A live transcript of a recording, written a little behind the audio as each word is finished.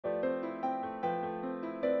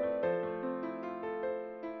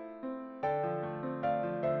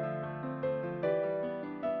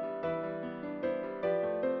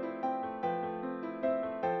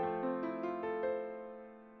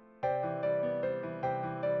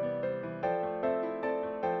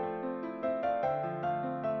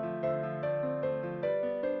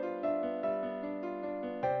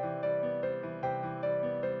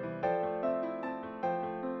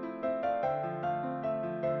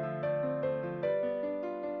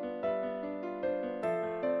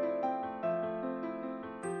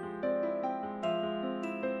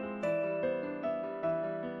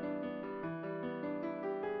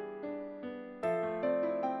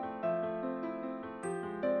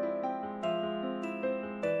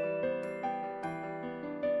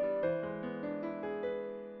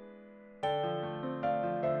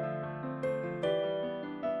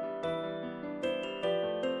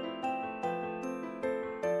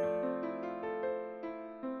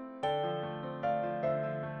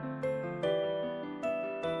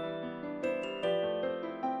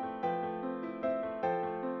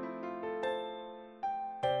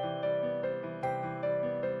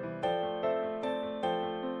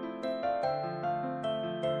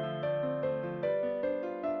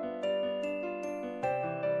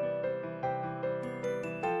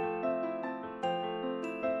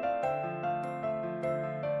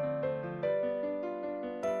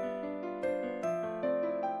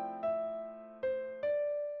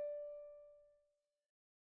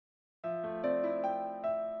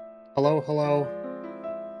Hello, hello.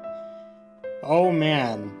 Oh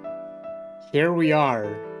man, here we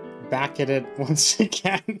are, back at it once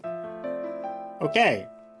again. Okay,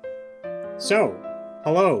 so,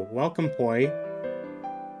 hello, welcome, Poi.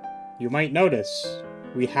 You might notice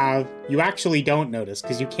you actually don't notice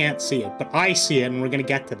because you can't see it, but I see it and we're gonna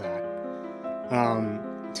get to that.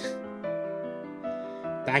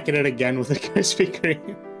 Back at it again with a Krispy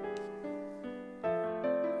Kreme.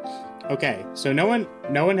 Okay, so no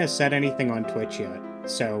one has said anything on Twitch yet,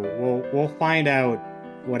 so we'll find out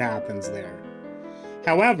what happens there.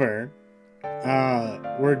 However,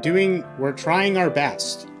 we're trying our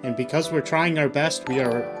best, and because we're trying our best, we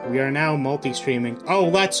are now multi-streaming. Oh,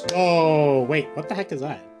 let's go! Wait, what the heck is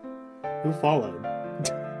that? Who followed?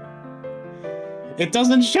 It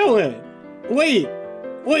doesn't show it! Wait,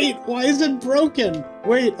 why is it broken?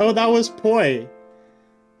 Wait, oh, that was Poi.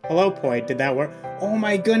 Hello, Poi, did that work? Oh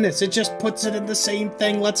my goodness, it just puts it in the same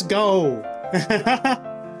thing, let's go!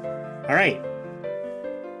 Alright.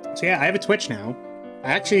 So yeah, I have a Twitch now.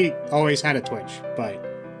 I actually always had a Twitch, but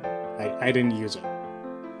I didn't use it.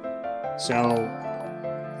 So,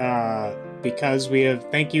 because we have,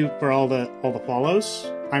 thank you for all the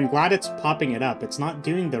follows. I'm glad it's popping it up. It's not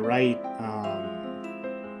doing the right,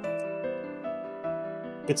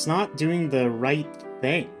 it's not doing the right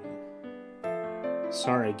thing.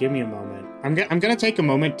 Sorry, give me a moment. I'm gonna take a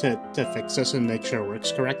moment to fix this and make sure it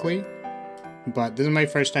works correctly. But this is my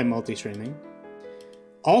first time multi-streaming.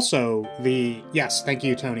 Also, yes, thank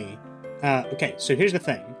you, Tony. Okay, so here's the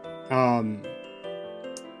thing.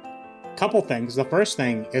 Couple things. The first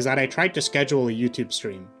thing is that I tried to schedule a YouTube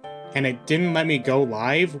stream, and it didn't let me go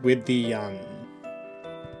live with the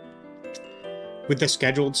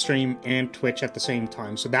scheduled stream and Twitch at the same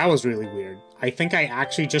time, so that was really weird. I think I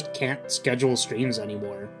actually just can't schedule streams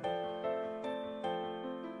anymore.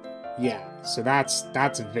 Yeah, so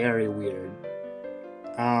that's very weird.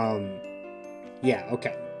 Yeah,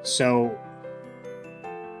 okay. So,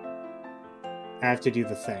 I have to do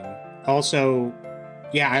the thing. Also,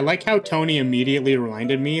 yeah, I like how Tony immediately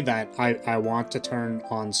reminded me that I want to turn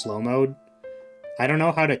on slow mode. I don't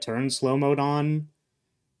know how to turn slow mode on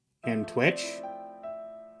in Twitch.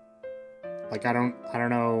 Like, I don't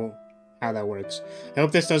know how that works. I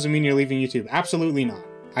hope this doesn't mean you're leaving YouTube. Absolutely not.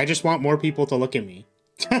 I just want more people to look at me.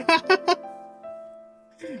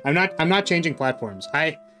 I'm not changing platforms.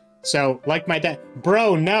 So, like my dad...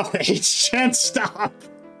 Bro, no! H-Gen, stop!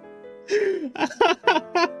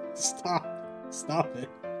 Stop it.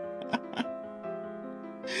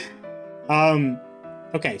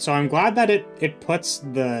 Okay, so I'm glad that it puts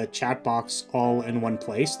the chat box all in one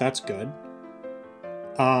place. That's good.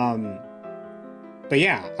 But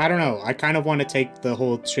yeah, I don't know. I kind of want to take the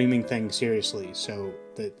whole streaming thing seriously. So,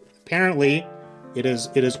 apparently, it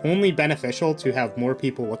is only beneficial to have more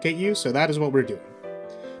people look at you, so that is what we're doing.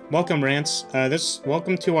 Welcome, Rants.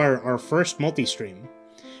 Welcome to our first multi-stream.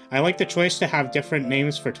 I like the choice to have different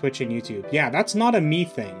names for Twitch and YouTube. Yeah, that's not a me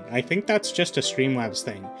thing. I think that's just a Streamlabs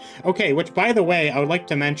thing. Okay, which, by the way, I would like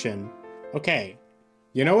to mention... Okay,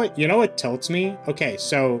 you know what tilts me? Okay,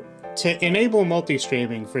 so, to enable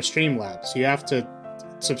multi-streaming for Streamlabs, you have to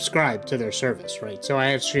subscribe to their service, right? So I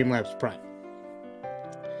have Streamlabs Prime.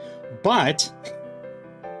 But...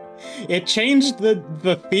 it changed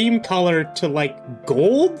the theme color to, like,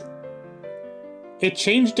 gold? It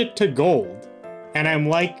changed it to gold. And I'm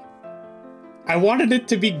like, I wanted it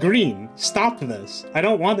to be green. Stop this. I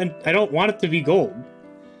don't want it to be gold.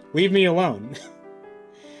 Leave me alone.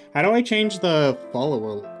 How do I change the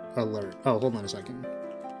follow alert? Oh, hold on a second.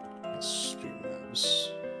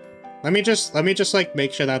 Streamlabs. Let me just like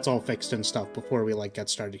make sure that's all fixed and stuff before we like get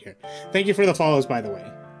started here. Thank you for the follows, by the way.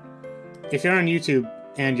 If you're on YouTube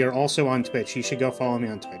and you're also on Twitch, you should go follow me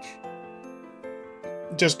on Twitch.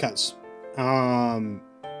 Just cuz.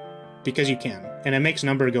 Because you can, and it makes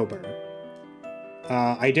number go burn.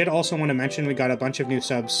 I did also want to mention we got a bunch of new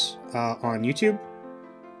subs on YouTube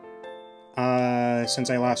since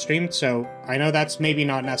I last streamed, so I know that's maybe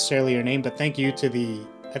not necessarily your name, but thank you to the...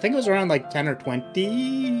 I think it was around like 10 or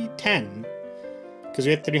 20... 10, because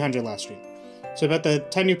we had 300 last stream. So about the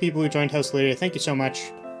 10 new people who joined House Lyria, thank you so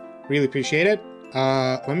much. Really appreciate it.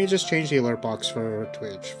 Let me just change the alert box for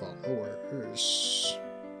Twitch followers.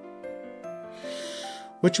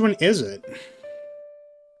 Which one is it?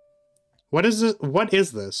 What is this? What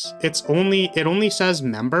is this? It only says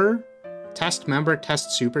member,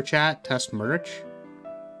 test super chat, test merch.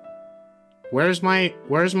 Where's my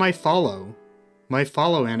follow? My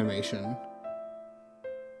follow animation.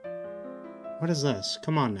 What is this?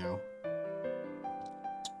 Come on now.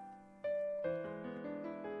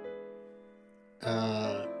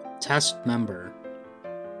 Test member.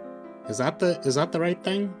 Is that the right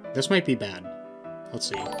thing? This might be bad. Let's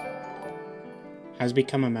see. Has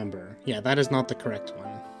become a member. Yeah, that is not the correct one.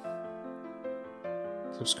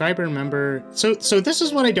 Subscriber, member. So this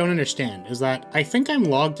is what I don't understand, is that I think I'm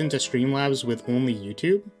logged into Streamlabs with only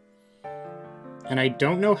YouTube. And I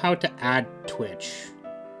don't know how to add Twitch.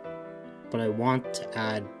 But I want to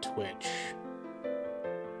add Twitch.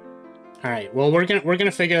 Alright, well we're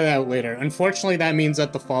gonna figure that out later. Unfortunately, that means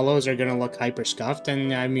that the follows are gonna look hyper scuffed,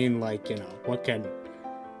 and I mean, like, you know, what can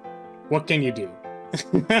you do?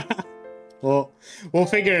 We'll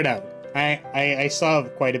figure it out. I still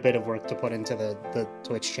have quite a bit of work to put into the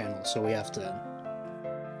Twitch channel, so we have to...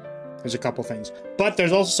 There's a couple things. But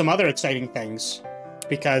there's also some other exciting things,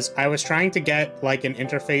 because I was trying to get, like, an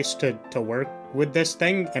interface to work with this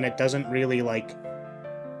thing, and it doesn't really, like,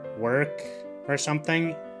 work or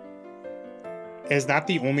something. Is that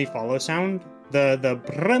the only follow sound? The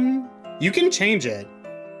brum? You can change it.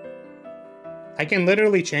 I can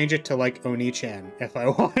literally change it to, like, Oni-chan if I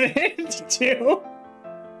wanted to.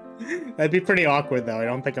 That'd be pretty awkward, though. I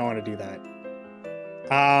don't think I want to do that.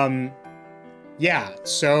 Yeah,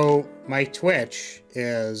 so my Twitch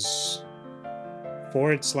is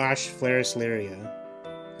 /House Lyria.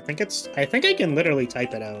 I think I can literally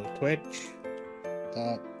type it out. Twitch.tv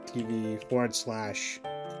 /House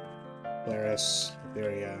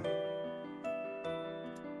Lyria.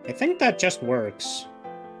 I think that just works.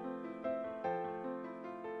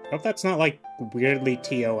 I hope that's not, like, weirdly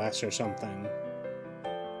TOS or something.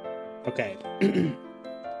 Okay.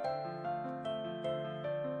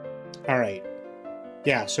 Alright.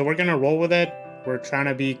 Yeah, so we're gonna roll with it. We're trying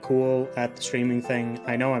to be cool at the streaming thing.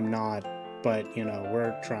 I know I'm not, but, you know,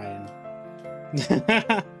 we're trying.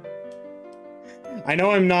 I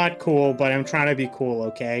know I'm not cool, but I'm trying to be cool,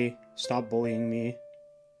 okay? Stop bullying me.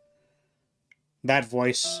 That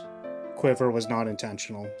voice quiver was not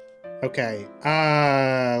intentional. Okay,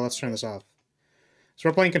 let's turn this off. So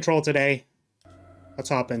we're playing Control today. Let's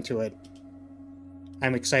hop into it.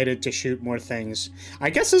 I'm excited to shoot more things. I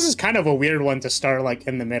guess this is kind of a weird one to start, like,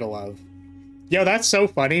 in the middle of. Yo, that's so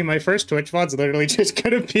funny. My first Twitch VOD's literally just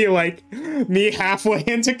gonna be, like, me halfway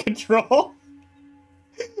into Control.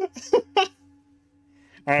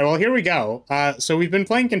 Alright, well, here we go. So we've been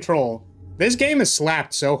playing Control. This game has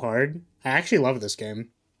slapped so hard. I actually love this game.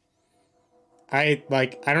 I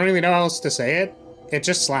don't really know how else to say it. It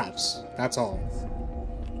just slaps. That's all.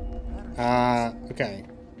 Okay.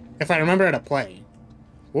 If I remember how to play.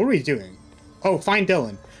 What were we doing? Oh, find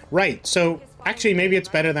Dylan. Right, so actually maybe it's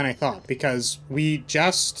better than I thought, because we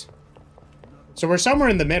just... So we're somewhere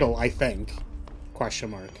in the middle, I think.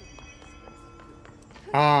 Question mark.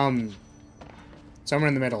 Somewhere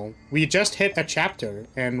in the middle. We just hit a chapter,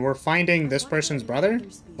 and we're finding this person's brother?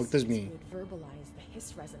 Look, this is me.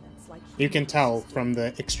 You can tell from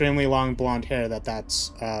the extremely long blonde hair that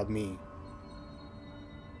that's, me.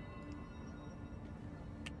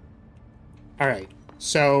 Alright,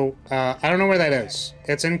 so, I don't know where that is.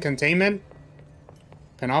 It's in Containment?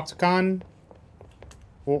 Panopticon?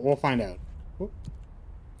 We'll find out. Whoop.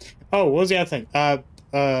 Oh, what was the other thing?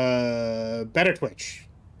 Better Twitch.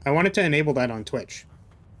 I wanted to enable that on Twitch.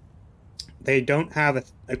 They don't have an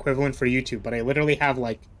equivalent for YouTube, but I literally have,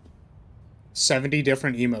 like, 70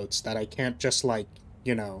 different emotes that I can't just, like,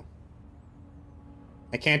 you know...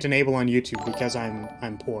 I can't enable on YouTube because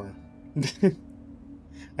I'm poor.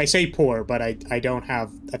 I say poor, but I don't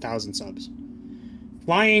have 1,000 subs.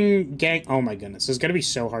 Flying gang... Oh my goodness, this is gonna be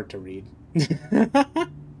so hard to read.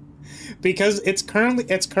 Because it's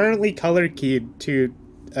currently color keyed to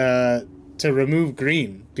remove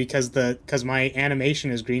green because my animation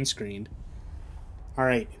is green screened. All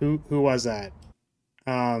right, who was that?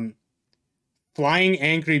 Flying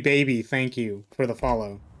angry baby, thank you for the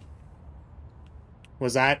follow.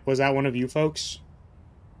 Was that one of you folks?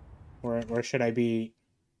 Or should I be?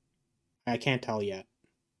 I can't tell yet.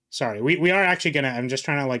 Sorry, we are actually gonna. I'm just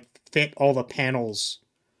trying to like fit all the panels.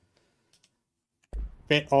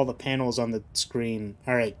 Fit all the panels on the screen.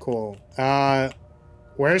 All right, cool.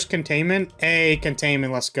 Where's Containment? Hey,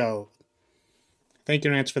 Containment, let's go. Thank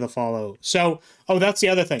you, Rance, for the follow. So, oh, that's the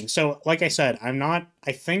other thing. So, like I said, I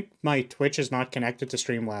think my Twitch is not connected to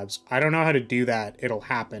Streamlabs. I don't know how to do that. It'll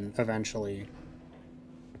happen eventually.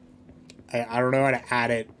 I don't know how to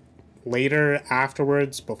add it later,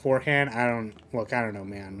 afterwards, beforehand. I don't know,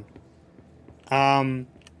 man.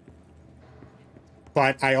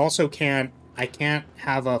 But I also can't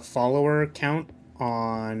have a follower count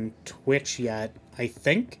on Twitch yet, I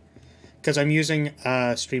think, because I'm using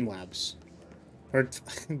Streamlabs. Or,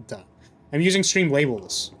 duh. I'm using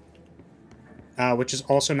Streamlabels, which is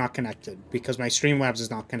also not connected, because my Streamlabs is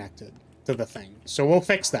not connected. to the thing. So we'll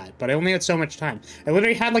fix that, but I only had so much time. I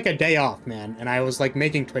literally had like a day off, man, and I was like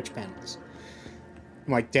making Twitch panels.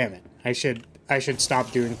 I'm like, damn it. I should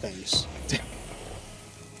stop doing things.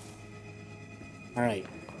 Alright.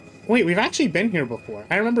 Wait, we've actually been here before.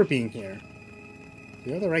 I remember being here. Do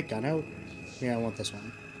you have the right gun out? Yeah, I want this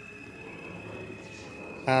one.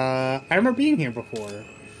 I remember being here before.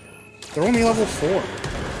 They're only level 4.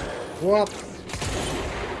 Whoop.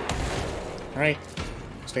 Alright.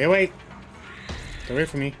 Stay away. Get away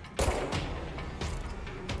from me.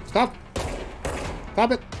 Stop.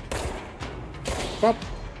 Stop it. Stop.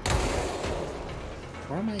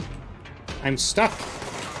 Where am I? I'm stuck.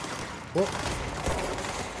 Whoop.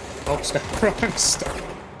 Oh, stuck. I'm stuck.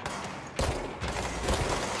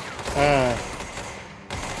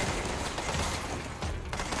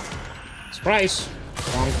 Surprise.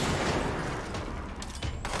 Bonk.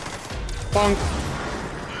 Bonk.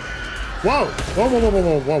 Whoa! Whoa, whoa, whoa,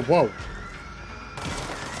 whoa, whoa, whoa, whoa.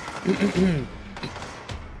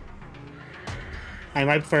 I'm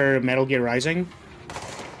hyped for Metal Gear Rising.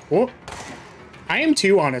 Oh, I am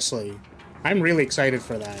too, honestly. I'm really excited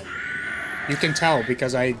for that. You can tell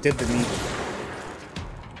because I did the meme.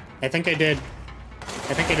 I think I did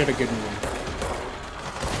a good meme.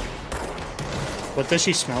 What does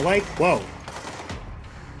she smell like? Whoa.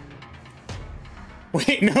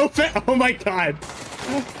 Wait, no, oh my god.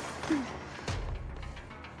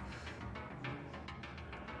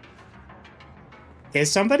 Is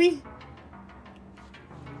somebody?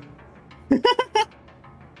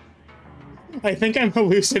 I think I'm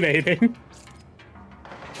hallucinating.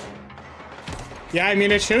 Yeah, I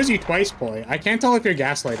mean, it shows you twice, boy. I can't tell if you're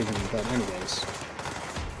gaslighting me, but anyways.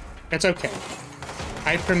 It's okay.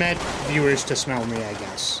 I permit viewers to smell me, I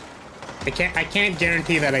guess. I can't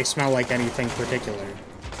guarantee that I smell like anything particular.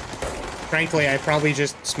 Frankly, I probably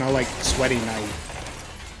just smell like sweaty night.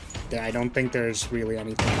 Yeah, I don't think there's really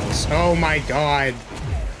anything else. Oh my god.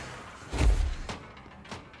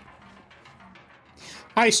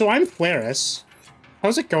 Hi, so I'm Flaris.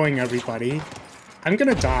 How's it going, everybody? I'm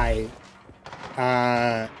gonna die.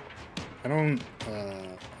 I don't,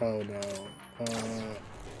 oh no.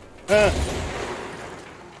 Okay.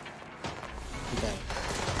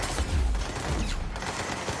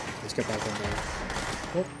 Let's get back in there.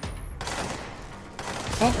 Oh.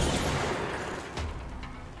 Oh.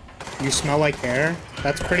 You smell like hair?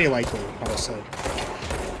 That's pretty likely, honestly.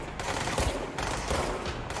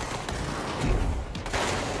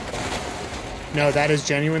 No, that is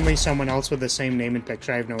genuinely someone else with the same name and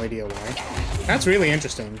picture. I have no idea why. That's really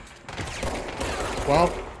interesting. Well.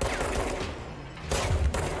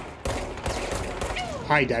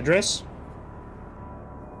 Hi, Dedris.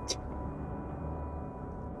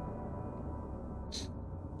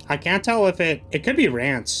 I can't tell if it could be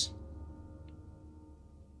Rance.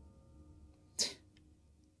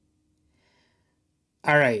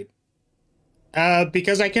 Alright.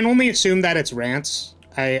 Because I can only assume that it's Rance.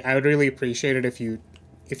 I would really appreciate it if you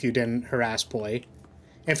didn't harass Poi.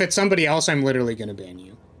 If it's somebody else, I'm literally gonna ban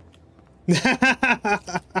you.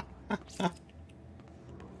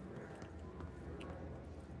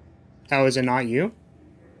 Oh, is it not you?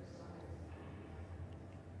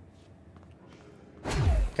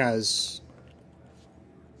 Because...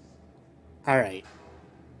 Alright.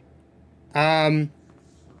 Time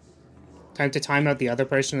to time out the other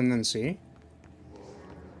person and then see?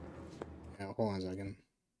 Yeah, hold on a second.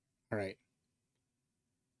 Alright.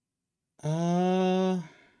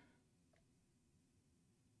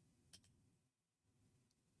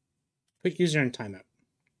 Put user in timeout.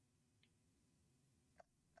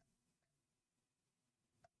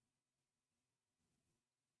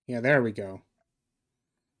 Yeah, there we go.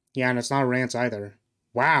 Yeah, and it's not Rance either.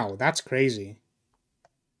 Wow, that's crazy.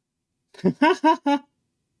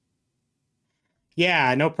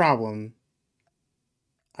 Yeah, no problem.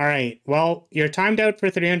 Alright, well, you're timed out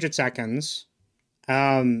for 300 seconds.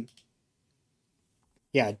 Yeah,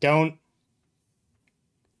 don't...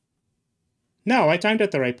 No, I timed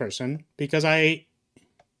out the right person, because I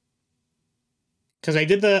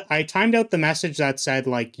timed out the message that said,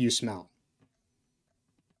 like, you smell.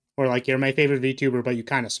 Or, like, you're my favorite VTuber, but you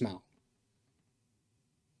kind of smell.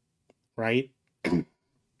 Right?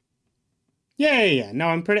 Yeah. No,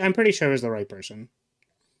 I'm pretty sure it was the right person.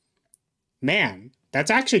 Man,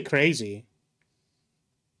 that's actually crazy.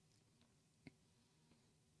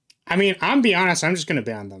 I mean, I'm be honest, I'm just gonna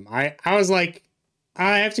ban them. I was like,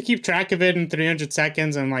 I have to keep track of it in 300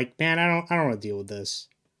 seconds. I'm like, man, I don't want to deal with this.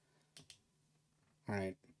 All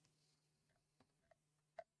right.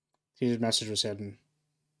 His message was hidden.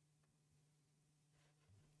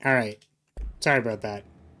 All right. Sorry about that.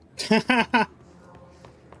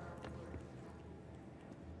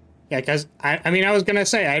 Yeah, because, I mean, I was gonna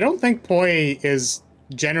say, I don't think Poi is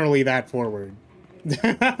generally that forward.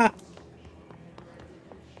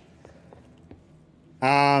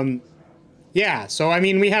 Yeah, so, I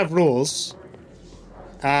mean, we have rules.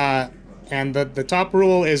 And the top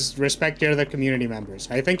rule is respect your other community members.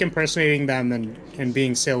 I think impersonating them and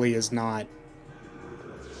being silly is not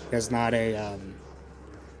a,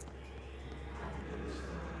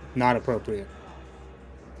 not appropriate.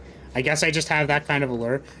 I guess I just have that kind of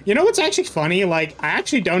allure. You know what's actually funny? Like, I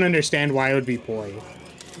actually don't understand why it would be Poi.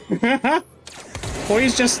 Poi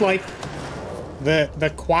is just, like,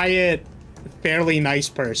 the quiet, fairly nice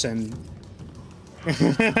person.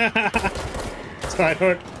 So I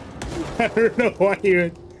don't know why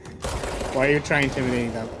you're trying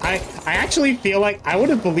intimidating them. I actually feel like I would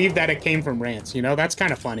have believed that it came from rants, you know? That's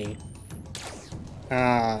kind of funny.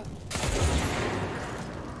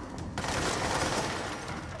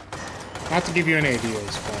 Not to give you any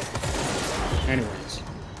ideas, but anyways.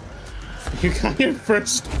 You got your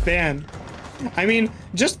first fan. I mean,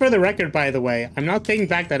 just for the record, by the way, I'm not taking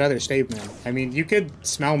back that other statement. I mean, you could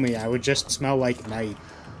smell me. I would just smell like night.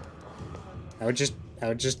 I would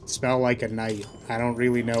just smell like a night. I don't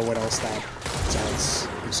really know what else that says.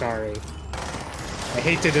 I'm sorry. I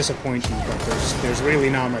hate to disappoint you, but there's really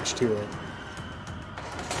not much to it.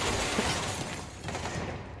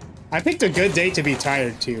 I picked a good day to be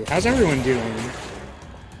tired too. How's everyone doing?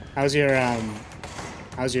 How's your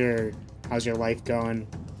life going?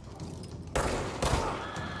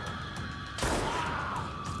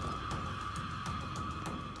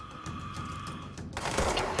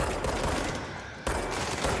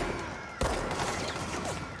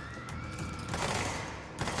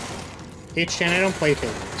 H10, I don't play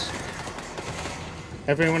favorites.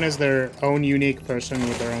 Everyone is their own unique person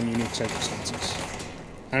with their own unique circumstances.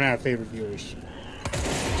 I don't have favorite viewers.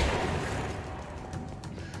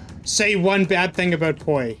 Say one bad thing about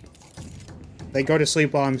Poi. They go to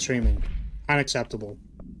sleep while I'm streaming. Unacceptable.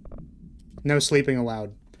 No sleeping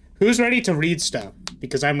allowed. Who's ready to read stuff?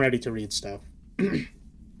 Because I'm ready to read stuff.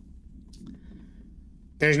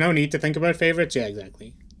 There's no need to think about favorites? Yeah,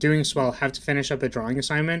 exactly. Doing swell. Have to finish up a drawing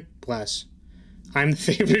assignment? Bless. I'm the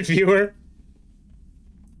favorite viewer?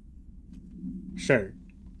 Sure.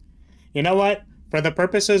 You know what? For the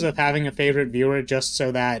purposes of having a favorite viewer, just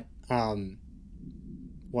so that,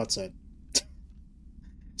 what's it?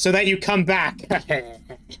 So that you come back.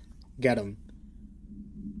 Get him.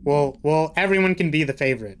 Well, everyone can be the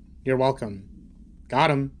favorite. You're welcome.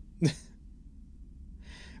 Got him.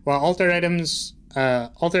 While altered items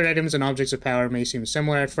and objects of power may seem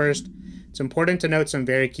similar at first, it's important to note some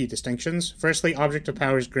very key distinctions. Firstly, object of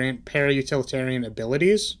powers grant para-utilitarian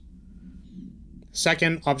abilities.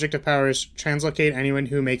 Second, object of powers translocate anyone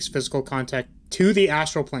who makes physical contact to the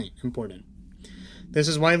astral plane. Important. This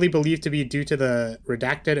is widely believed to be due to the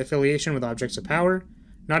redacted affiliation with objects of power.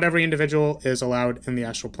 Not every individual is allowed in the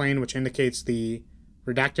astral plane, which indicates the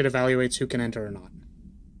redacted evaluates who can enter or not.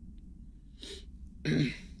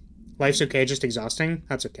 Life's okay, just exhausting?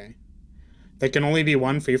 That's okay. There can only be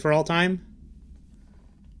one free for all time.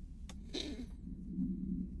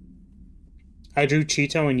 I drew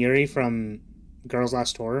Cheeto and Yuri from Girls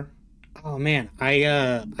Last Tour. Oh man,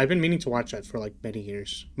 I've been meaning to watch that for like many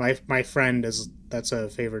years. My friend that's a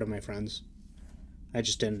favorite of my friends. I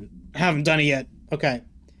just haven't done it yet. Okay.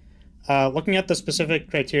 Looking at the specific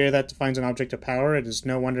criteria that defines an object of power, it is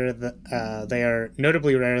no wonder that they are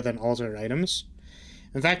notably rarer than altered items.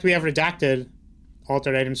 In fact, we have redacted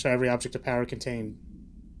altered items for every object of power contained.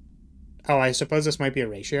 Oh, I suppose this might be a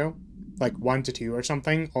ratio, like 1 to 2 or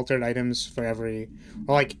something. Altered items for every,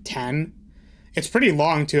 or like 10. It's pretty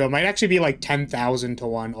long too. It might actually be like 10,000 to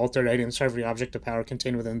 1 altered items for every object of power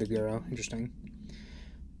contained within the bureau. Interesting.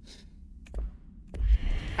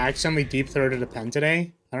 I accidentally deep-throated a pen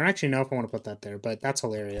today. I don't actually know if I want to put that there, but that's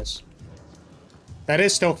hilarious. That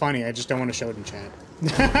is still funny. I just don't want to show it in chat.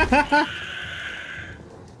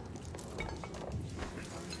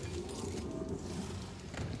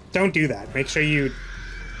 Don't do that. Make sure you...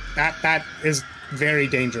 That is very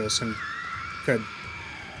dangerous and could...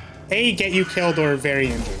 A, get you killed or very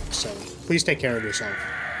injured, so please take care of yourself.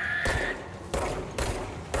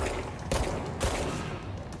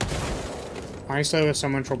 Honestly, if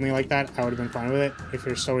someone trolled me like that, I would have been fine with it. If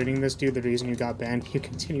you're still reading this, dude, the reason you got banned, you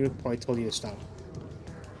continue with Poi told you to stop.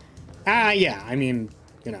 Yeah, I mean,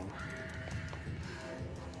 you know.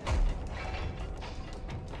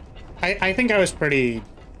 I think I was pretty...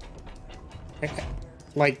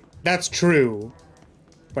 Like, that's true.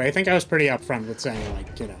 But I think I was pretty upfront with saying,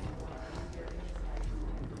 like, you know.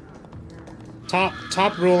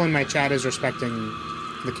 Top rule in my chat is respecting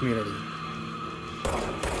the community.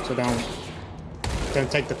 So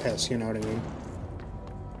don't take the piss, you know what I mean?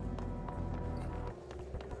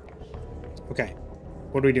 Okay.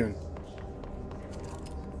 What are we doing?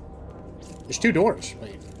 There's 2 doors.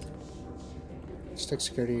 Wait. Stick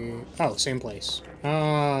security. Oh, same place.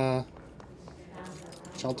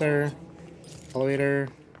 Shelter. Elevator.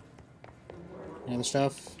 Any other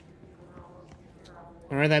stuff?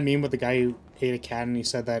 Remember that meme with the guy who ate a cat and he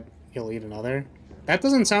said that he'll eat another? That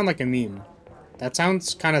doesn't sound like a meme. That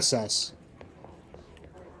sounds kind of sus.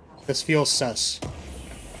 This feels sus.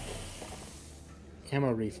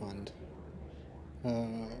 Ammo refund.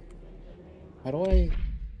 How do I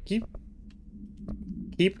keep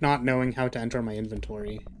not knowing how to enter my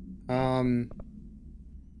inventory? I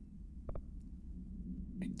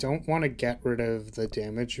don't want to get rid of the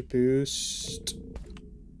damage boost.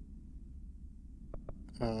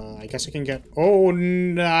 I guess I can get... Oh,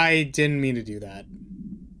 no, I didn't mean to do that.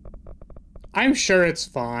 I'm sure it's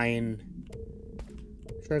fine.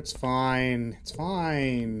 I'm sure it's fine. It's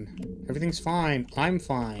fine. Everything's fine. I'm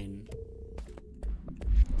fine.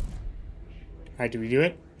 Alright, do we do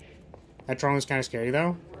it? That drone was kind of scary,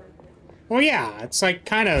 though. Well, yeah, it's like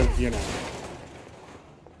kind of, you know.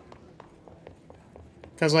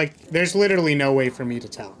 Because, like, there's literally no way for me to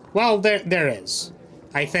tell. Well, there is.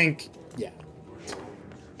 I think, yeah.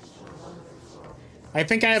 I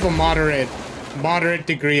think I have a moderate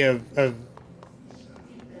degree of,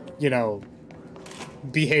 you know,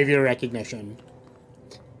 behavior recognition.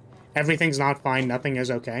 Everything's not fine, nothing is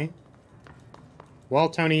okay. Well,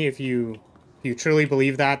 Tony, if you truly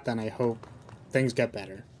believe that, then I hope things get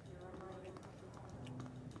better.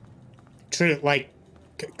 True, like,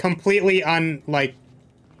 completely like,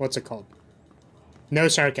 what's it called? No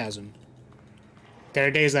sarcasm. There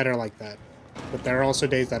are days that are like that, but there are also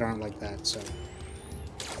days that aren't like that, so.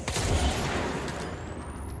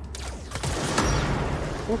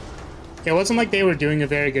 It wasn't like they were doing a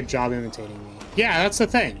very good job imitating me. Yeah, that's the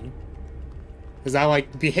thing. Is that,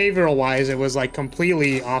 like, behavioral-wise, it was, like,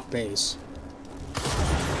 completely off base.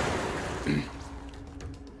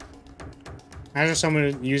 Imagine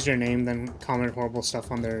someone used your name, then comment horrible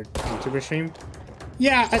stuff on their YouTuber stream.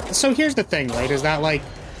 Yeah, so here's the thing, right, is that, like,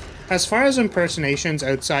 as far as impersonations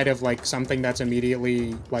outside of, like, something that's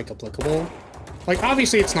immediately, like, applicable, like,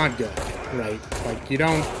 obviously it's not good, right? Like, you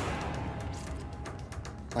don't...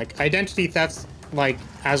 Like, identity theft, like,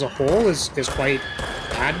 as a whole is quite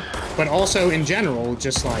bad, but also in general,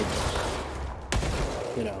 just, like,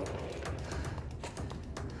 you know,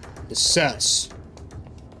 is sus.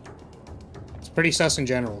 It's pretty sus in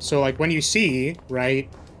general. So, like, when you see, right,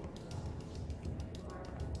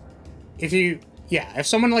 if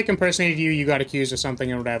someone, like, impersonated you, you got accused of something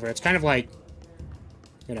or whatever, it's kind of like,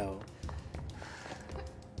 you know,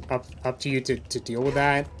 up to you to deal with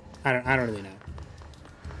that. I don't really know.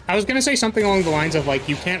 I was gonna say something along the lines of, like,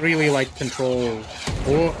 you can't really, like, control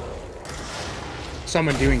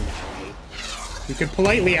someone doing that, right? You could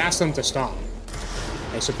politely ask them to stop,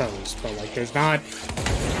 I suppose, but, like, there's not...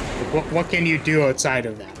 Like, what can you do outside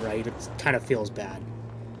of that, right? It kind of feels bad.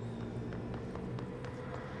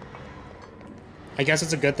 I guess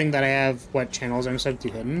it's a good thing that I have, what, channels I'm subbed to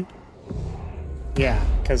hidden? Yeah,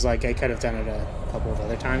 because, like, I could have done it a couple of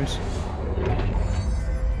other times.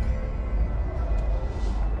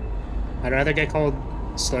 I'd rather get called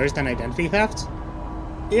slurs than identity theft?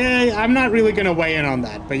 Yeah, I'm not really gonna weigh in on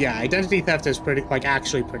that, but yeah, identity theft is pretty, like,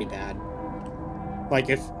 actually pretty bad. Like,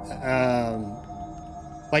 if,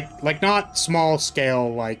 like, not small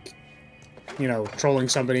scale, like, you know, trolling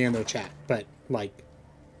somebody in their chat, but, like,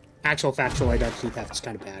 actual factual identity theft is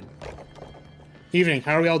kind of bad. Evening,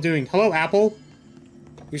 how are we all doing? Hello, Apple!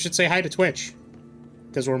 You should say hi to Twitch.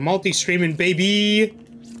 Because we're multi-streaming, baby!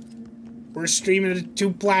 We're streaming to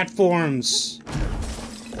 2 platforms.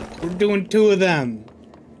 We're doing 2 of them.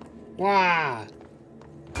 Wow.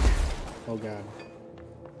 Oh god.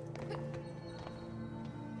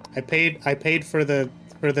 I paid for the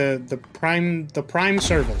prime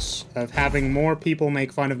service of having more people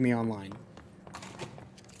make fun of me online.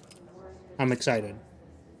 I'm excited.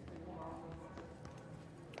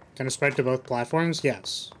 Gonna spread to both platforms?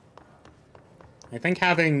 Yes. I think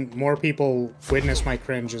having more people witness my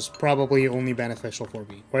cringe is probably only beneficial for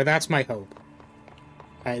me. Or that's my hope.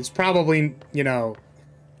 It's probably, you know...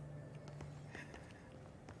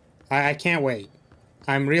 I can't wait.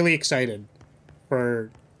 I'm really excited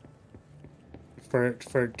for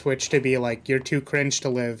Twitch to be like, you're too cringe to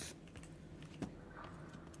live.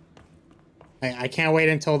 I can't wait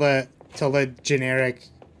until the generic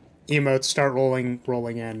emotes start rolling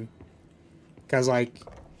in. Because, like...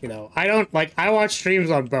 You know, I don't, like, I watch streams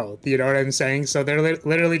on both, you know what I'm saying? So they're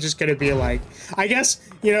literally just gonna be like, I guess,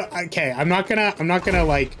 you know, okay, I'm not gonna,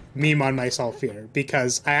 like, meme on myself here,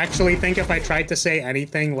 because I actually think if I tried to say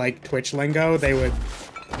anything like Twitch lingo,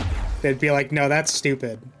 they'd be like, no, that's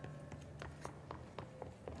stupid.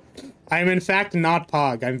 I'm in fact not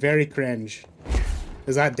Pog, I'm very cringe.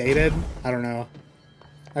 Is that dated? I don't know.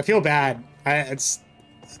 I feel bad.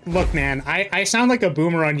 Look, man, I sound like a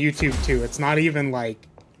boomer on YouTube too. It's not even like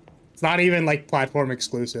platform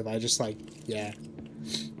exclusive. I just like, yeah.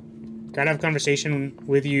 Gotta have a conversation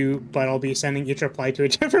with you, but I'll be sending each reply to a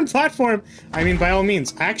different platform. I mean, by all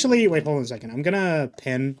means. Actually, wait, hold on a second. I'm gonna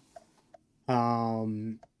pin.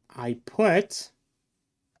 I put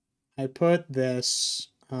this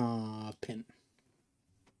pin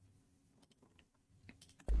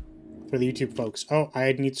for the YouTube folks. Oh,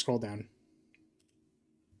 I need to scroll down.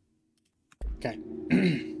 Okay.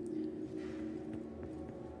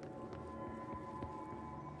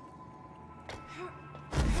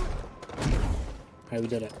 Alright, we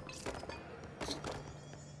did it.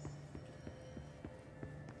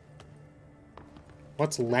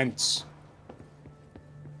 What's lents?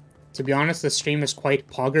 To be honest, the stream is quite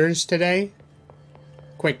poggers today.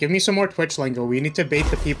 Quick, give me some more Twitch lingo. We need to bait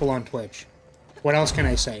the people on Twitch. What else can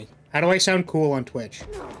I say? How do I sound cool on Twitch?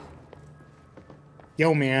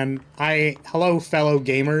 Yo, man. Hello, fellow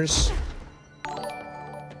gamers.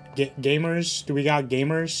 Gamers? Do we got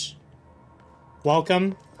gamers?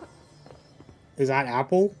 Welcome. Is that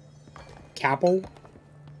Apple? Capple?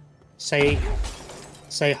 Say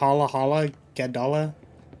holla holla, get dollar.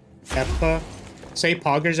 Eppa. Say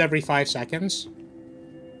poggers every 5 seconds.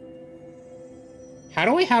 How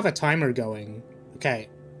do I have a timer going? Okay.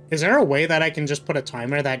 Is there a way that I can just put a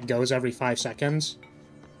timer that goes every 5 seconds?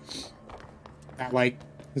 That, like,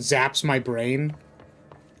 zaps my brain?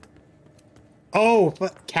 Oh,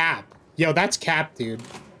 cap. Yo, that's cap, dude.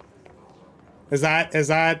 That's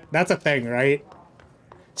a thing, right?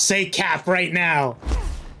 Say cap right now!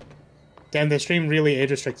 Damn, the stream really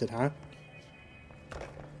age-restricted, huh?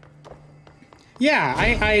 Yeah,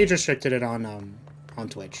 I age-restricted it on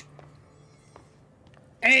Twitch.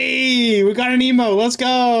 Hey, we got an emo, let's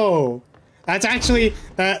go! That's actually,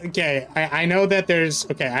 okay, I know that there's,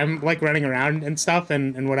 okay, I'm like running around and stuff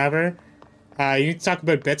and whatever. You need to talk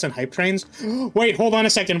about bits and hype trains. Wait, hold on a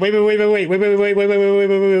second. Wait. I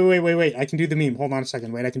can do the meme. Hold on a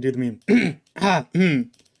second. Wait, I can do the meme.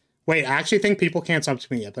 Wait, I actually think people can't sub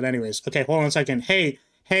to me yet, but anyways. Okay, hold on a second. Hey,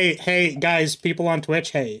 guys, people on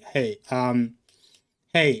Twitch. Hey,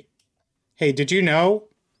 did you know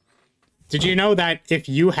that if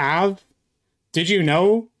you have, if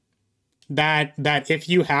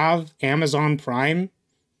you have Amazon Prime,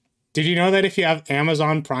 did you know that if you have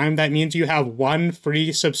Amazon Prime, that means you have 1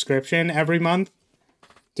 free subscription every month?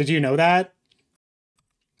 Did you know that?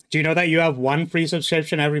 Do you know that you have 1 free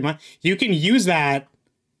subscription every month? You can use that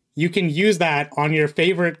on your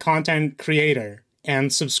favorite content creator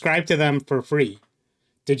and subscribe to them for free.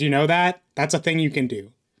 Did you know that? That's a thing you can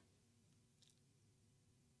do.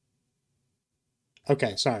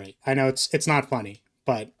 Okay, sorry. I know it's not funny,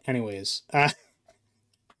 but anyways.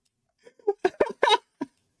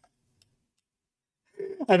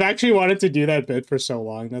 I've actually wanted to do that bit for so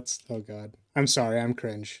long. That's, oh god. I'm sorry, I'm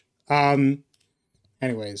cringe.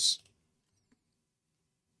 Anyways.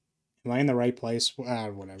 Am I in the right place?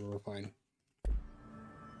 Whatever, we're fine.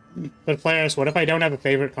 But players, what if I don't have a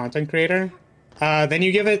favorite content creator? Then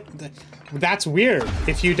you give it... That's weird.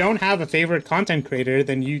 If you don't have a favorite content creator,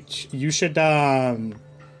 then you should, I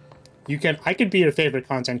could be your favorite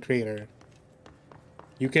content creator.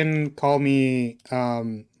 You can call me,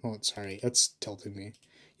 oh, sorry, it's tilting me.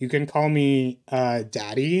 You can call me,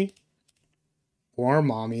 daddy, or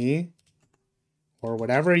mommy, or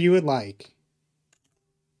whatever you would like.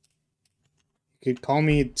 You could call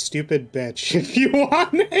me stupid bitch if you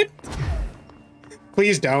want it.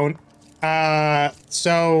 Please don't.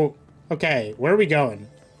 So, okay, where are we going?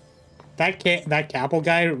 That Capple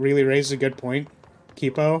guy really raises a good point,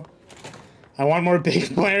 Kipo. I want more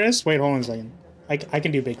big players. Wait, hold on a second. I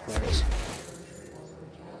can do big players.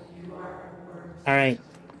 Alright.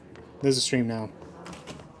 There's a stream now.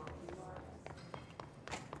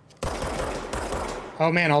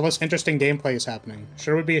 Oh man, all this interesting gameplay is happening.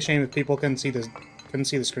 Sure would be a shame if people couldn't see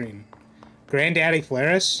the screen. Granddaddy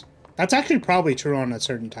Flaris? That's actually probably true on a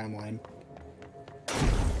certain timeline.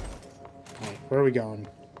 Alright, where are we going?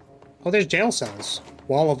 Oh, there's jail cells.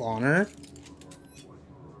 Wall of Honor.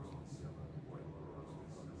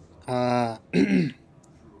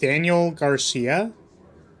 Daniel Garcia.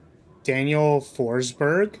 Daniel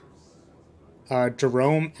Forsberg.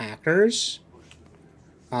 Jerome Ackers.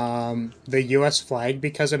 The US flag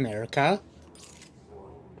because America.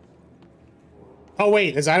 Oh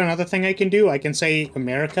wait, is that another thing I can do? I can say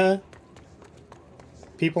America.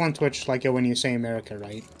 People on Twitch like it when you say America,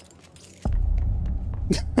 right?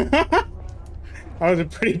 That was a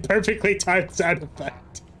pretty perfectly timed sound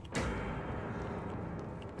effect.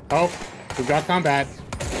 Oh, we've got combat.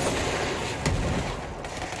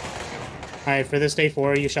 Alright, for this day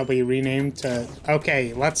 4, you shall be renamed to...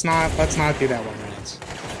 Okay, let's not do that one, Rance.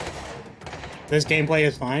 This gameplay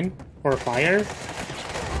is fine. Or fire.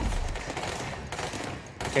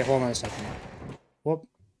 Okay, hold on a second. Whoop.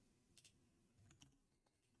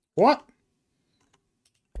 What?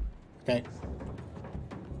 Okay.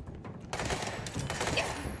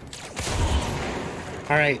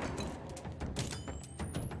 Alright.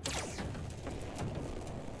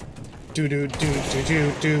 Do.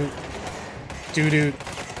 Doo-doo.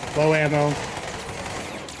 Low ammo.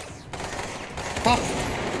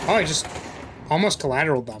 Oh! Oh, I just almost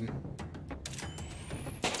collateraled them.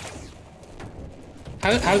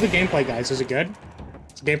 How's the gameplay, guys? Is it good?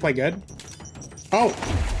 Is the gameplay good? Oh!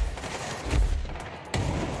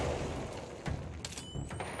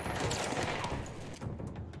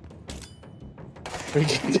 We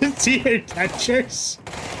can just see your dentures.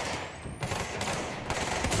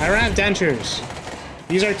 I don't have dentures.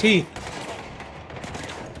 These are teeth.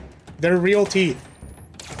 They're real teeth.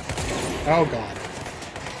 Oh god.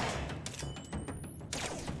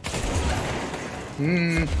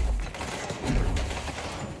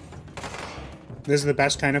 This is the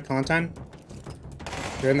best kind of content.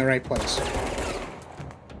 You're in the right place.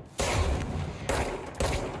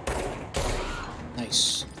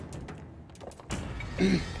 Nice.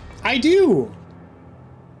 I do!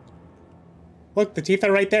 Look, the teeth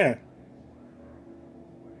are right there.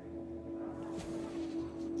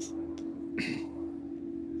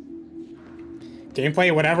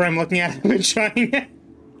 Gameplay, whatever I'm looking at, I'm enjoying it.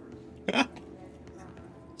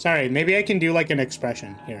 Sorry, maybe I can do like an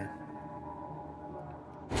expression here.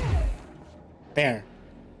 There.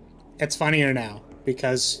 It's funnier now,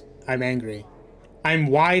 because I'm angry. I'm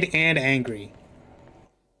wide and angry.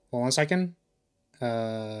 Hold on a second.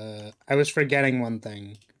 I was forgetting one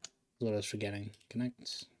thing. What I was forgetting.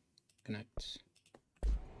 Connect.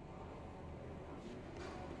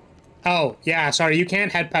 Oh, yeah, sorry, you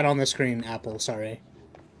can't headpad on the screen, Apple, sorry.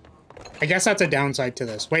 I guess that's a downside to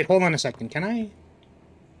this. Wait, hold on a second, can I?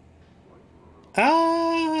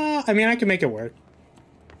 I mean, I can make it work.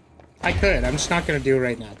 I could, I'm just not gonna do it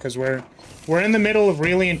right now, because we're in the middle of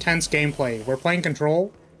really intense gameplay. We're playing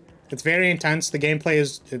Control. It's very intense. The gameplay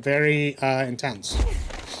is very, intense.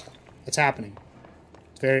 It's happening.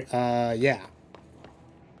 It's very, yeah.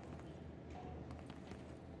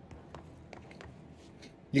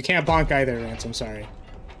 You can't bonk either, Rance, I'm sorry.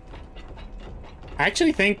 I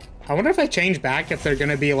actually think... I wonder if I change back if they're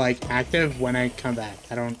gonna be, like, active when I come back.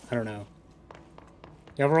 I don't know.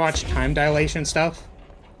 You ever watch time dilation stuff?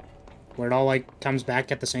 Where it all, like, comes back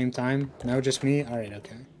at the same time? No, just me? Alright,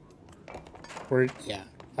 okay. Yeah.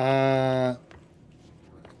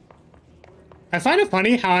 I find it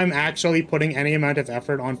funny how I'm actually putting any amount of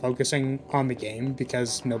effort on focusing on the game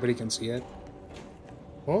because nobody can see it.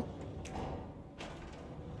 Oh.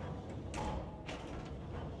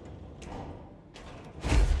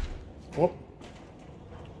 Oh.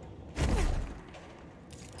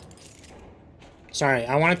 Sorry,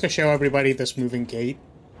 I wanted to show everybody this moving gate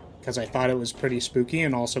because I thought it was pretty spooky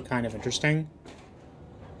and also kind of interesting.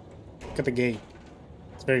 Look at the gate.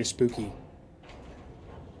 It's very spooky.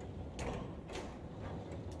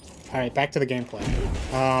 Alright, back to the gameplay.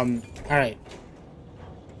 Alright.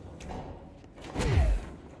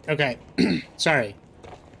 Okay. Sorry.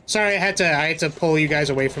 Sorry, I had to pull you guys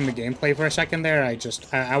away from the gameplay for a second there.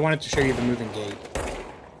 I wanted to show you the moving gate.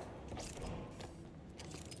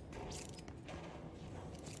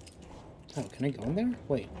 Oh, can I go in there?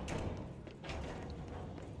 Wait.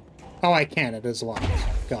 Oh, I can. It is locked.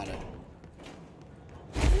 Got it.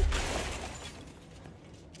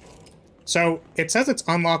 So, it says it's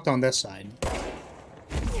unlocked on this side.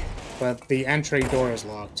 But the entry door is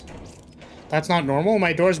locked. That's not normal.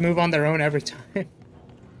 My doors move on their own every time.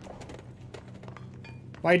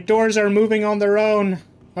 My doors are moving on their own.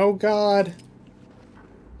 Oh god.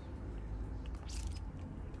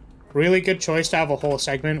 Really good choice to have a whole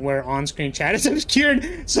segment where on-screen chat is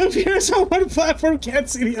obscured, so viewers on one platform can't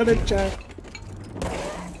see the other chat.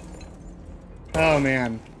 Oh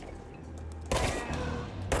man.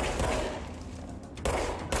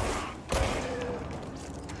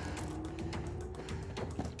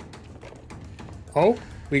 Oh,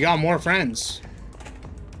 we got more friends.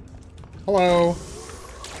 Hello.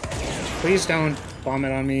 Please don't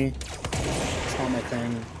Vomit on me. It's not my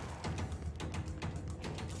thing.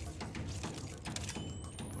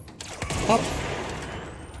 Up.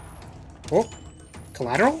 Oh.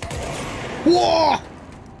 Collateral? Whoa!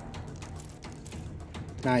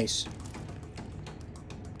 Nice.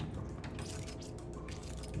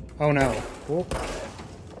 Oh no. Oh.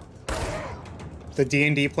 The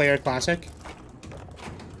D&D player classic.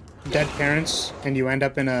 Dead parents, and you end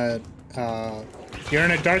up in a, you're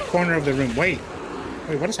in a dark corner of the room. Wait,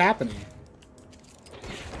 what is happening?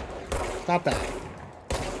 Stop that.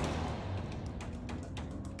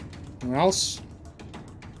 Anyone else?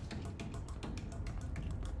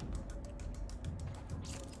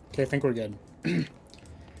 Okay, I think we're good.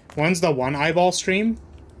 When's the one eyeball stream?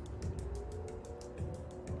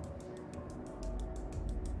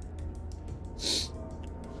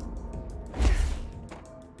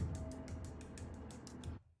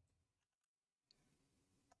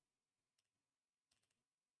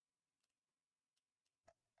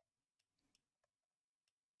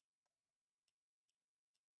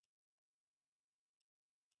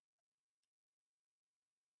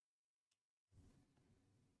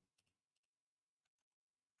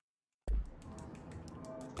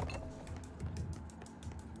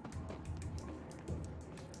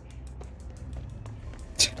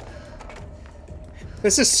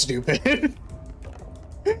 This is stupid.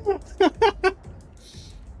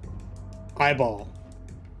 Eyeball.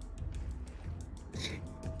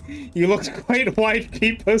 You looked quite white,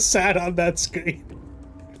 Peepo sat on that screen.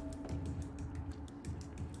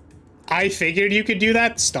 I figured you could do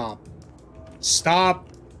that. Stop. Stop.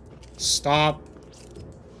 Stop.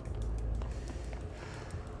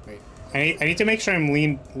 Wait. I need to make sure I'm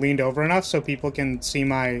leaned over enough so people can see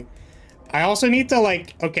my... I also need to,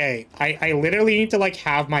 like, okay, I literally need to, like,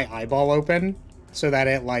 have my eyeball open so that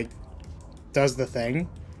it, like, does the thing.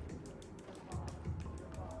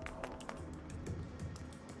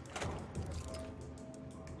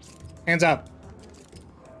 Hands up.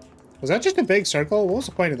 Was that just a big circle? What was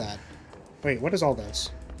the point of that? Wait, what is all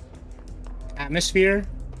this? Atmosphere?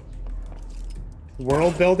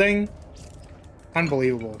 World building?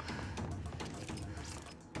 Unbelievable.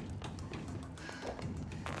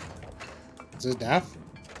 Is this death?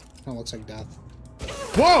 That looks like death.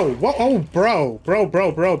 Whoa! Whoa! Oh, bro!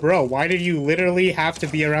 Bro! Why did you literally have to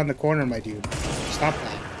be around the corner, my dude? Stop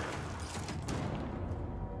that.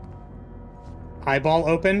 Eyeball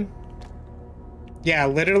open? Yeah,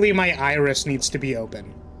 literally my iris needs to be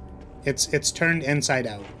open. It's turned inside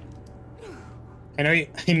out. I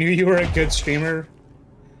knew you were a good streamer.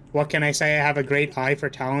 What can I say? I have a great eye for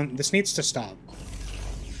talent. This needs to stop.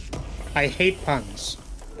 I hate puns.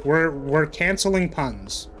 We're canceling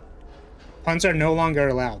puns. Puns are no longer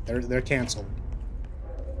allowed. They're canceled.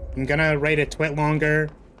 I'm gonna write a twit longer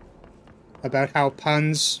about how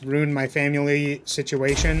puns ruin my family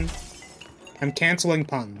situation. I'm canceling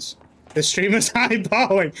puns. The stream is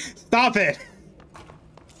eyeballing. Stop it.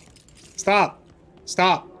 Stop.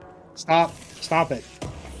 Stop. Stop. Stop it.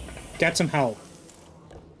 Get some help.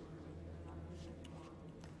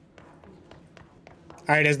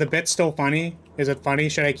 Alright, is the bit still funny? Is it funny?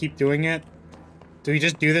 Should I keep doing it? Do we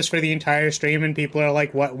just do this for the entire stream and people are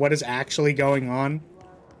like, what is actually going on?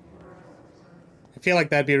 I feel like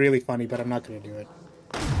that'd be really funny, but I'm not gonna do it.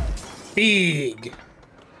 Big!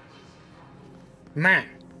 Man.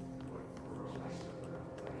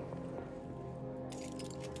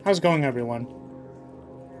 How's it going, everyone?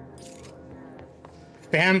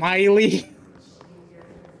 Bam, Eiley!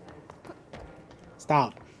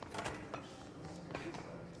 Stop.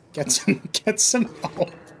 Get some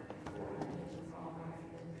help.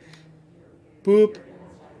 Boop.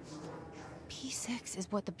 P6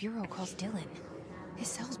 is what the Bureau calls Dylan. His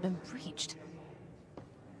cell's been breached.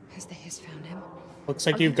 Has the Hiss found him? Looks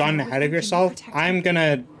like you've gotten ahead of yourself. I'm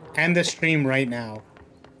gonna end the stream right now.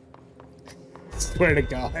 Swear to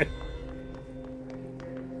God.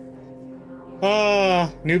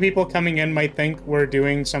 New people coming in might think we're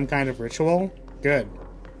doing some kind of ritual. Good.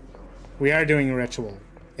 We are doing a ritual.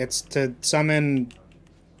 It's to summon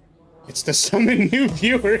new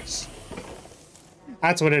viewers.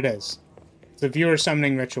 That's what it is. It's a viewer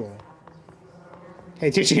summoning ritual. Hey,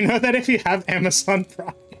 did you know that if you have Amazon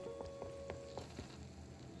Prime?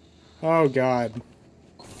 Oh God.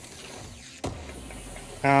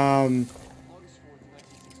 Was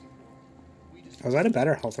that a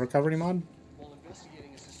better health recovery mod?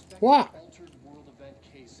 What?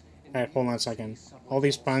 Alright, hold on a second. All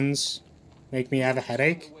these puns make me have a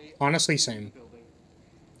headache? Honestly, same.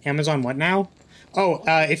 Amazon what now? Oh,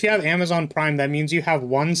 if you have Amazon Prime, that means you have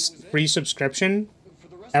one free subscription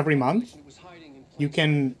every month. You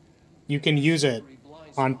can you can use it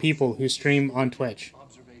on people who stream on Twitch.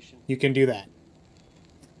 You can do that.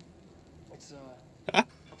 It's a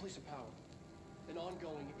place of power. An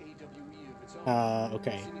ongoing AWE of its own.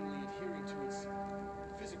 Okay. Seemingly adhering to its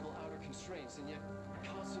physical outer constraints and yet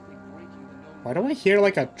constantly breaking the known. Why do I hear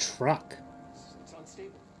like a truck? It's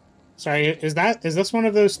unstable. Sorry, is this one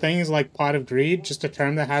of those things like pot of greed? Just a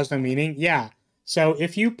term that has no meaning? Yeah. So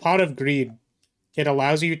if you pot of greed, it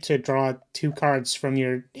allows you to draw 2 cards from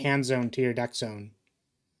your hand zone to your deck zone.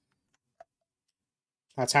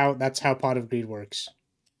 That's how pot of greed works.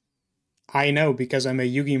 I know because I'm a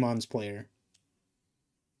Yu-Gi-Mons player.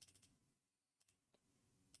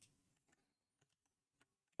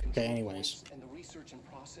 Okay, anyways. And the research and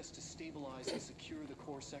process to stabilize and secure the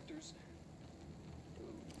core sectors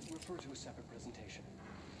refer to a separate presentation.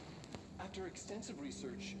 After extensive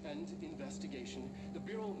research and investigation, the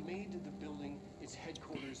Bureau made the building its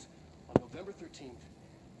headquarters on November 13th,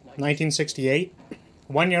 1968?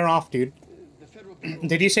 1 year off, dude.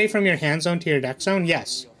 Did you say from your hand zone to your deck zone?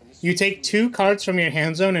 Yes. You take 2 cards from your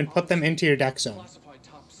hand zone and put them into your deck zone.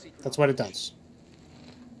 That's what it does.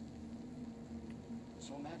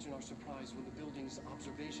 So imagine our surprise when the building's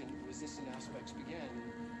observation-resistant aspects began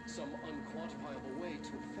in some unquantifiable way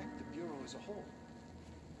to affect the Bureau as a whole.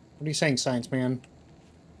 What are you saying, science man?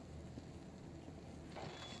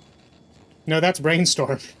 No, that's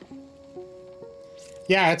brainstorm.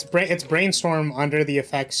 Yeah, it's brainstorm under the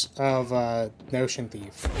effects of Notion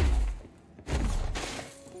Thief.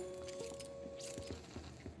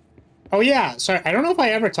 Oh yeah, sorry, I don't know if I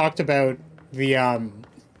ever talked about the I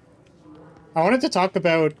wanted to talk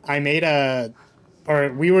about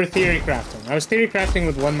we were theory crafting. I was theory crafting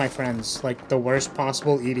with one of my friends, like the worst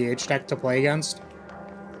possible EDH deck to play against,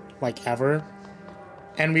 like ever.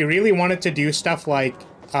 And we really wanted to do stuff like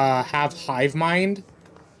have Hive Mind.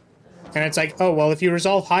 And it's like, oh, well, if you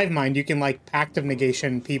resolve Hive Mind, you can, like, Pact of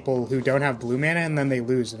Negation people who don't have blue mana, and then they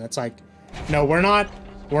lose. And it's like, no, we're not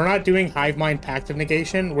doing Hive Mind Pact of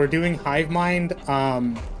Negation. We're doing Hive Mind,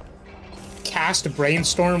 cast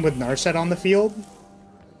Brainstorm with Narset on the field.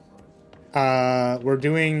 We're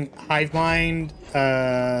doing Hive Mind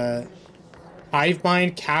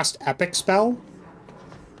cast Epic Spell.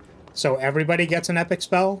 So everybody gets an Epic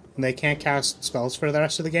Spell, and they can't cast spells for the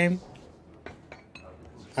rest of the game.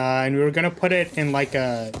 And we were gonna put it in like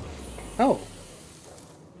a... Oh.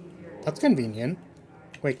 That's convenient.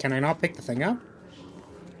 Wait, can I not pick the thing up?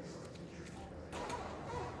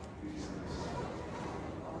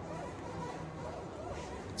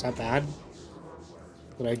 Is that bad?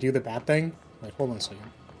 Did I do the bad thing? Wait, hold on a second.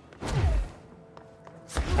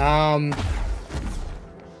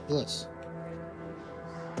 This.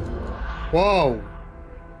 Whoa!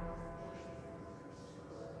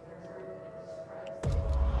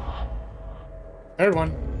 Third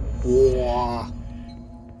one. Whoa.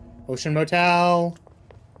 Ocean Motel.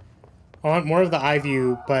 I want more of the eye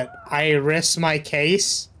view, but I risk my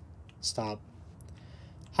case. Stop.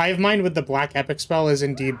 Hive Mind with the black epic spell is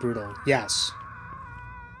indeed brutal. Yes.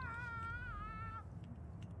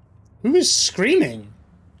 Who is screaming?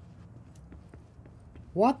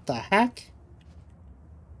 What the heck?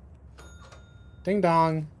 Ding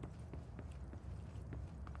dong.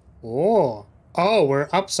 Oh. Oh, we're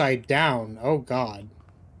upside down. Oh, God.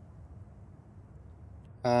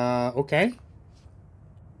 Okay.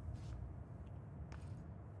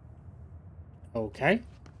 Okay.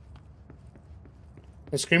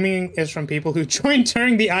 The screaming is from people who joined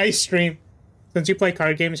during the ice stream. Since you play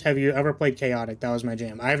card games, have you ever played Chaotic? That was my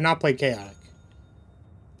jam. I have not played Chaotic.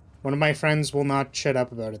 One of my friends will not shut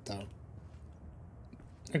up about it, though.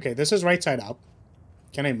 Okay, this is right side up.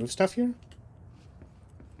 Can I move stuff here?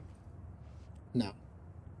 No.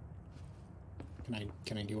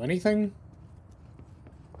 Can I do anything?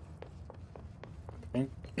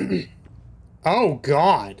 Okay. Oh,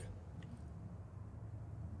 God!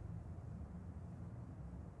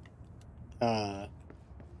 I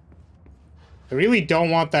really don't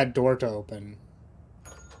want that door to open.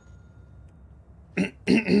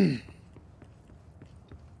 Yeah,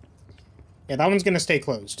 that one's gonna stay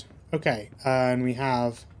closed. Okay, and we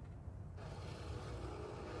have...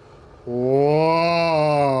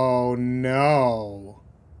 Whoa, no.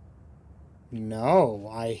 No,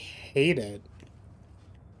 I hate it.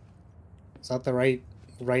 Is that the right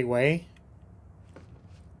way?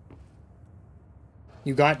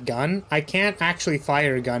 You got gun? I can't actually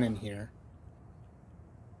fire a gun in here.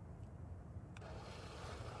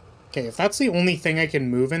 Okay, if that's the only thing I can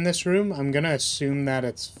move in this room, I'm gonna assume that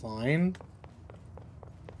it's fine.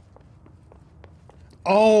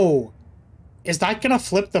 Oh! Is that gonna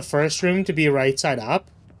flip the first room to be right side up?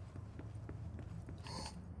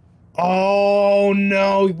 Oh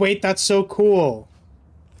no! Wait, that's so cool.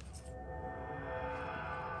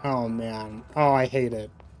 Oh man. Oh, I hate it.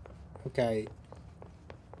 Okay.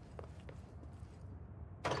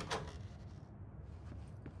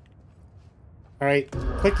 Alright,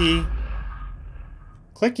 clicky.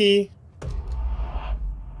 Clicky.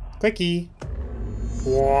 Clicky.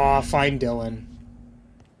 Whoa, find Dylan.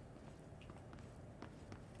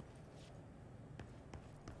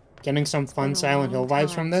 Getting some fun Silent Hill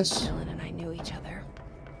vibes from this. Dylan and I knew each other.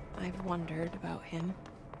 I've wondered about him.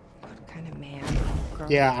 What kind of man?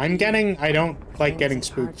 Yeah, I don't like getting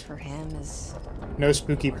spooked. For him is No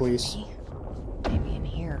spooky, please. maybe in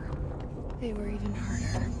here. They were even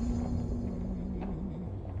harder.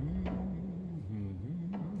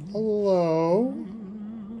 Hello?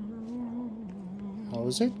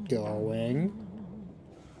 How's it going?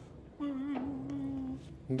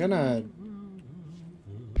 I'm gonna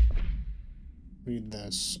read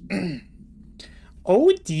this.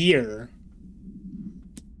 Oh dear.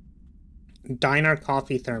 Diner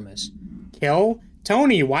coffee thermos. Kill?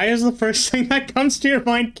 Tony, why is the first thing that comes to your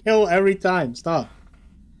mind kill every time? Stop.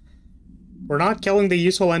 We're not killing the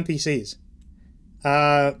useful NPCs.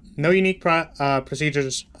 No unique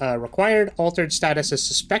procedures required. Altered status is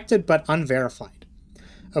suspected but unverified.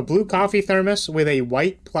 A blue coffee thermos with a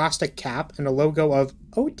white plastic cap and a logo of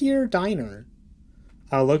Oh Dear Diner.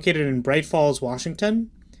 Located in Bright Falls,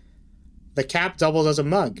 Washington. The cap doubles as a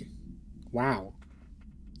mug. Wow.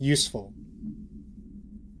 Useful.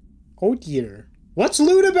 Oh dear. What's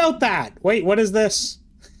loot about that? Wait, what is this?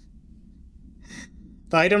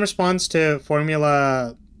 The item responds to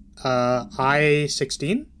Formula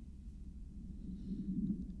I-16.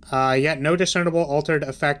 Yet no discernible altered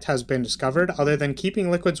effect has been discovered other than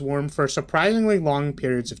keeping liquids warm for surprisingly long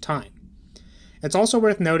periods of time. It's also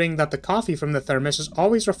worth noting that the coffee from the thermos is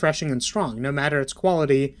always refreshing and strong, no matter its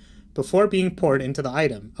quality, before being poured into the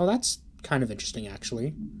item. Oh, that's kind of interesting,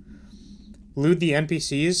 actually. Loot the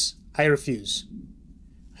NPCs? I refuse.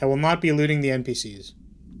 I will not be looting the NPCs.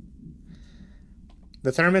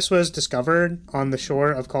 The thermos was discovered on the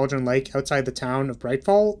shore of Cauldron Lake outside the town of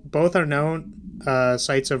Brightfall. Both are known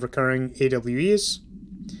sites of recurring AWEs.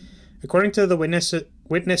 According to the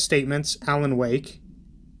witness statements, Alan Wake...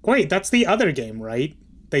 Wait, that's the other game, right?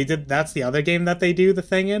 That's the other game that they do the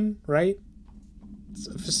thing in, right? It's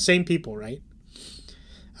the same people, right?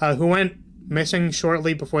 Who went missing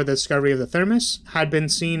shortly before the discovery of the thermos, had been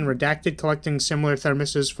seen redacted collecting similar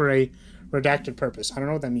thermoses for a redacted purpose. I don't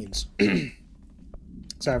know what that means.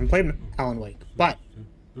 So I haven't played Alan Wake. But,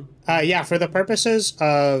 yeah, for the purposes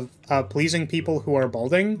of pleasing people who are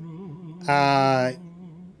balding, yeah,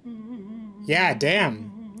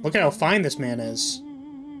 damn. Look at how fine this man is.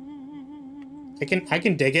 I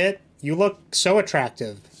can dig it. You look so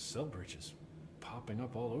attractive. Cell breaches popping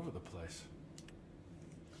up all over the place.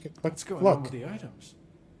 What's going on with the items?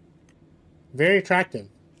 Very attractive.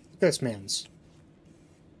 Look at this man's.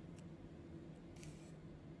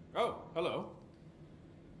 Oh, hello.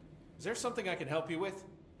 Is there something I can help you with?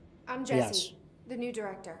 I'm Jessie, the new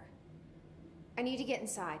director. I need to get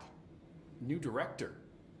inside. New director?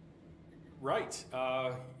 Right.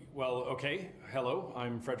 Well, okay. Hello,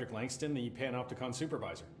 I'm Frederick Langston, the Panopticon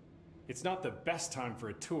supervisor. It's not the best time for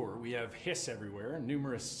a tour. We have hiss everywhere,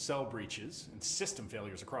 numerous cell breaches, and system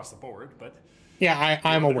failures across the board, but... Yeah,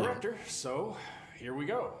 I'm aware. Director, so here we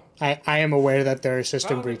go. I am aware that there are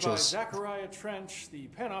system breaches. By Zachariah Trench, the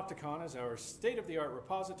Panopticon is our state-of-the-art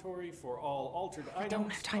repository for all altered items. I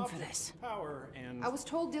don't have time for this. Power and... I was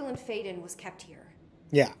told Dylan Faden was kept here.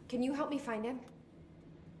 Yeah. Can you help me find him?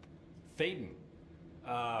 Faden?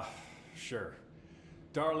 Sure.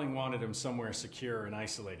 Darling wanted him somewhere secure and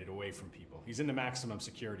isolated away from people. He's in the maximum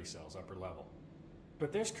security cells, upper level.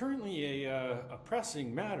 But there's currently a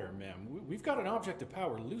pressing matter, ma'am. We've got an object of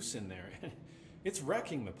power loose in there. It's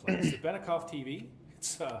wrecking the place. The Benikoff TV,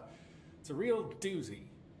 it's a real doozy.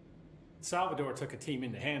 Salvador took a team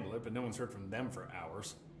in to handle it, but no one's heard from them for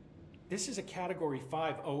hours. This is a Category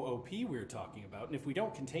 5 OOP we're talking about, and if we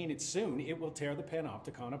don't contain it soon, it will tear the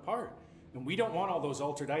Panopticon apart. And we don't want all those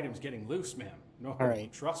altered items getting loose, ma'am. No,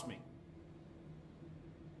 trust me.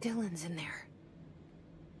 Dylan's in there.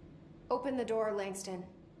 Open the door, Langston.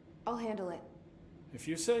 I'll handle it. If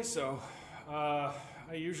you say so. I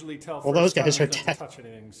usually tell well, those guys are not dead. To touch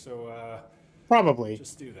anything, so probably.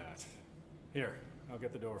 Just do that. Here, I'll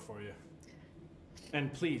get the door for you.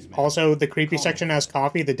 And please, man. Also, the creepy section has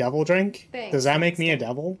coffee, the devil drink. Thanks, Does that make me a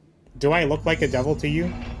devil? Do I look like a devil to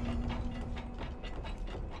you?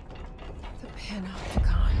 The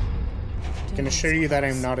Panopticon. I can assure you that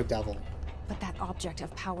I'm not a devil. But that object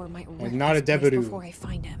of power might I'm not a this place devodu. before I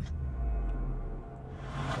find him.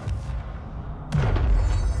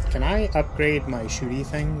 Can I upgrade my shooty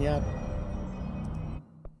thing yet?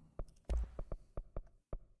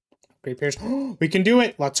 Upgrade Pierce. We can do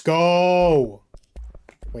it! Let's go!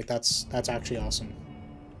 Wait, that's actually awesome.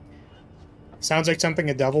 Sounds like something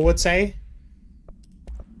a devil would say.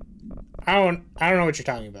 I don't know what you're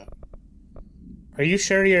talking about. Are you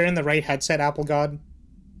sure you're in the right headset, Apple God?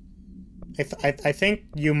 I think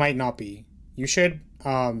you might not be. You should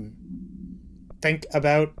think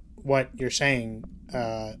about what you're saying,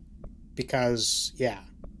 because yeah.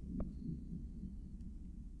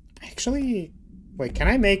 Actually, wait, can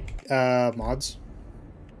I make mods?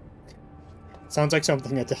 Sounds like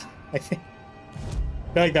something I feel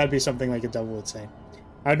like that'd be something like a devil would say.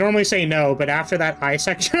 I'd normally say no, but after that eye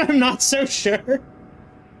section, I'm not so sure.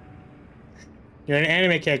 You're an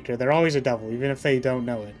anime character. They're always a devil, even if they don't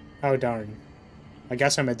know it. Oh, darn. I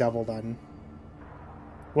guess I'm a devil, then.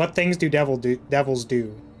 What things do devils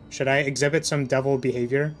do? Should I exhibit some devil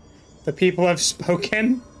behavior? The people have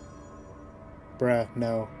spoken? Bruh,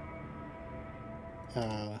 no.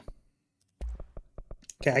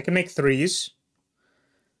 Okay, I can make 3s.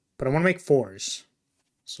 But I want to make 4s.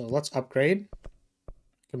 So let's upgrade.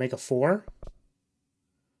 I can make a 4.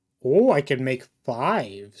 Oh, I can make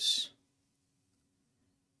 5s.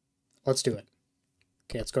 Let's do it.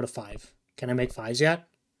 Okay, let's go to 5. Can I make 5s yet?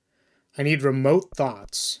 I need remote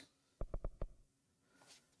thoughts.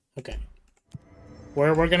 Okay.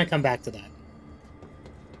 We're gonna come back to that.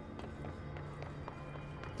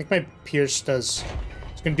 I think my Pierce does...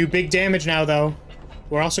 It's gonna do big damage now, though.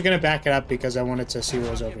 We're also gonna back it up because I wanted to see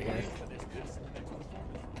what was over here.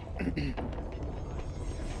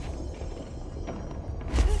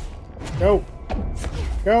 Go!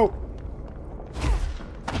 Go!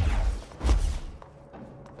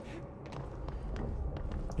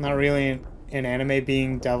 Not really an anime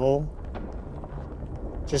being devil.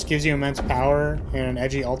 Just gives you immense power and an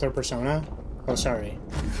edgy alter persona. Oh, sorry.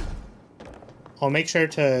 I'll make sure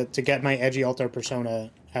to get my edgy alter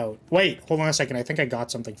persona out. Wait, hold on a second. I think I got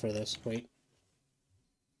something for this. Wait.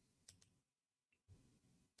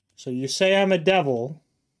 So you say I'm a devil.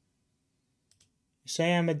 You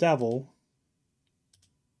say I'm a devil.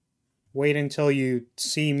 Wait until you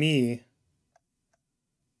see me.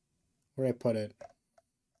 Where'd I put it?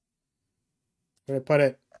 Where'd I put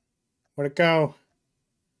it? Where'd it go?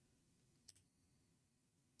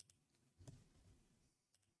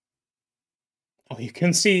 Oh, you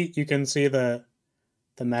can see the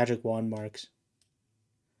magic wand marks.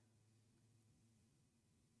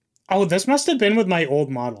 Oh, this must have been with my old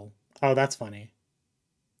model. Oh, that's funny.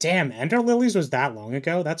 Damn, Ender Lilies was that long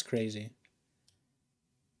ago? That's crazy.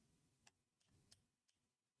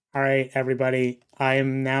 All right, everybody. I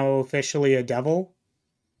am now officially a devil.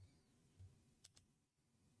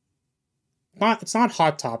 It's not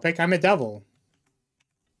Hot Topic. I'm a devil.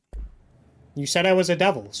 You said I was a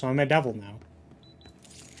devil, so I'm a devil now.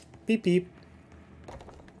 Beep, beep.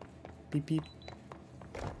 Beep, beep.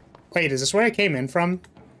 Wait, is this where I came in from?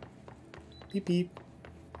 Beep, beep.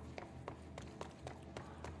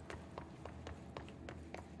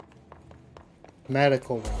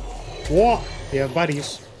 Medical. Whoa! You have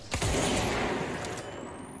buddies.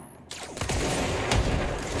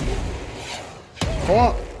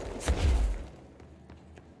 Whoa!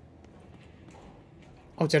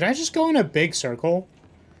 Oh, did I just go in a big circle?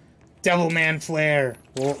 Devilman flare.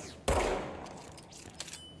 Whoa.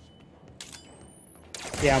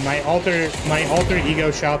 Yeah, my alter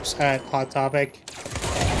ego shops at Hot Topic.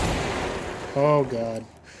 Oh god.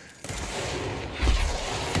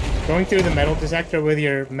 Going through the metal detector with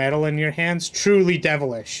your metal in your hands, truly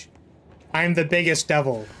devilish. I'm the biggest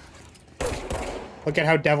devil. Look at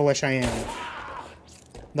how devilish I am.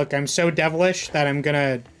 Look, I'm so devilish that I'm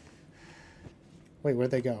gonna... Wait,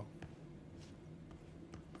 where'd they go?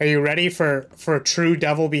 Are you ready for true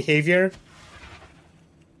devil behavior?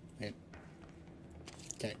 Wait.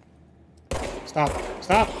 Okay. Stop.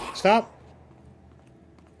 Stop. Stop.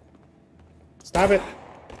 Stop it.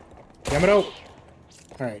 Yamato.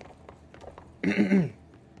 Alright.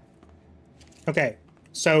 Okay.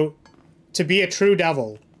 So, to be a true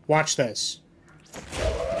devil, watch this.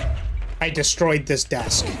 I destroyed this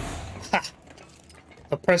desk. Ha!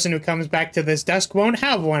 A person who comes back to this desk won't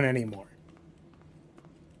have one anymore.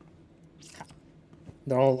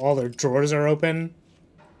 All their drawers are open.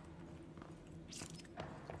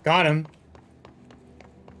 Got him.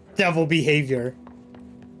 Devil behavior.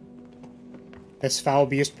 This foul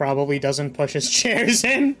beast probably doesn't push his chairs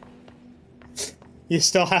in. He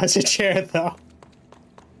still has a chair, though.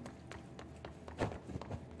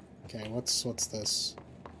 Okay, what's this?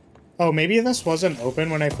 Oh, maybe this wasn't open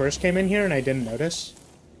when I first came in here and I didn't notice.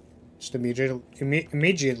 Just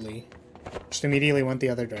immediately went the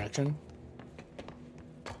other direction.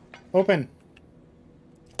 Open.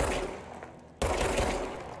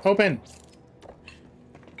 Open.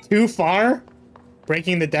 Too far?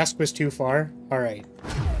 Breaking the desk was too far? Alright.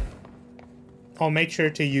 I'll make sure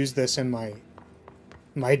to use this in my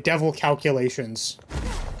devil calculations.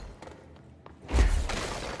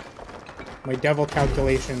 My devil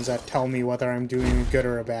calculations that tell me whether I'm doing good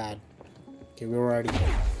or a bad. Okay, we were already good.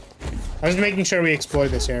 I was making sure we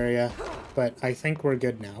explored this area, but I think we're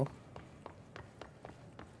good now.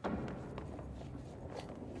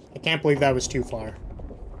 I can't believe that was too far.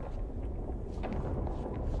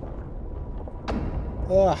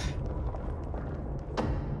 Ugh.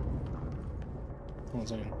 Hold on a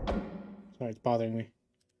second. Sorry, it's bothering me.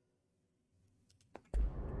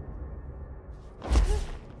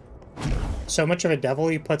 So much of a devil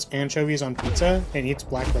he puts anchovies on pizza and eats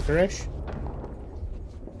black licorice?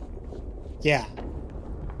 Yeah.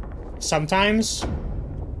 Sometimes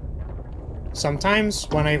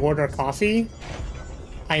when I order coffee,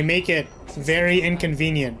 I make it very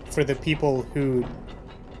inconvenient for the people who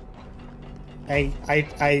I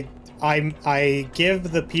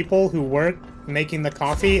give the people who work making the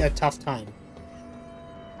coffee a tough time.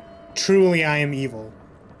 Truly, I am evil.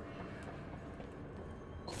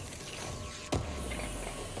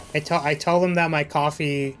 I tell them that my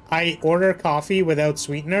coffee... I order coffee without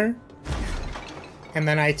sweetener, and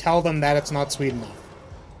then I tell them that it's not sweet enough.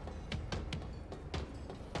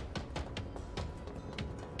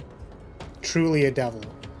 Truly a devil.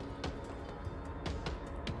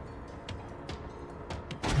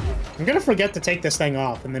 I'm gonna forget to take this thing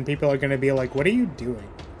off, and then people are gonna be like, what are you doing?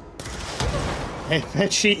 I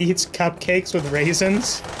bet she eats cupcakes with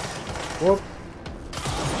raisins. Whoop.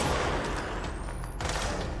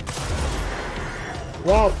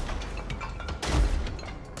 Whoa.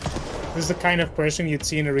 This is the kind of person you'd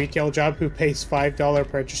see in a retail job who pays $5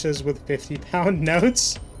 purchases with 50-pound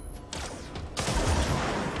notes.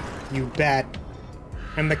 You bet.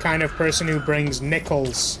 I'm the kind of person who brings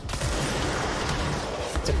nickels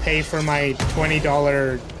to pay for my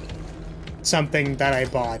 $20 something that I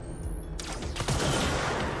bought.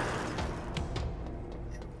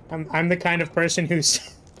 I'm the kind of person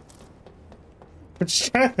who's... I'm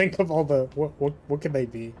just trying to think of all the... What could they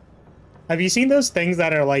be? Have you seen those things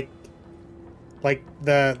that are like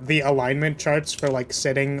the alignment charts for like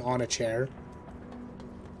sitting on a chair?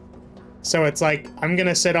 So it's like, I'm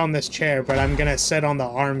gonna sit on this chair, but I'm gonna sit on the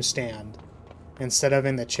arm stand instead of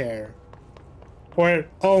in the chair. Or,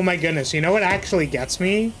 oh my goodness, you know what actually gets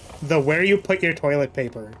me? The where you put your toilet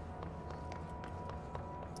paper.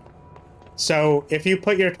 So, if you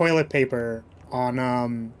put your toilet paper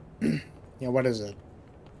on, yeah, what is it?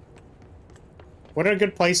 What are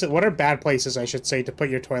good places, what are bad places, I should say, to put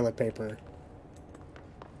your toilet paper?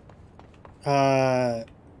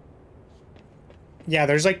 Yeah,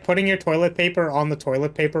 there's like putting your toilet paper on the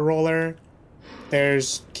toilet paper roller.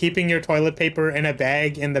 There's keeping your toilet paper in a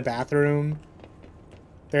bag in the bathroom.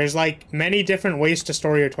 There's like many different ways to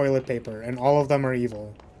store your toilet paper, and all of them are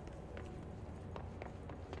evil.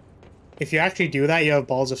 If you actually do that, you have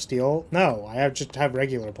balls of steel? No, I just have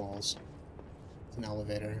regular balls. It's an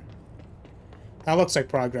elevator. That looks like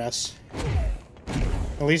progress.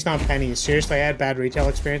 At least not pennies. Seriously, I had bad retail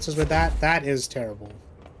experiences with that? That is terrible.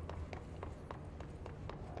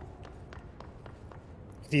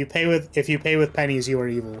 If you pay with pennies, you are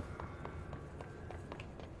evil.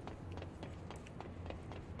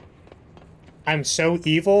 I'm so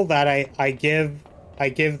evil that I give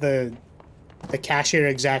the cashier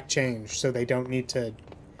exact change, so they don't need to,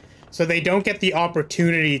 so they don't get the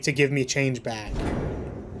opportunity to give me change back.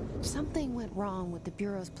 Something went wrong with the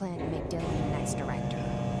Bureau's plan to make Dylan the next director.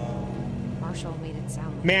 Marshall made it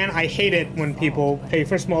sound like... Man, I hate it when people pay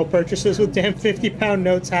for small purchases with damn 50-pound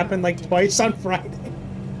notes. Happened like twice on Friday.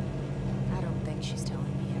 I don't think she's telling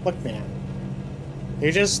me. Look, man.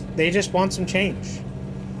 They just want some change.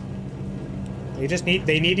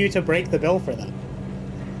 They need you to break the bill for them.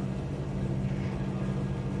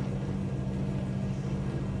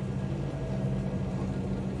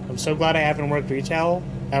 I'm so glad I haven't worked retail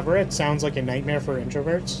ever. It sounds like a nightmare for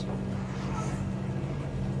introverts.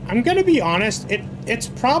 I'm gonna be honest, it's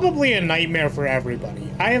probably a nightmare for everybody.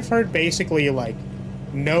 I have heard basically, like,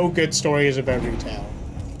 no good stories about retail.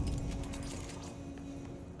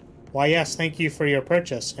 Why, yes, thank you for your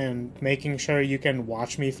purchase and making sure you can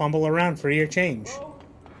watch me fumble around for your change. Hello?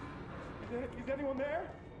 Is anyone there?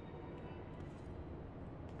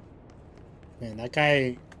 Man, that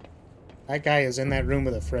guy is in that room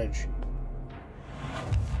with a fridge.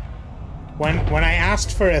 When I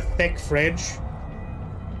asked for a thick fridge,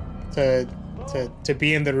 to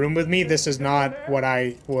be in the room with me. This is not what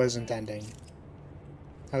I was intending.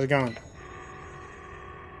 How's it going?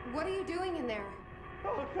 What are you doing in there?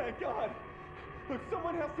 Oh, thank God. Look,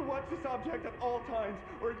 someone has to watch this object at all times,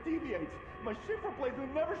 or it deviates. My shift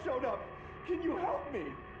replacement never showed up. Can you help me?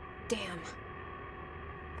 Damn.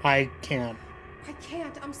 I can't. I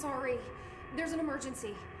can't. I'm sorry. There's an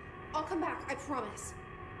emergency. I'll come back. I promise.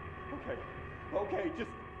 Okay. Okay, just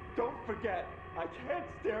don't forget. I can't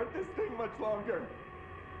stare at this thing much longer.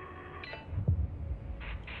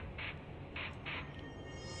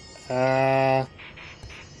 I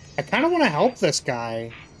kind of want to help this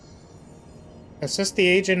guy. Assist the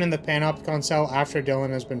agent in the Panopticon cell after Dylan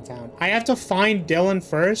has been found. I have to find Dylan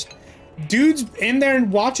first? Dude's in there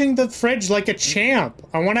watching the fridge like a champ.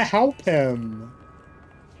 I want to help him.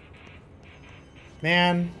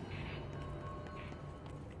 Man.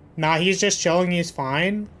 Nah, he's just chilling. He's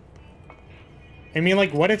fine. I mean,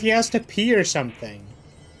 like, what if he has to pee or something?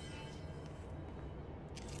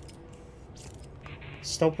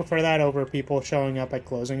 Still prefer that over people showing up at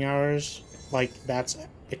closing hours. Like, that's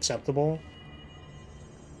acceptable.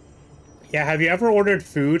 Yeah, have you ever ordered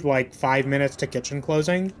food, like, 5 minutes to kitchen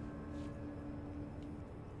closing?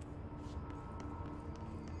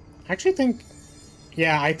 I actually think...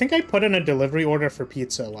 Yeah, I think I put in a delivery order for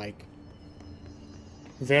pizza, like,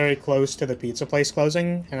 very close to the pizza place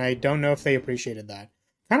closing, and I don't know if they appreciated that.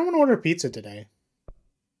 I kind of want to order pizza today.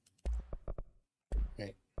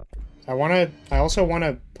 Okay. I also want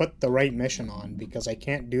to put the right mission on, because I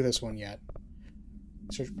can't do this one yet.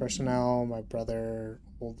 Search personnel, my brother,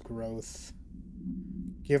 old growth.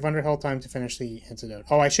 Give Underhill time to finish the antidote.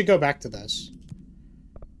 Oh, I should go back to this.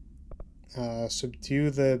 Subdue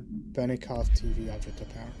the Benikoff TV object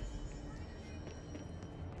of power.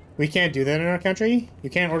 We can't do that in our country? You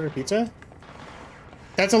can't order pizza?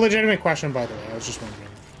 That's a legitimate question, by the way. I was just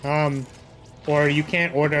wondering. Or you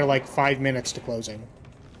can't order, like, 5 minutes to closing.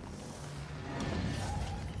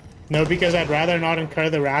 No, because I'd rather not incur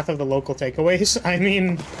the wrath of the local takeaways. I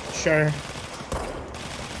mean, sure.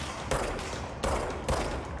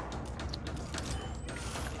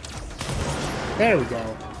 There we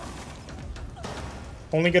go.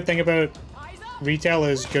 Only good thing about retail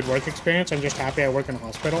is good work experience. I'm just happy I work in a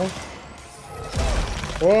hospital.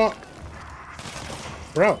 Whoa!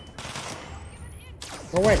 Bro.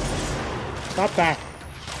 Go away. Stop that.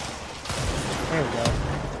 There we go.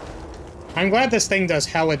 I'm glad this thing does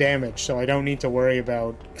hella damage, so I don't need to worry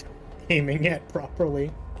about aiming it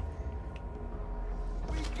properly.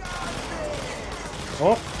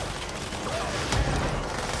 Oh!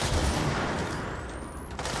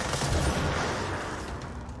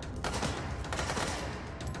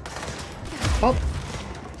 Oh!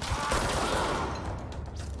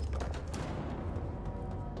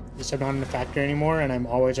 Guess I'm not in the factory anymore, and I'm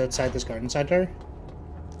always outside this garden center.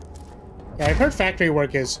 Yeah, I've heard factory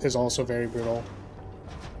work is also very brutal.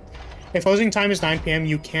 If closing time is 9 p.m.,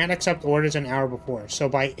 you can't accept orders an hour before. So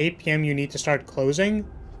by 8 p.m., you need to start closing,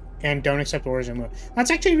 and don't accept orders anymore.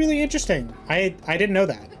 That's actually really interesting. I didn't know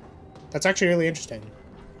that. That's actually really interesting.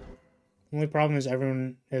 The only problem is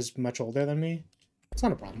everyone is much older than me. It's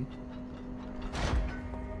not a problem.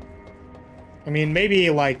 I mean, maybe,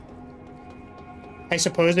 like, I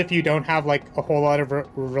suppose if you don't have, like, a whole lot of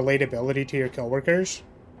relatability to your coworkers,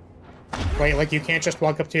 right? Like, you can't just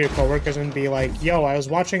walk up to your coworkers and be like, yo, I was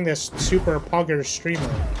watching this super pogger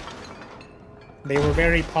streamer. They were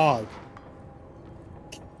very pog.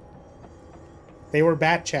 They were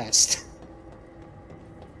bat chest.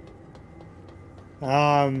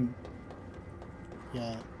 Yeah.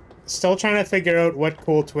 Still trying to figure out what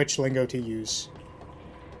cool Twitch lingo to use,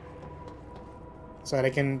 so that I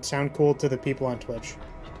can sound cool to the people on Twitch.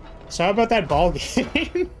 So how about that ball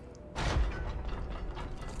game?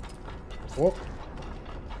 Whoa.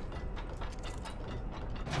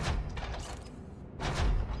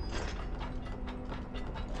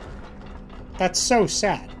 That's so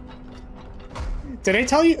sad. Did I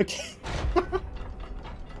tell you? Okay.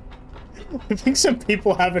 I think some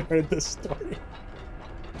people haven't heard this story.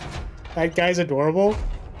 That guy's adorable.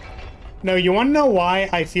 No, you want to know why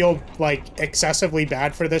I feel, like, excessively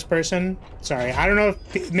bad for this person? Sorry, I don't know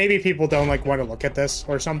if... Maybe people don't, like, want to look at this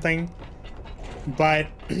or something. But...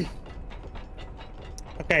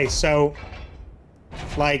 Okay, so...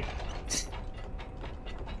 Like...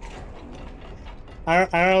 I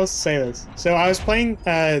don't know how to say this. So I was playing,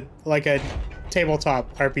 like, a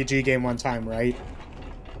tabletop RPG game one time, right?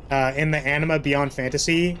 In the Anima Beyond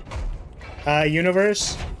Fantasy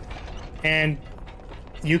universe. And...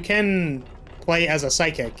 you can play as a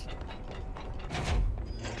psychic.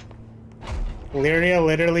 Lyria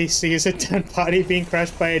literally sees a dead body being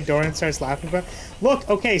crushed by a door and starts laughing about it. Look,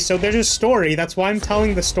 okay, so there's a story. That's why I'm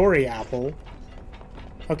telling the story, Apple.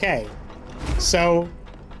 Okay. So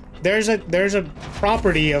there's a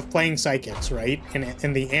property of playing psychics, right?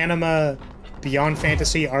 In the Anima Beyond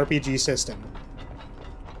Fantasy RPG system.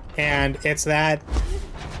 And it's that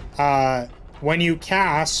when you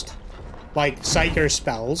cast like psyker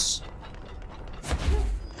spells,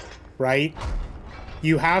 right?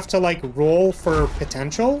 You have to like roll for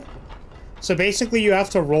potential. So basically you have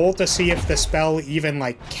to roll to see if the spell even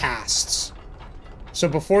like casts. So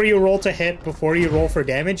before you roll to hit, before you roll for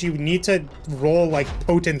damage, you need to roll like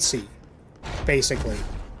potency, basically.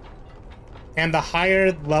 And the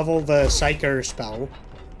higher level the psyker spell,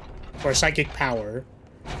 or psychic power,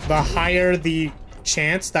 the higher the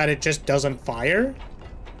chance that it just doesn't fire.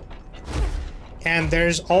 And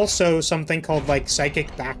there's also something called like psychic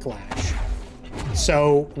backlash.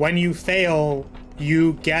 So when you fail,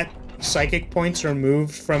 you get psychic points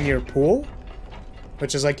removed from your pool,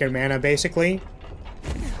 which is like your mana basically.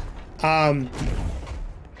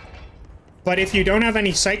 But if you don't have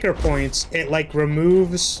any psyker points, it like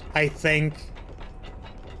removes, I think,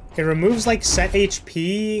 it removes like set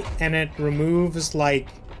HP, and it removes like,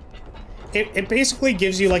 it basically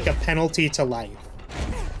gives you like a penalty to life.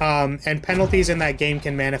 And penalties in that game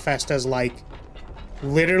can manifest as like,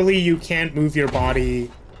 literally you can't move your body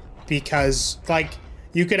because like,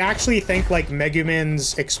 you could actually think like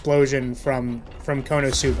Megumin's explosion from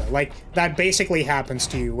Konosuba. Like, that basically happens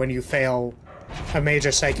to you when you fail a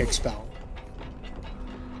major psychic spell.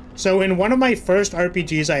 So in one of my first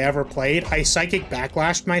RPGs I ever played, I psychic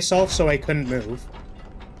backlashed myself so I couldn't move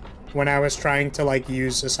when I was trying to like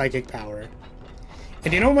use a psychic power.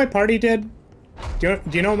 And do you know what my party did? Do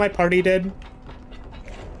you know what my party did?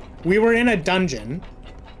 We were in a dungeon,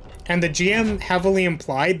 and the GM heavily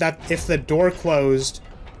implied that if the door closed,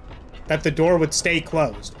 that the door would stay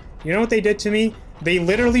closed. You know what they did to me? They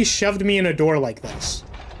literally shoved me in a door like this.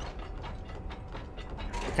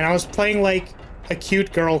 And I was playing like a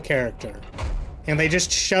cute girl character, and they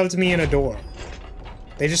just shoved me in a door.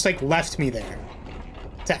 They just like left me there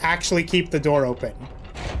to actually keep the door open.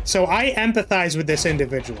 So I empathize with this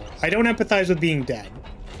individual. I don't empathize with being dead.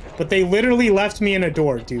 But they literally left me in a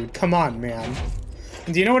door, dude. Come on, man.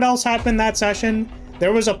 And do you know what else happened that session?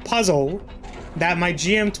 There was a puzzle that my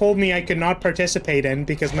GM told me I could not participate in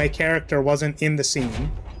because my character wasn't in the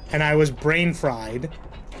scene. And I was brain fried.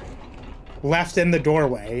 Left in the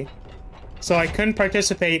doorway. So I couldn't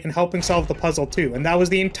participate in helping solve the puzzle too. And that was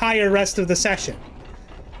the entire rest of the session.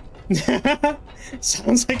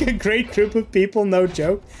 Sounds like a great group of people, no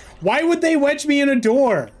joke. Why would they wedge me in a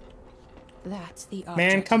door? That's the object.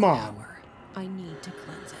 Man, come on. Power. I need to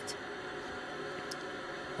cleanse it.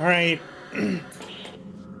 Alright.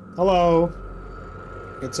 Hello.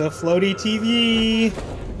 It's a floaty TV.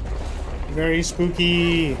 Very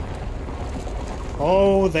spooky.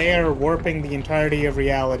 Oh, they are warping the entirety of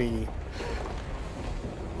reality.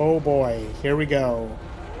 Oh boy, here we go.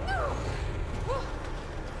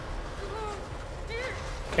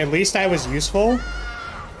 At least I was useful.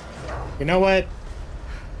 You know what?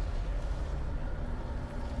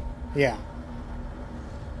 Yeah.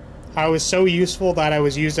 I was so useful that I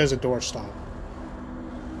was used as a doorstop.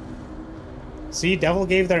 See, Devil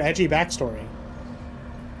gave their edgy backstory.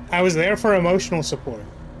 I was there for emotional support.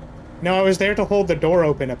 No, I was there to hold the door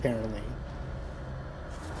open, apparently.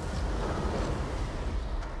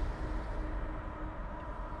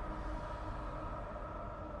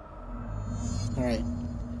 Alright.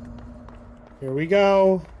 Here we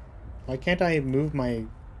go. Why can't I move my...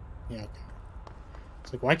 Yeah, okay.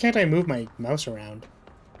 It's like, why can't I move my mouse around?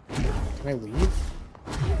 Can I leave?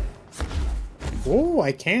 Oh,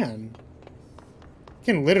 I can. I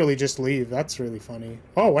can literally just leave. That's really funny.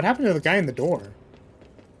 Oh, what happened to the guy in the door?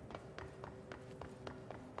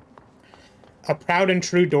 A proud and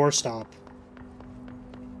true doorstop.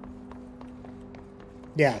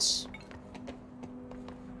 Yes.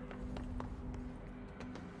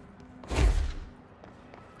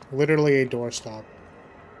 Literally a doorstop.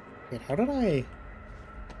 Wait, how do I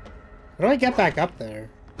get back up there?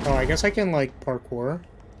 Oh, I guess I can, like, parkour.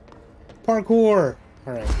 Parkour!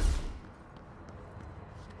 Alright.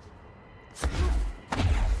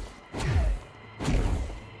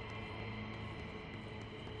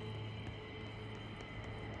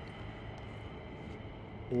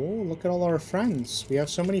 Oh, look at all our friends. We have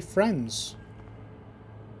so many friends.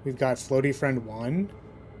 We've got Floaty Friend 1,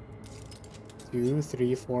 2,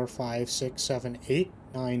 3, 4, 5, 6, 7, 8,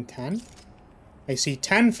 9, 10. I see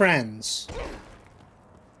 10 friends.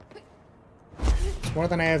 It's more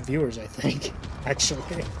than I have viewers, I think,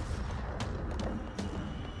 actually.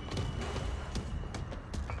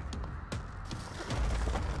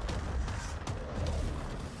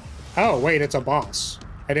 Oh, wait, it's a boss.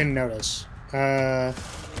 I didn't notice.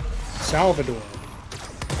 Salvador.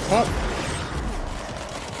 Oh.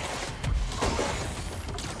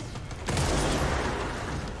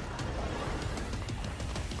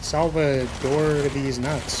 Salvador these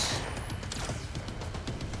nuts.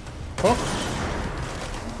 Oh.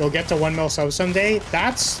 You'll get to 1 mil sub someday?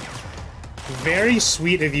 That's very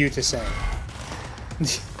sweet of you to say.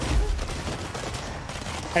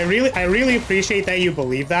 I really appreciate that you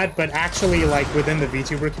believe that, but actually, like, within the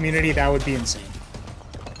VTuber community, that would be insane.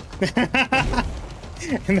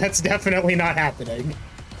 And that's definitely not happening.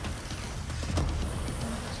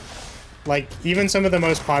 Like, even some of the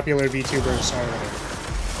most popular VTubers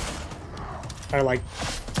are like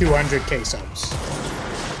 200k subs.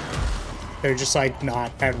 They're just like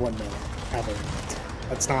not at 1 mil ever.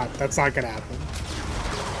 That's not gonna happen.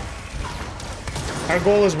 Our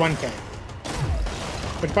goal is 1k.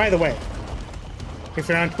 But by the way, if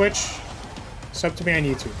you're on Twitch, sub to me on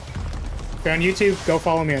YouTube. If you're on YouTube, go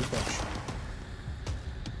follow me on Twitch.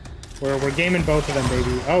 We're gaming both of them,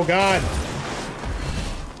 baby. Oh god.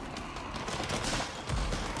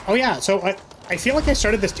 Oh yeah, so I feel like I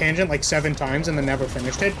started this tangent like 7 times and then never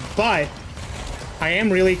finished it, but I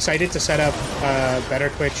am really excited to set up better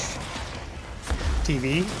Twitch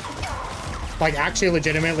TV. Like, actually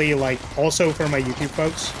legitimately, like, also for my YouTube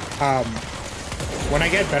folks. When I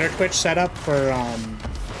get better Twitch set up for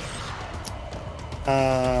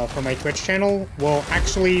my Twitch channel, we'll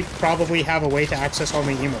actually probably have a way to access all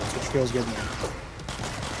my emotes, which feels good now.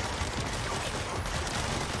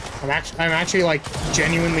 I'm actually like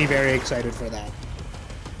genuinely very excited for that,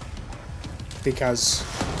 because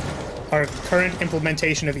our current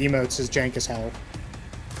implementation of emotes is jank as hell,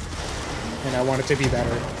 and I want it to be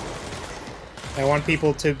better. I want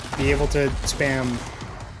people to be able to spam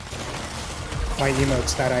my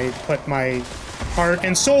emotes that I put my heart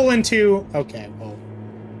and soul into. Okay, well,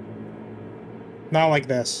 not like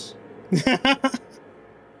this.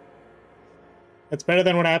 It's better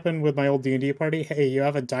than what happened with my old D&D party. Hey, you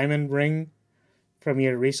have a diamond ring from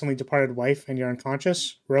your recently departed wife and you're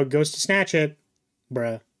unconscious? Rogue goes to snatch it.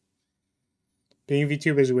 Bruh. Being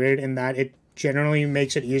VTuber is weird in that it generally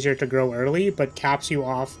makes it easier to grow early, but caps you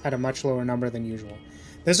off at a much lower number than usual.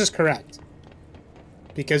 This is correct.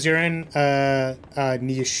 Because you're in a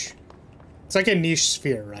niche. It's like a niche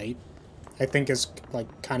sphere, right? I think is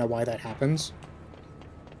like kind of why that happens.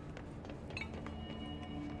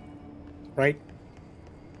 Right?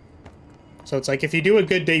 So it's like if you do a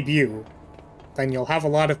good debut, then you'll have a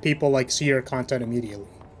lot of people like see your content immediately.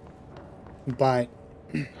 But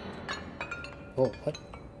oh, what?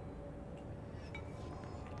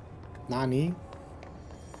 Nani?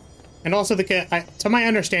 And also to my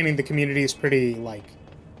understanding, the community is pretty like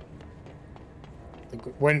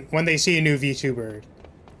when they see a new VTuber,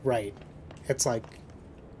 right? It's like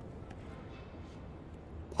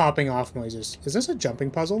popping off noises. Is this a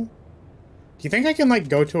jumping puzzle? Do you think I can, like,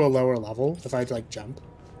 go to a lower level if I, like, jump?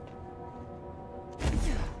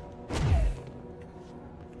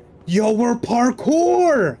 Yo, we're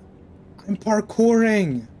parkour! I'm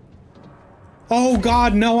parkouring! Oh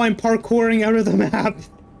god, no, I'm parkouring out of the map!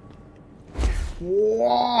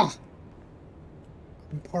 Whoa!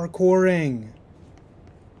 I'm parkouring!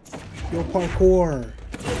 Yo, parkour!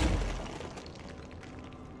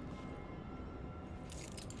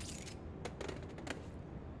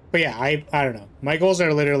 But yeah, I don't know. My goals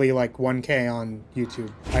are literally like 1k on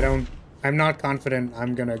YouTube. I'm not confident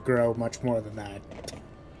I'm gonna grow much more than that.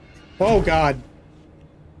 Oh god.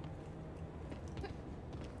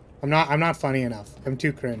 I'm not funny enough. I'm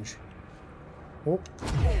too cringe. Oh.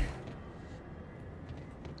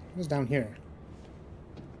 What's down here?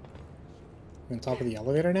 I'm on top of the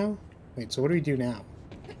elevator now? Wait, so what do we do now?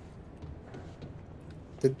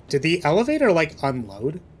 Did the elevator like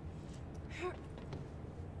unload?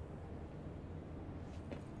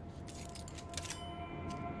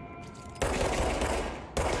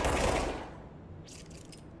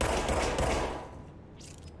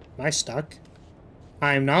 Am I stuck?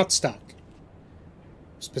 I am not stuck.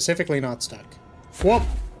 Specifically not stuck. Whoop!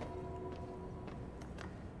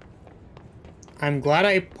 I'm glad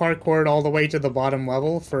I parkoured all the way to the bottom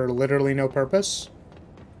level for literally no purpose.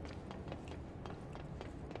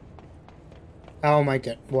 Oh my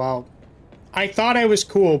god. Well, I thought I was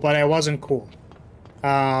cool, but I wasn't cool.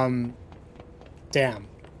 Damn.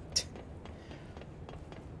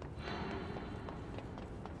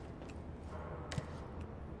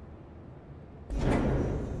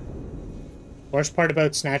 Worst part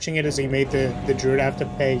about snatching it is he made the druid have to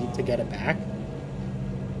pay to get it back.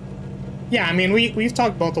 Yeah, I mean, we've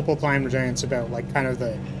talked multiple times, Giants, about, like, kind of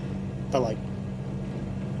the like,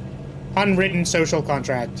 unwritten social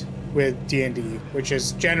contract with D&D, which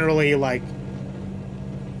is generally like,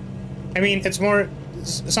 I mean, it's more,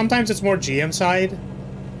 sometimes it's more GM side,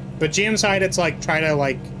 but GM side, it's like, try to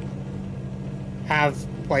like have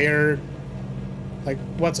player, like,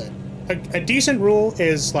 what's it? A decent rule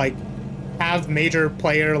is like, have major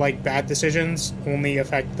player like bad decisions only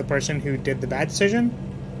affect the person who did the bad decision,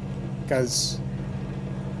 because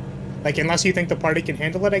like, unless you think the party can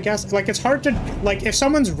handle it, I guess. Like, it's hard to, like, if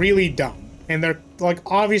someone's really dumb, and they're, like,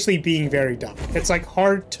 obviously being very dumb, it's, like,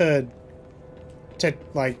 hard to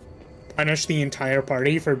like, punish the entire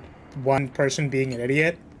party for one person being an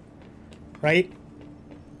idiot, right?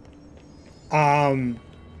 And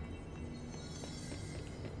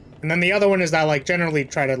then the other one is that, like, generally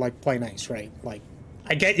try to, like, play nice, right? Like,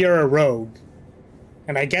 I get you're a rogue,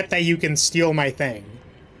 and I get that you can steal my thing,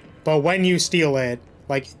 but when you steal it,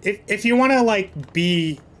 like, if you want to, like,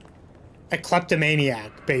 be a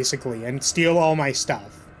kleptomaniac, basically, and steal all my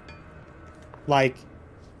stuff, like,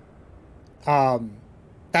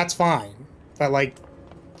 that's fine. But, like,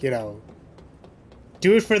 you know,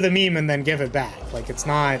 do it for the meme and then give it back. Like, it's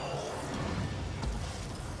not...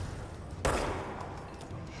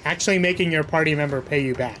 Actually making your party member pay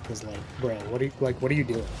you back is like, bro, what are you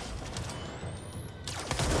doing?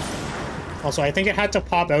 Also, I think it had to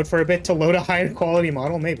pop out for a bit to load a higher quality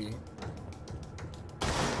model, maybe.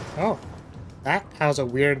 Oh, that has a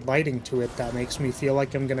weird lighting to it that makes me feel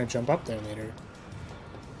like I'm gonna jump up there later.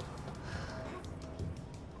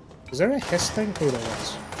 Is there a hiss thing? Oh, there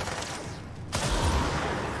was.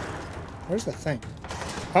 Where's the thing?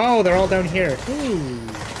 Oh, they're all down here. Hey,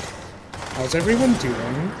 how's everyone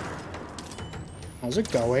doing? How's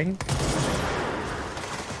it going?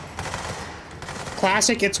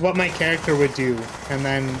 Classic, it's what my character would do, and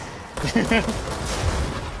then...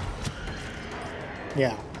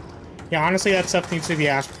 yeah. Yeah, honestly, that stuff needs to be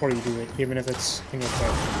asked before you do it, even if it's in your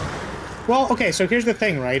character. Well, okay, so here's the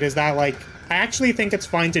thing, right, is that, like, I actually think it's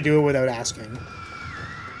fine to do it without asking.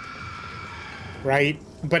 Right?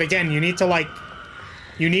 But again, you need to, like,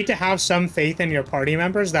 you need to have some faith in your party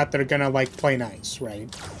members that they're gonna, like, play nice,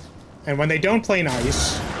 right? And when they don't play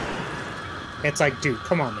nice, it's like, dude,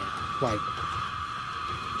 come on, man. Like...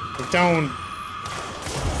 Don't...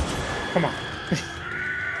 Come on.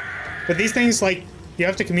 But these things, like, you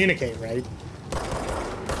have to communicate, right?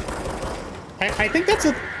 I think that's,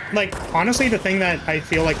 like, honestly the thing that I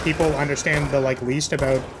feel like people understand the, like, least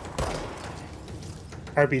about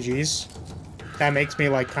RPGs. That makes me,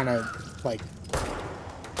 like, kind of, like...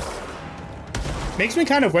 Makes me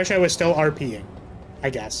kind of wish I was still RPing,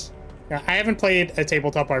 I guess. I haven't played a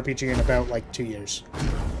tabletop RPG in about, like, 2 years.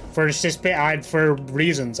 For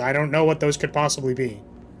reasons. I don't know what those could possibly be.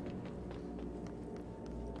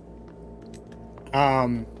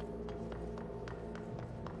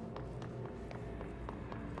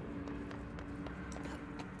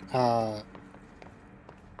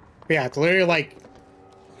 Yeah, it's literally like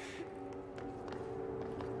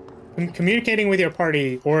communicating with your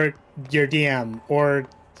party or your DM or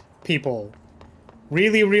people.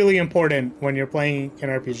 Really, really important when you're playing an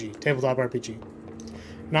RPG, tabletop RPG.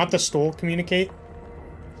 Not the stole communication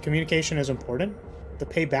is important. The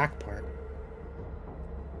payback part.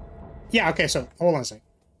 Yeah, okay, so hold on a second.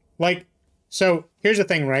 Like, so here's the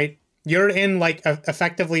thing, right? You're in, like,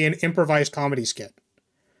 effectively an improvised comedy skit,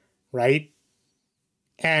 right?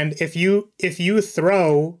 And if you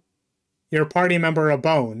throw your party member a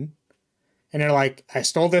bone, and they're like, I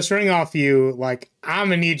stole this ring off you, like, I'm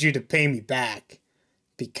gonna need you to pay me back,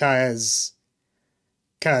 because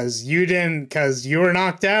you were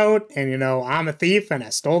knocked out, and, you know, I'm a thief, and I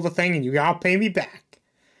stole the thing, and you gotta pay me back,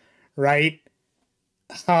 right?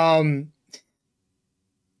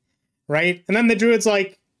 Right? And then the druid's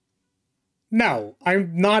like, no,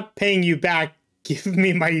 I'm not paying you back, give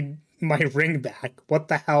me my ring back. What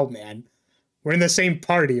the hell, man? We're in the same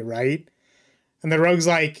party, right? And the rogue's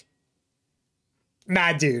like,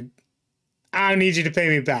 nah, dude, I don't need you to pay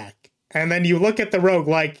me back. And then you look at the rogue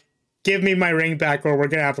like, give me my ring back or we're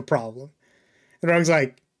gonna have a problem. The rogue's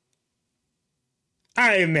like,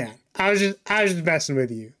 alright, man, I was just messing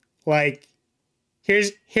with you. Like,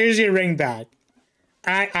 here's your ring back.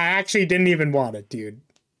 I actually didn't even want it, dude.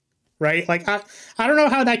 Right? Like, I don't know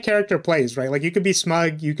how that character plays, right? Like, you could be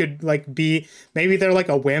smug, you could, like, be, maybe they're, like,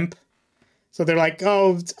 a wimp. So they're like,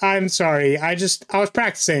 oh, I'm sorry, I was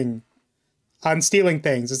practicing on stealing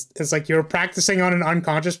things. It's like, you're practicing on an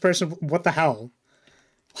unconscious person? What the hell?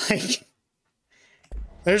 Like,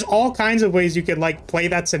 there's all kinds of ways you could, like, play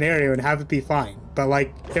that scenario and have it be fine. But,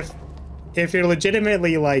 like, if you're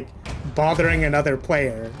legitimately, like, bothering another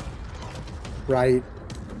player, right?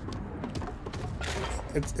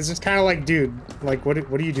 it's just kind of like, dude, like, what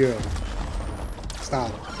are you doing?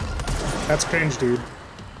 Stop. That's cringe, dude.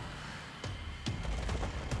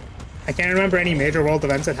 I can't remember any major world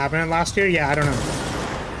events that happened last year. Yeah, I don't know.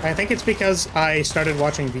 I think it's because I started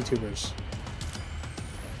watching VTubers.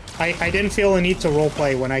 I didn't feel a need to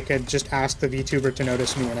roleplay when I could just ask the VTuber to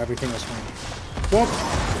notice me and everything was fine. Whoop!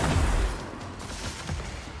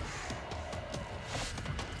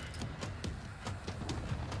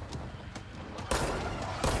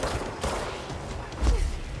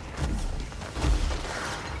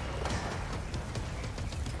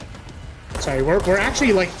 Sorry, we're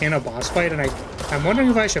actually like in a boss fight, and I'm wondering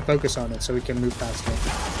if I should focus on it so we can move past it.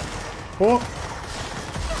 Oh!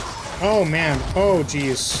 Oh man! Oh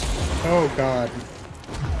jeez! Oh god!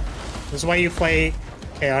 This is why you play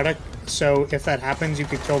chaotic, so if that happens, you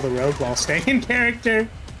could kill the rogue while staying in character.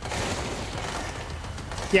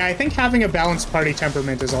 Yeah, I think having a balanced party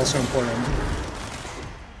temperament is also important,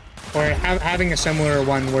 or having a similar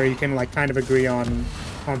one where you can like kind of agree on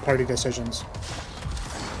party decisions.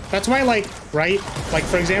 That's why, like, right? Like,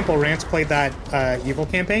 for example, Rance played that evil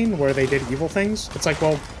campaign where they did evil things. It's like,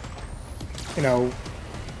 well, you know,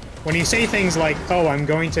 when you say things like, oh, I'm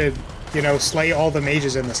going to, you know, slay all the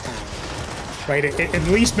mages in this town, right? It at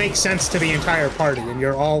least makes sense to the entire party, and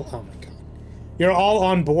you're all, oh my god, you're all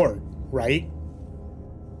on board, right?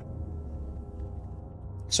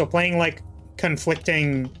 So playing, like,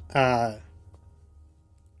 conflicting,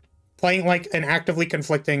 playing, like, an actively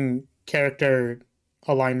conflicting character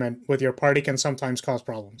alignment with your party can sometimes cause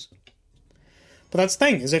problems. But that's the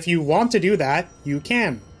thing, is if you want to do that, you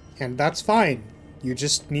can. And that's fine. You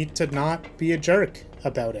just need to not be a jerk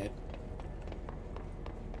about it.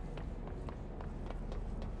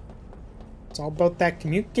 It's all about that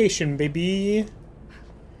communication, baby.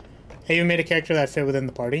 Hey, you made a character that fit within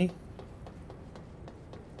the party?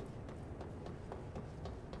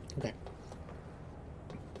 Okay.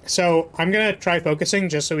 So, I'm gonna try focusing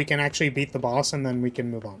just so we can actually beat the boss and then we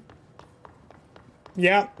can move on.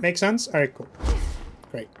 Yeah, makes sense? Alright, cool.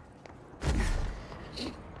 Great.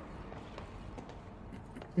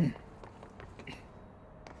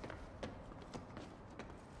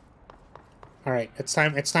 Alright, it's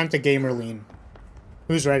time to gamer lean.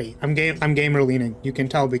 Who's ready? I'm gamer leaning. You can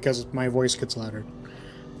tell because my voice gets louder.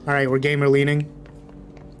 Alright, we're gamer leaning.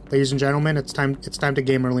 Ladies and gentlemen, it's time to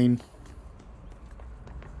gamer lean.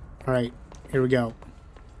 Alright, here we go.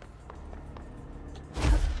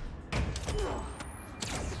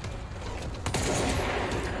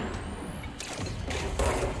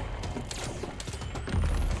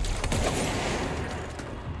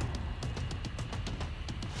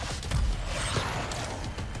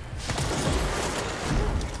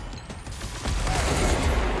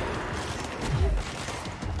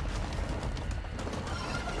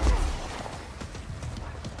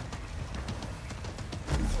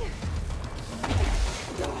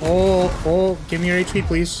 Oh, give me your HP,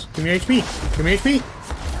 please. Give me your HP. Give me your HP.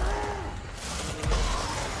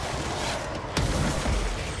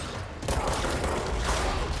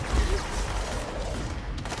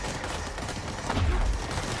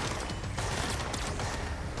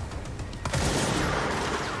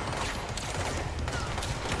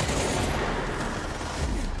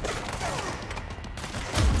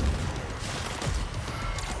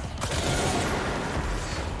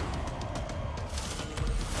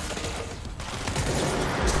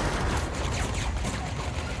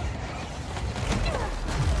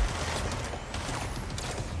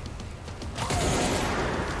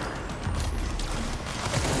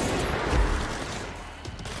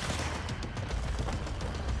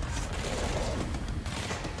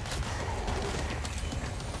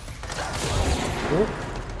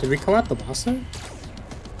 Did we call out the boss there?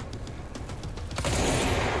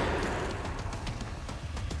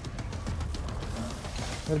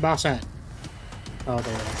 Where's the boss at? Oh,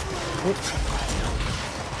 there it is. Oops.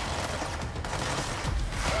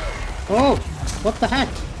 Oh! What the heck?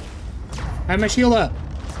 I have my shield up.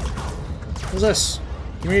 What's this?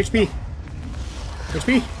 Give me HP.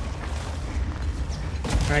 HP?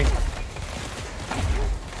 Alright.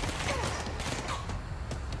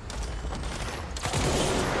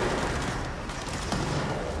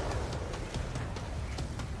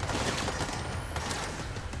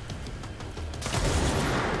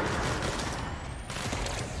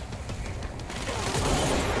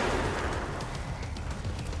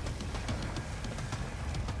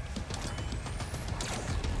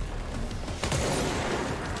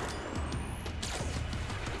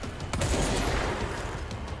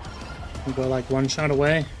 We're like one shot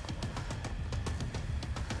away.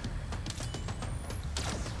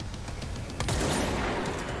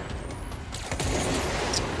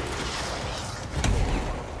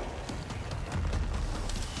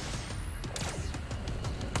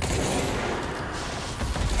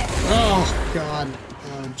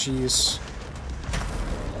 jeez.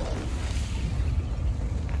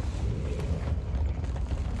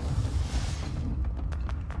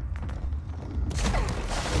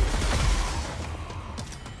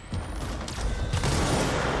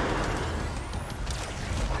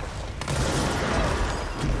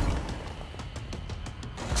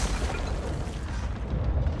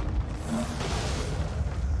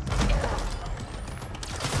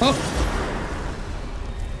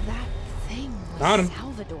 Got him.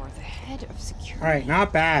 Salvador, the head of security. All right,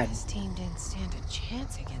 not bad. His team didn't stand a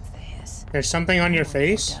chance against the Hiss. There's something on your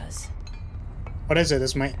face. What is it?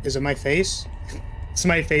 Is it my face? Is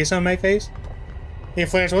my face on my face? Hey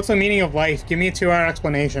Flares, what's the meaning of life? Give me a 2-hour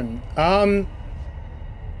explanation. I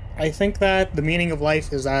think that the meaning of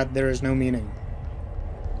life is that there is no meaning.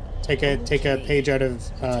 Take a page out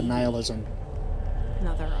of nihilism.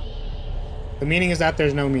 The meaning is that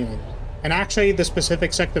there's no meaning. And actually, the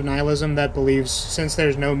specific sect of nihilism that believes since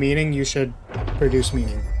there's no meaning, you should produce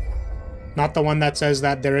meaning. Not the one that says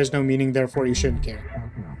that there is no meaning, therefore you shouldn't care.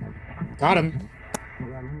 Got him.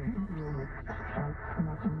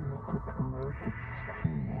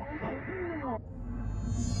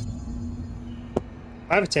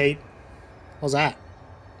 Levitate. What's that?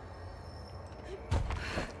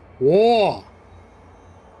 Whoa!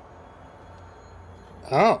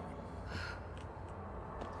 Oh.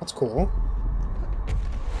 That's cool.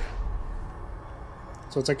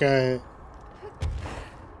 So it's like a...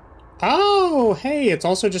 Oh, hey, it's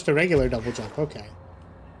also just a regular double jump. Okay.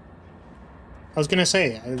 I was gonna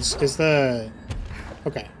say, is the...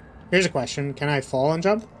 Okay. Here's a question. Can I fall and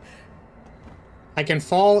jump? I can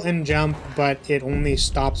fall and jump, but it only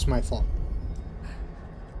stops my fall.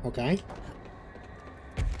 Okay.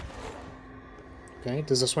 Okay,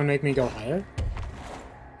 does this one make me go higher?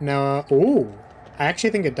 No. Ooh. I actually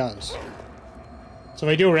think it does. So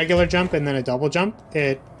if I do a regular jump and then a double jump,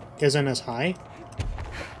 it isn't as high.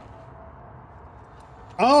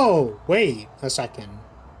 Oh, wait a second.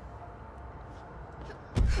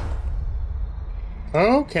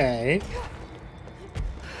 Okay.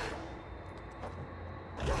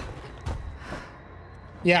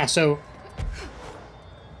 Yeah, so...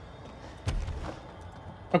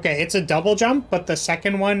 Okay, it's a double jump, but the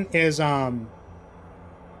second one is,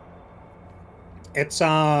 it's,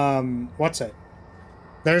 what's it?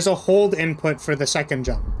 There's a hold input for the second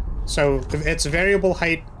jump. So, it's variable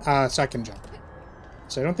height, second jump.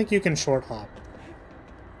 So I don't think you can short hop.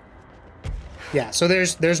 Yeah, so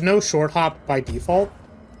there's no short hop by default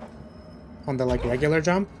on the, like, regular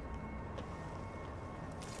jump.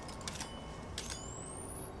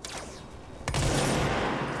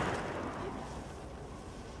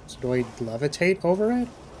 So do I levitate over it?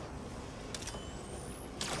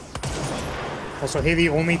 Also, hey, the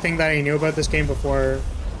only thing that I knew about this game beforehand?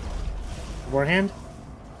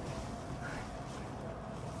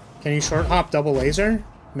 Can you short hop double laser?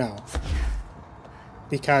 No.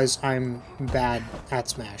 Because I'm bad at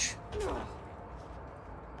Smash.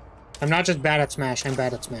 I'm not just bad at Smash, I'm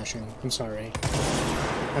bad at smashing. I'm sorry.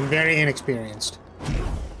 I'm very inexperienced.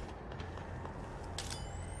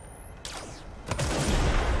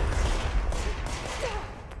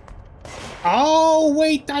 Oh,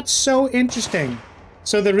 wait, that's so interesting.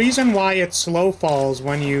 So the reason why it slow falls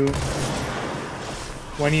when you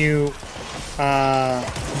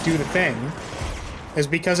do the thing is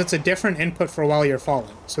because it's a different input for while you're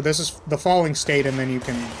falling. So this is the falling state, and then you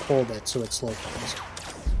can hold it so it slow falls.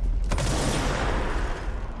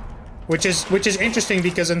 Which is interesting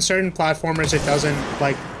because in certain platformers it doesn't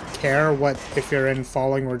like care what if you're in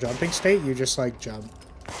falling or jumping state. You just like jump.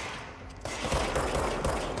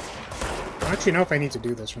 I don't actually know if I need to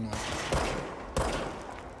do this or not.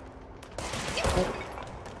 Oh.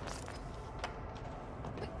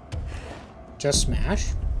 Just smash.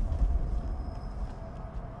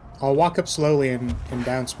 I'll walk up slowly and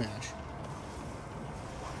down smash.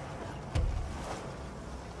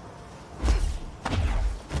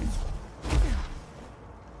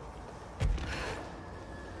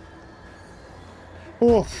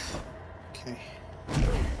 Oof. Okay.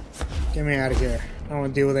 Get me out of here. I don't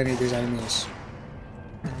want to deal with any of these enemies.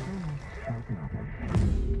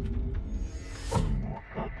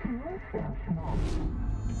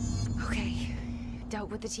 Okay. Dealt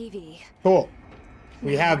with the TV. Cool.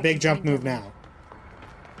 We have big jump move now.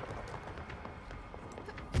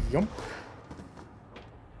 Yum.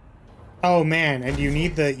 Oh man, and you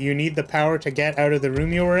need the power to get out of the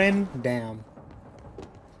room you were in? Damn.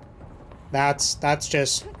 That's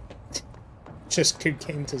just good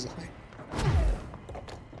game design.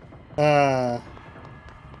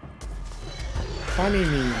 Funny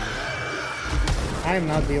me. I am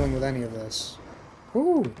not dealing with any of this.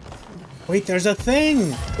 Ooh. Wait, there's a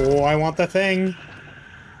thing! Oh, I want the thing.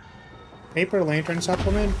 Paper lantern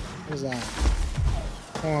supplement? What is that?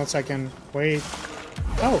 Hold on a second. Wait.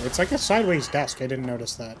 Oh, it's like a sideways desk. I didn't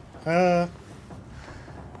notice that. Do I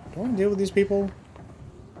want to deal with these people?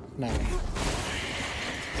 No.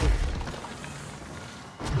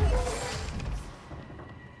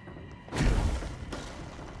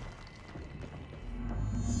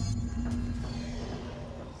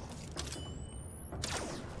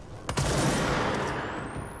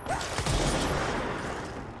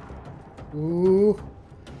 Ooh.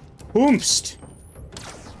 Boomst!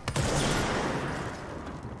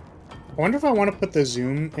 I wonder if I want to put the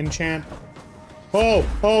zoom enchant. Oh!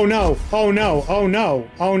 Oh no! Oh no! Oh no!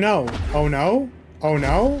 Oh no! Oh no! Oh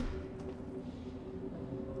no!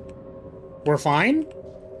 We're fine?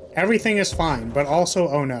 Everything is fine, but also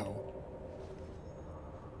oh no.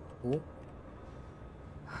 Ooh.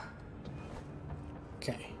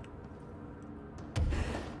 Okay.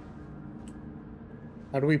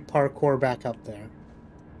 How do we parkour back up there?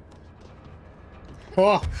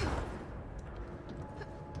 Oh!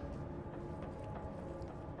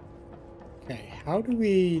 Okay, how do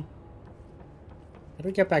we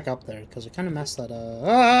get back up there? Because I kind of messed that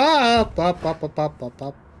up. Up.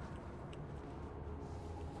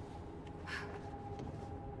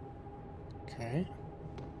 Okay.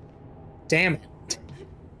 Damn it.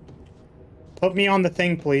 Put me on the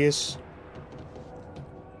thing, please.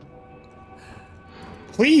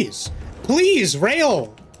 Please! Please,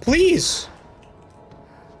 rail! Please!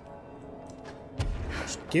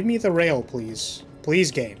 Just give me the rail, please.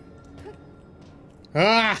 Please, game.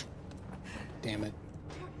 Ah! Damn it.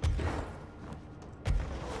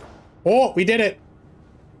 Oh, we did it!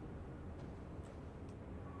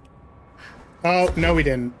 Oh, no we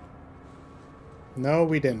didn't. No,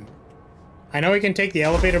 we didn't. I know we can take the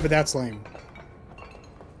elevator, but that's lame.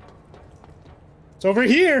 It's over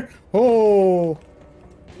here! Oh!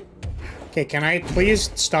 Okay, can I please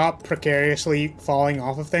stop precariously falling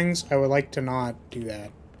off of things? I would like to not do that.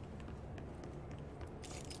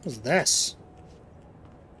 What is this?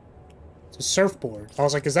 It's a surfboard. I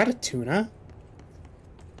was like, is that a tuna?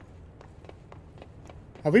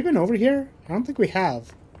 Have we been over here? I don't think we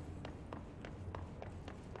have.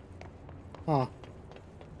 Huh.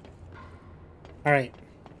 Alright.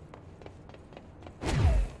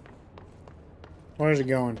 Where's it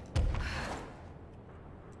going?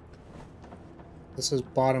 This is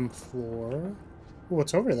bottom floor. Ooh,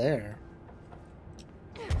 what's over there?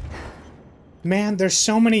 Man, there's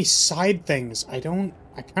so many side things. I kind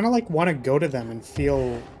of like want to go to them and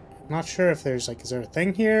feel... I'm not sure if there's like, is there a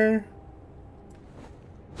thing here?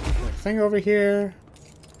 Is there a thing over here?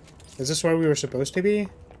 Is this where we were supposed to be?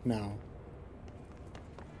 No.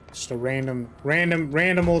 Just a random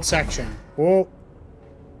old section. Whoa.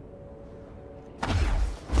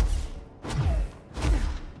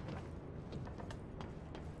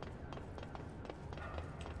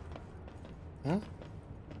 Huh?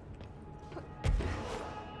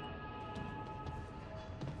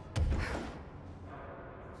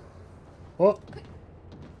 Oh.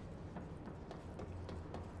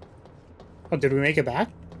 Oh, did we make it back?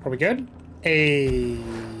 Are we good? Wait,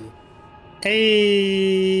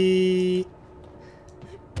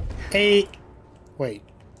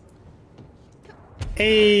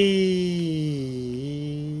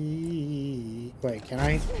 can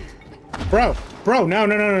I? Bro,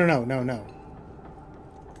 no.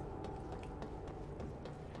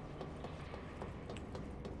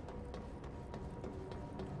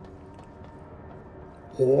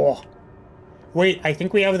 Oh. Wait, I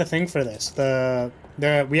think we have the thing for this. We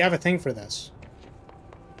have a thing for this.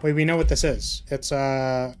 Wait, we know what this is. It's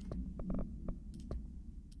some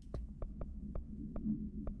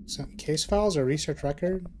case files or research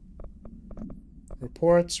record?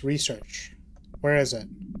 Reports, research. Where is it?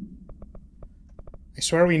 I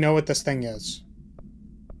swear we know what this thing is.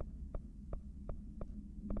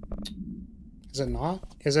 Is it not?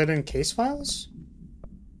 Is it in case files?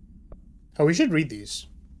 Oh, we should read these.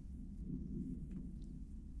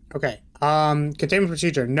 Okay. Containment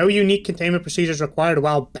procedure. No unique containment procedures required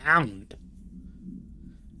while bound.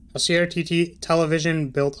 A CRT television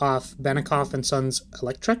built off Benikoff and Sons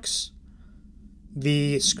electrics.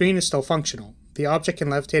 The screen is still functional. The object can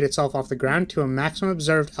levitate itself off the ground to a maximum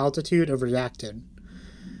observed altitude of redacted.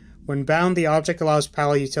 When bound, the object allows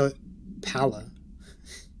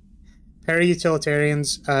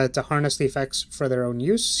para-utilitarians to harness the effects for their own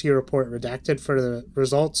use. See report redacted for the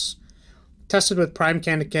results. Tested with prime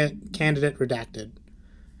candidate redacted.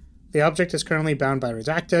 The object is currently bound by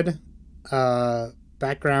redacted.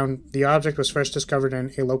 Background, the object was first discovered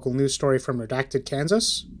in a local news story from Redacted,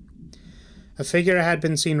 Kansas. A figure had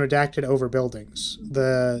been seen redacted over buildings.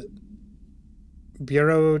 The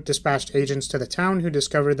Bureau dispatched agents to the town who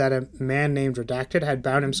discovered that a man named Redacted had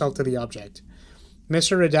bound himself to the object.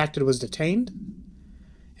 Mr. Redacted was detained,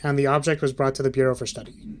 and the object was brought to the Bureau for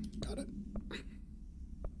study. Got it.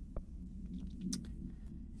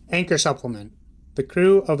 Anchor supplement. The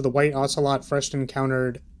crew of the White Ocelot first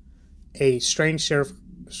encountered a strange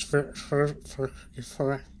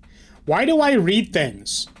Why do I read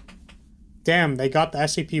things? Damn, they got the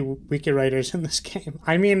SCP wiki writers in this game.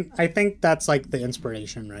 I mean, I think that's like the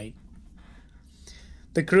inspiration, right?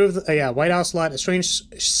 The crew of the, White Ocelot, a strange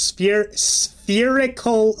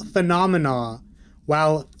spherical phenomena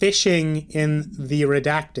while fishing in the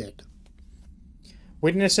Redacted.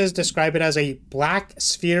 Witnesses describe it as a black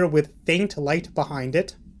sphere with faint light behind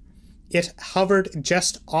it. It hovered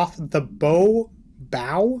just off the bow,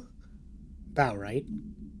 right?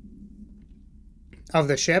 Of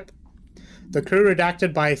the ship. The crew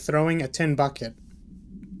redacted by throwing a tin bucket,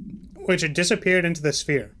 which had disappeared into the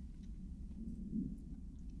sphere.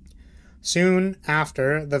 Soon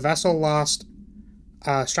after, the vessel lost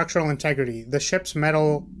structural integrity. The ship's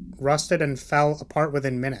metal rusted and fell apart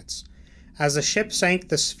within minutes. As the ship sank,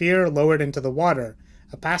 the sphere lowered into the water.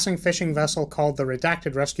 A passing fishing vessel called the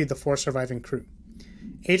Redacted rescued the 4 surviving crew.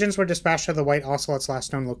 Agents were dispatched to the White Ocelot's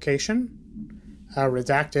last known location,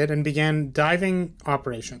 Redacted, and began diving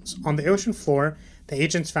operations. On the ocean floor, the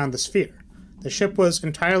agents found the sphere. The ship was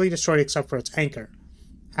entirely destroyed except for its anchor.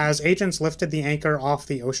 As agents lifted the anchor off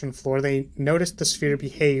the ocean floor, they noticed the sphere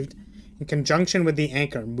behaved in conjunction with the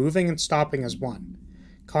anchor, moving and stopping as one.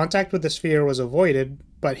 Contact with the sphere was avoided,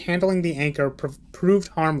 but handling the anchor proved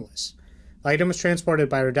harmless. The item was transported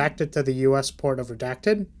by Redacted to the U.S. port of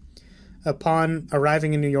Redacted. Upon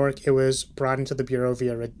arriving in New York, it was brought into the Bureau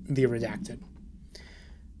via the Redacted.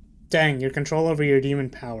 Dang, your control over your demon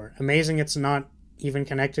power. Amazing it's not even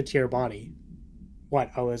connected to your body. What?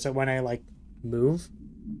 Oh, is it when I, like, move?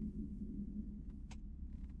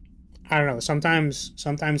 I don't know. Sometimes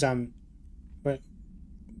I'm... Wait,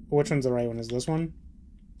 which one's the right one? Is this one?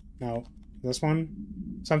 No. This one?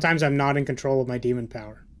 Sometimes I'm not in control of my demon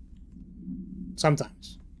power.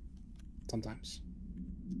 Sometimes.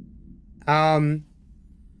 Yeah,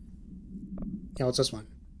 what's this one?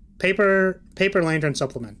 Paper lantern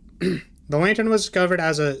supplement. The lantern was discovered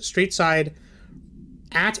as a street side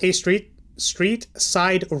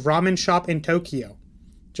ramen shop in Tokyo,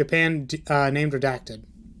 Japan, named Redacted.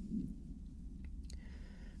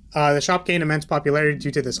 The shop gained immense popularity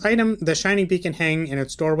due to this item. The shining beacon hanging in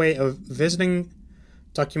its doorway of visiting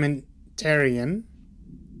documentarian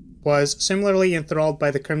was similarly enthralled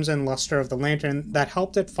by the crimson luster of the lantern that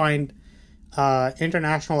helped it find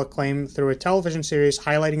international acclaim through a television series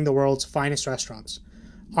highlighting the world's finest restaurants.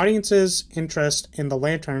 Audiences' interest in the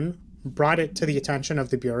lantern brought it to the attention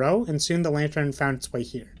of the Bureau, and soon the lantern found its way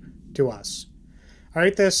here, to us. I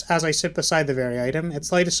write this as I sit beside the very item. Its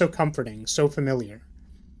light is so comforting, so familiar.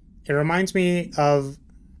 It reminds me of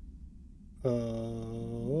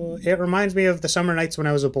the summer nights when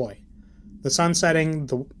I was a boy. The sun setting,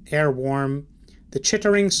 the air warm, the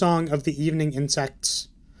chittering song of the evening insects.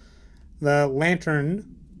 The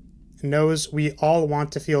lantern knows we all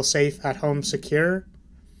want to feel safe at home, secure,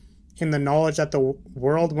 in the knowledge that the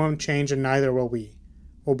world won't change and neither will we.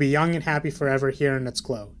 We'll be young and happy forever here in its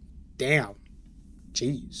glow. Damn.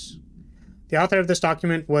 Jeez. The author of this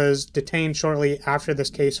document was detained shortly after this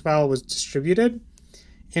case file was distributed.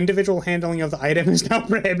 Individual handling of the item is now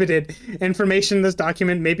prohibited. Information in this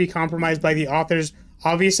document may be compromised by the author's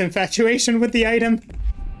obvious infatuation with the item.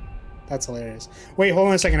 That's hilarious. Wait, hold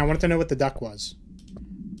on a second. I wanted to know what the duck was.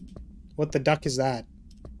 What the duck is that?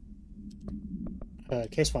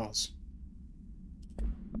 Case files.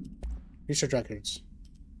 Research records.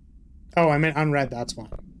 Oh, I meant unread, that's one.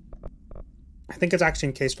 I think it's actually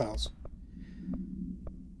in case files.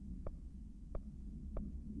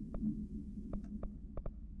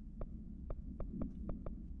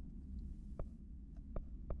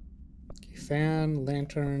 Okay, fan,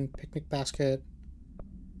 lantern, picnic basket,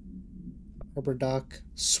 rubber duck,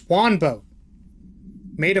 swan boat,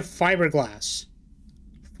 made of fiberglass.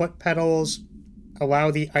 Foot pedals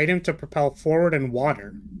allow the item to propel forward in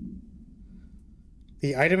water.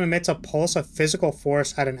 The item emits a pulse of physical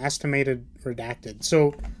force at an estimated Redacted.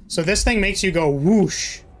 So this thing makes you go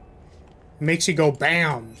whoosh. It makes you go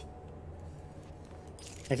bam.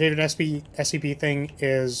 My favorite SCP thing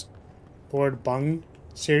is Lord Bung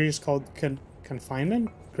series called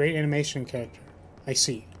Confinement. Great animation character. I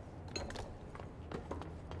see.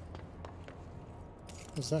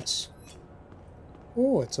 What's this?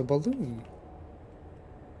 Oh, it's a balloon.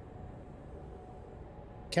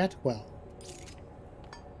 Get well.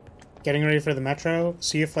 Getting ready for the metro.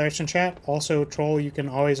 See you, Flares in chat. Also, Troll, you can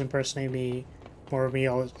always impersonate me. More of me,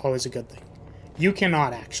 always a good thing. You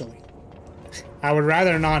cannot, actually. I would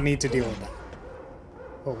rather not need to deal with that.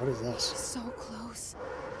 Oh, what is this? So close.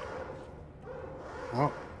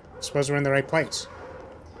 Oh, I suppose we're in the right place.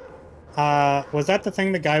 Was that the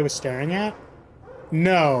thing the guy was staring at?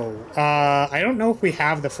 No. I don't know if we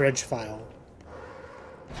have the fridge file.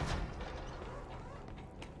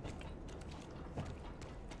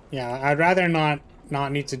 Yeah, I'd rather not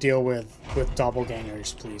need to deal with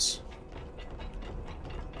doppelgangers, please.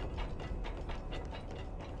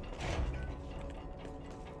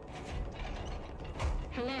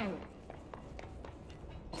 Hello.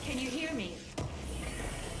 Can you hear me?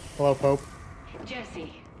 Hello, Pope.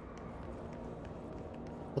 Jesse.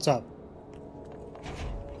 What's up?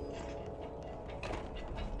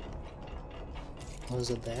 Was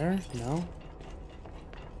it there? No?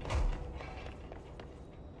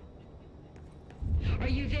 Are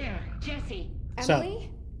you there, Jesse?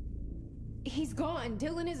 Emily? He's gone.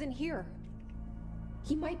 Dylan isn't here.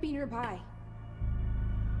 He might be nearby.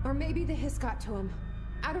 Or maybe the hiss got to him.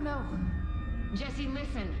 I don't know. Jesse,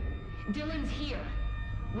 listen. Dylan's here.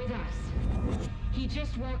 With us. He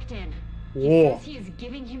just walked in. He says he is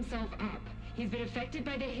giving himself up. He's been affected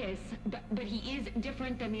by the hiss, but he is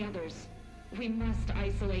different than the others. We must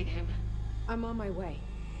isolate him. I'm on my way.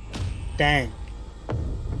 Dang.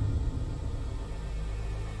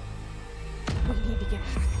 We need to get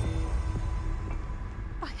back.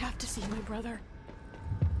 I have to see my brother.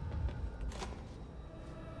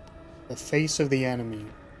 The face of the enemy.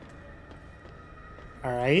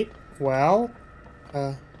 Alright, well,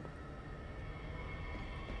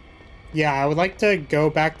 yeah, I would like to go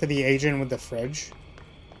back to the agent with the fridge.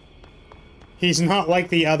 He's not like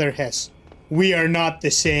the other hiss. We are not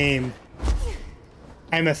the same.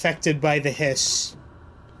 I'm affected by the hiss,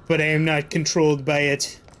 but I am not controlled by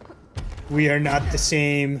it. We are not the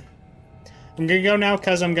same. I'm gonna go now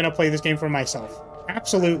because I'm gonna play this game for myself.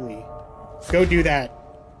 Absolutely. Go do that.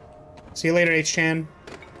 See you later, H-Chan.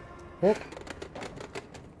 Oh.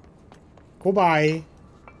 Goodbye.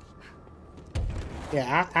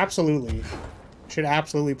 Yeah, absolutely. Should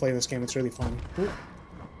absolutely play this game. It's really fun. Ooh.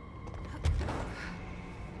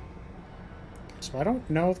 So I don't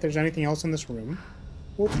know if there's anything else in this room.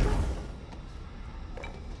 Ooh.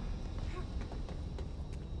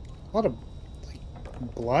 A lot of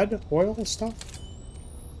like blood, oil stuff.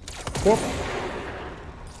 Whoop.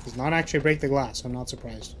 Does not actually break the glass. I'm not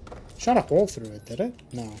surprised. Shot a hole through it, did it?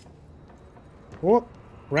 No. Whoop.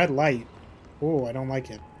 Red light. Oh, I don't like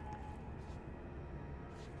it.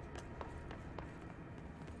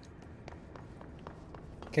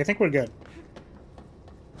 Okay, I think we're good.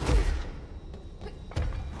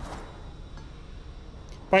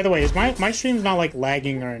 By the way, is my stream's not like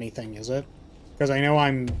lagging or anything, is it? Because I know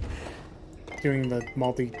I'm doing the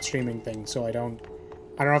multi-streaming thing, so I don't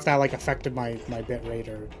know if that like affected my bit rate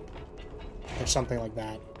or something like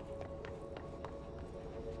that.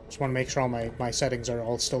 Just want to make sure all my settings are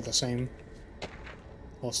all still the same.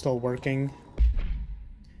 All still working.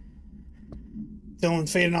 Dylan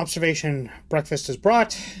faded observation. Breakfast is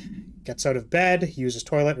brought. Gets out of bed. Uses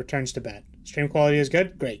toilet. Returns to bed. Stream quality is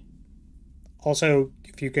good. Great. Also,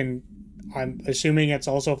 if you can... I'm assuming it's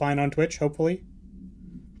also fine on Twitch, hopefully.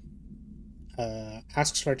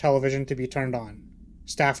 Asks for television to be turned on.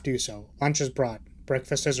 Staff do so. Lunch is brought.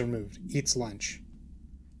 Breakfast is removed. Eats lunch.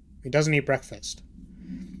 He doesn't eat breakfast.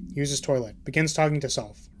 Uses toilet. Begins talking to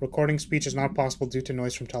self. Recording speech is not possible due to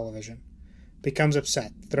noise from television. Becomes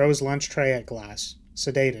upset. Throws lunch tray at glass.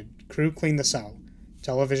 Sedated. Crew clean the cell.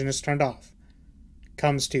 Television is turned off.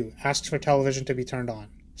 Comes to. Asks for television to be turned on.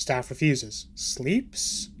 Staff refuses.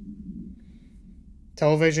 Sleeps?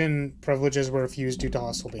 Television privileges were refused due to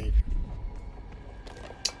hostile behavior.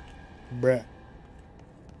 Bruh.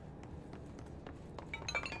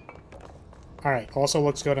 Alright, also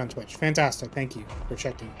looks good on Twitch. Fantastic, thank you for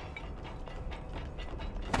checking.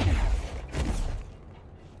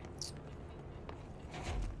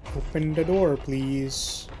 Open the door,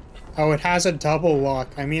 please. Oh, it has a double lock.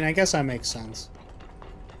 I mean, I guess that makes sense.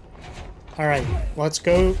 Alright, let's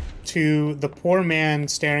go to the poor man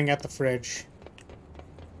staring at the fridge.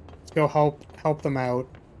 Let's go help them out.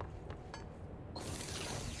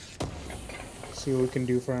 See what we can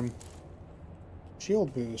do for him.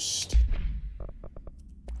 Shield boost.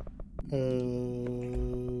 I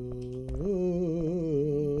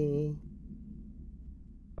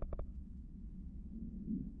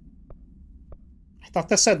thought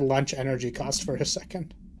this said lunch energy cost for a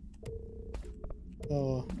second.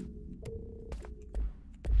 Oh.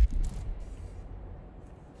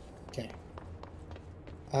 Okay.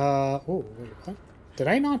 Oh, wait, what? Did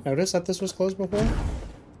I not notice that this was closed before?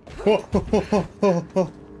 Whoa.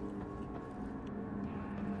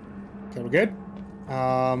 Okay, we're good.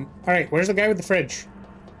 Alright, where's the guy with the fridge?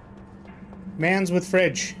 Man's with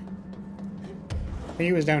fridge. I think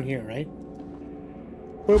he was down here, right?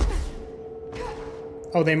 Boop.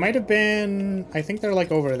 Oh, they might have been... I think they're,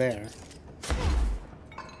 like, over there.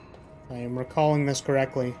 I am recalling this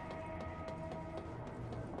correctly.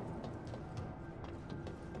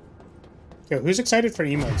 Yo, who's excited for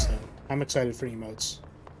emotes, though? I'm excited for emotes.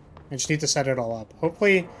 I just need to set it all up.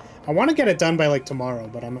 Hopefully... I want to get it done by, like, tomorrow,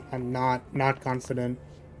 but I'm not confident.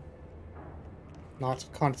 Not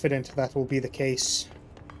confident that will be the case.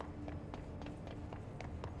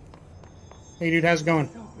 Hey, dude, how's it going?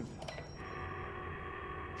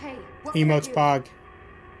 Hey, what Emotes Pog.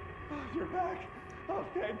 Oh, you're back. Oh,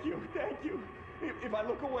 thank you. If I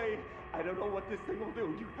look away, I don't know what this thing will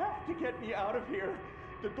do. You have to get me out of here.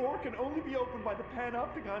 The door can only be opened by the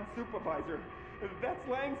Panopticon supervisor. That's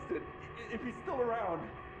Langston, if he's still around.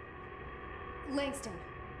 Langston.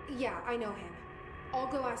 Yeah, I know him. I'll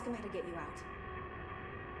go ask him how to get you out.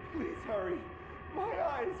 Please hurry. My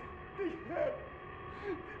eyes, they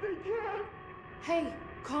can't. Hey,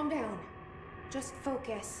 calm down. Just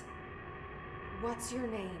focus. What's your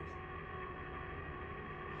name?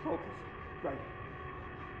 Focus. Right.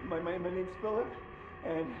 My name's Philip,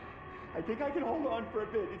 and I think I can hold on for a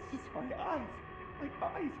bit. It's just my eyes. My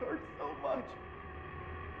eyes hurt so much.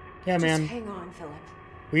 Yeah, man. Just hang on, Philip.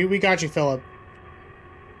 We got you, Philip.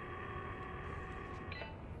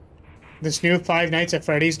 This new Five Nights at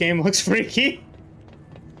Freddy's game looks freaky.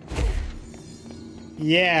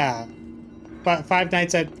 Yeah. But Five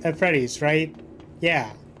Nights at Freddy's, right?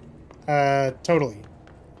 Yeah. Totally.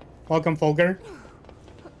 Welcome, Folger.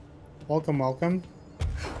 Welcome.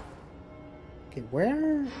 Okay,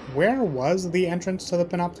 where was the entrance to the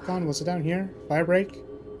Panopticon? Was it down here? Fire break?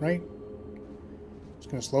 Right? Just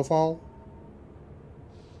gonna slow fall.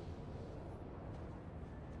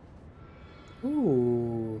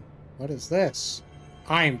 Ooh. What is this?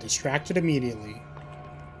 I am distracted immediately.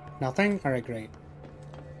 Nothing? Alright, great.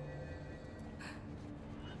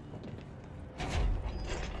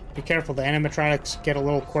 Be careful, the animatronics get a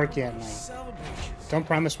little quirky at night. Don't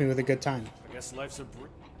promise me with a good time. I guess life's a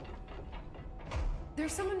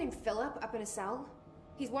There's someone named Philip up in a cell.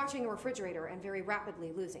 He's watching a refrigerator and very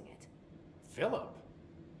rapidly losing it. Philip?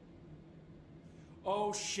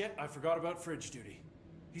 Oh shit, I forgot about fridge duty.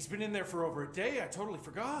 He's been in there for over a day, I totally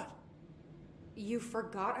forgot. You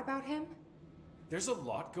forgot about him? There's a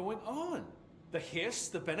lot going on. The hiss,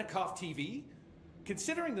 the Benikoff TV.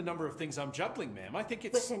 Considering the number of things I'm juggling, ma'am, I think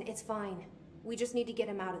it's... Listen, it's fine. We just need to get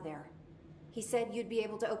him out of there. He said you'd be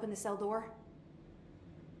able to open the cell door?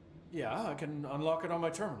 Yeah, I can unlock it on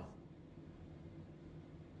my terminal.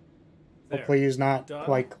 Hopefully he's not,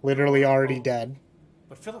 like, literally already dead.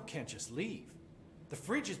 But Philip can't just leave. The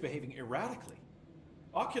fridge is behaving erratically.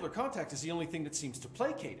 Ocular contact is the only thing that seems to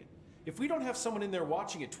placate it. If we don't have someone in there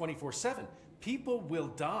watching it 24/7, people will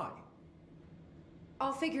die.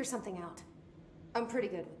 I'll figure something out. I'm pretty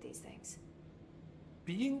good with these things.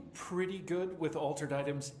 Being pretty good with altered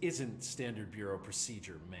items isn't standard bureau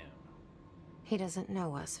procedure, ma'am. He doesn't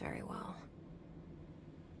know us very well.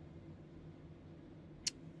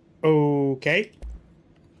 Okay.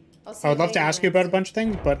 I would love to ask you about a bunch of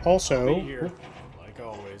things, but also... Be here, like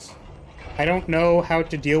always. I don't know how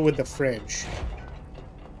to deal with the fridge.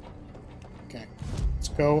 Okay. Let's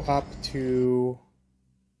go up to...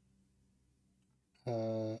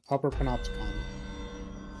 Upper Panopticon.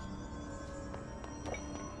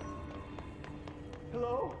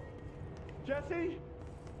 Hello? Jesse?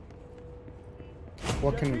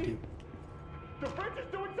 What can we do? The fridge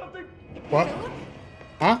is doing something! What?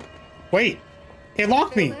 Huh? Wait! It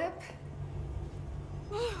locked me! Philip?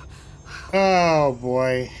 Oh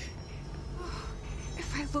boy.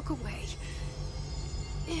 If I look away,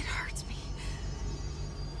 it hurts me.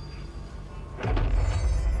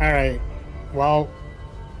 Alright. Well...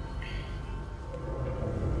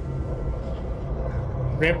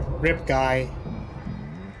 Rip guy.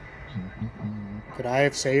 Could I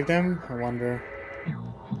have saved him? I wonder.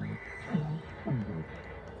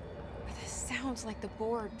 This sounds like the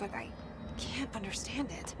board, but I can't understand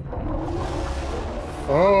it.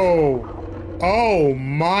 Oh. Oh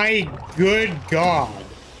my good God.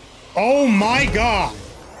 Oh my God.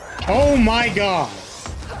 Oh my God.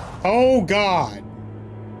 Oh God.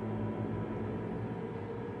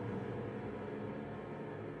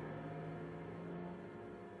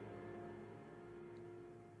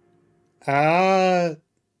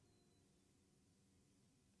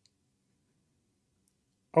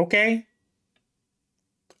 Okay.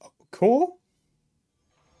 Cool.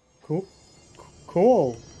 Cool.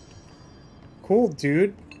 Cool. Cool,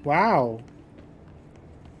 dude. Wow.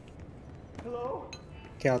 Hello?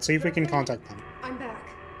 Okay, let's see if we can contact them. I'm back.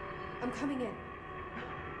 I'm coming in.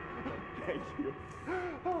 Thank you.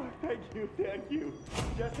 Oh, thank you, thank you.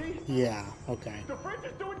 Jesse? Yeah, okay. The fridge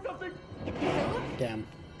is doing something! Philip? Damn.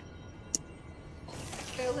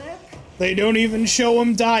 Philip? They don't even show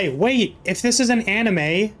him die. Wait, if this is an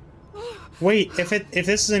anime... Wait, if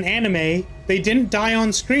this is an anime, they didn't die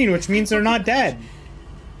on screen, which means they're not dead.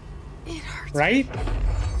 It hurts. Right?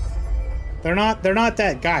 They're not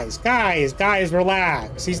dead. Guys,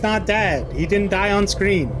 relax. He's not dead. He didn't die on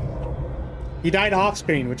screen. He died off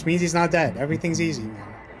screen, which means he's not dead. Everything's easy,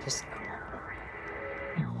 man. Just...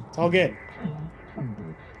 It's all good.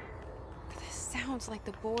 This sounds like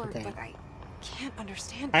the board, Okay. but I can't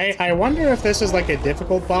understand it. I wonder if this is like a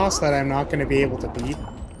difficult boss that I'm not going to be able to beat.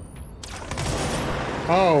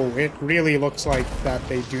 Oh, it really looks like that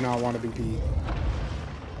they do not want to be beat.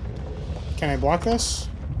 Can I block this?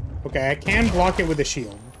 Okay, I can block it with a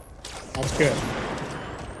shield. That's good.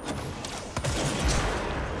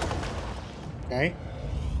 Okay.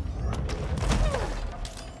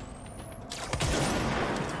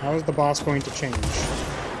 How is the boss going to change?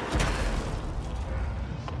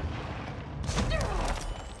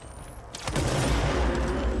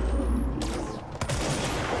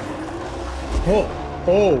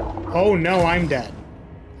 Oh no, I'm dead.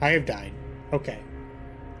 I have died. Okay.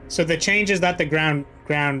 So the change is that the ground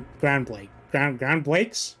breaks? The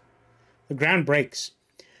ground breaks.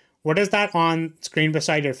 What is that on screen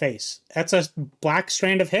beside your face? That's a black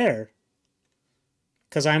strand of hair.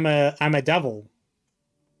 Cause I'm a devil.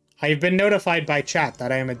 I've been notified by chat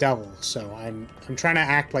that I am a devil, so I'm trying to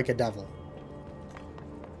act like a devil.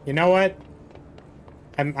 You know what?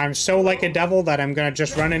 I'm so like a devil that I'm gonna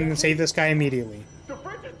just run in and save this guy immediately.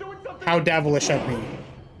 How devilish of me.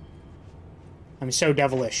 I'm so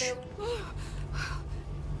devilish.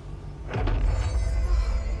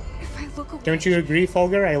 If I look away, Don't you agree,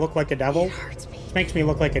 Fulgur? I look like a devil? it hurts me. This makes me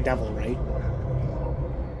look like a devil, right?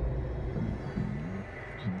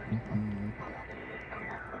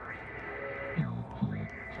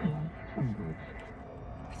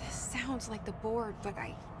 This sounds like the board, but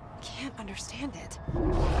I can't understand it.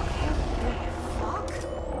 Fuck?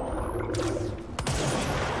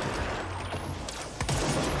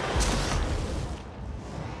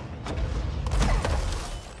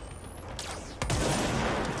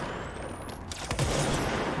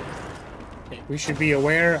 Okay, we should be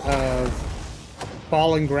aware of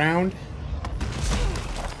falling ground.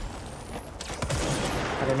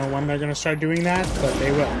 I don't know when they're gonna start doing that, but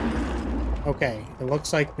they will. Okay, it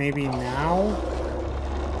looks like maybe now.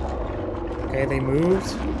 Okay, they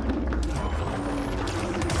moved.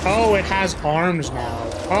 Oh, it has arms now.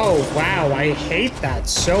 Oh, wow, I hate that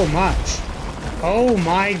so much. Oh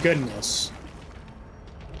my goodness.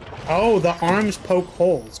 Oh, the arms poke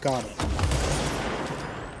holes. Got it.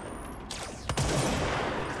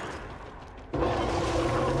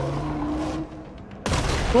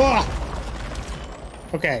 Whoa!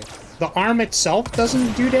 Okay, the arm itself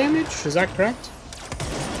doesn't do damage? Is that correct?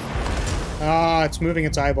 Ah, it's moving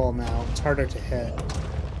its eyeball now. It's harder to hit.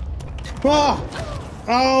 Whoa!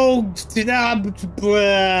 Oh!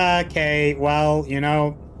 Okay, well, you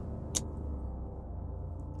know...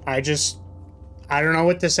 I don't know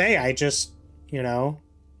what to say. I just, you know...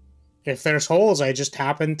 If there's holes, I just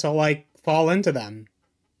happen to, like, fall into them.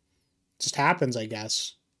 It just happens, I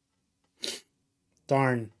guess.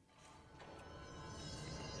 Darn.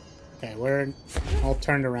 Okay, we're all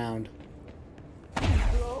turned around.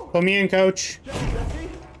 Put me in, coach.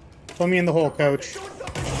 Put me in the hole, coach.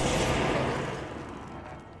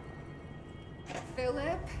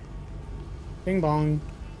 Philip? Bing bong.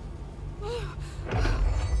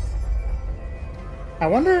 I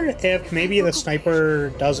wonder if maybe the sniper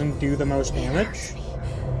doesn't do the most damage.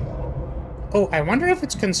 Oh, I wonder if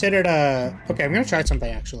it's considered a... Okay, I'm gonna try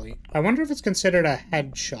something, actually. I wonder if it's considered a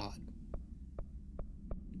headshot.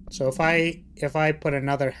 So if I put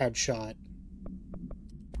another headshot...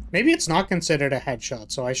 Maybe it's not considered a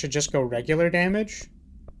headshot, so I should just go regular damage.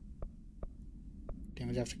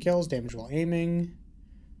 Damage after kills, damage while aiming.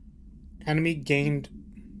 Enemy gained...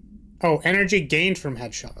 Oh, energy gained from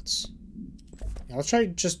headshots. Yeah, let's try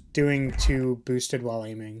just doing 2 boosted while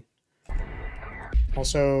aiming.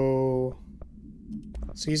 Also...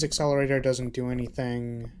 Seize accelerator doesn't do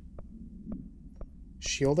anything.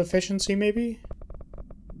 Shield efficiency, maybe?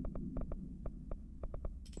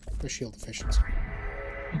 Or shield efficiency.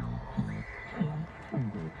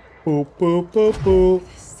 Boop, boop, boop, boop.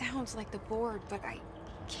 This sounds like the board, but I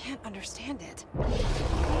can't understand it.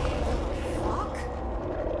 Fuck?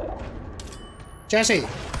 Jesse,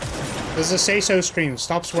 this is a say-so stream.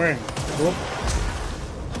 Stop swearing. Whoop.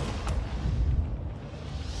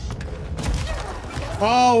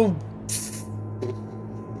 Oh.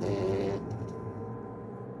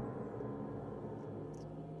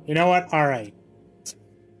 You know what? All right.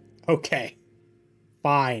 Okay.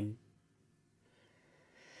 Fine.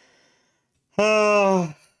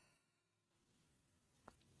 I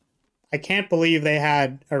can't believe they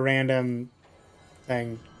had a random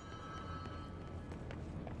thing.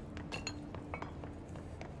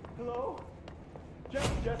 Hello?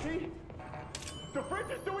 Jesse? The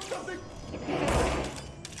fridge is doing something!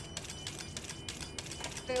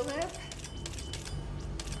 Philip?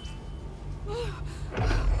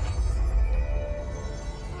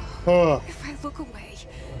 Oh. If I look away,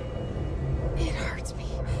 it hurts me.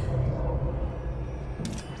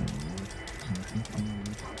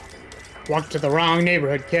 Walk to the wrong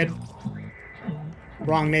neighborhood, kid.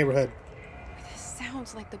 Wrong neighborhood. This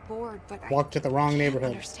sounds like the board, but Walk to the wrong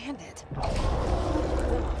neighborhood. Understand it.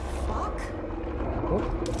 Fuck?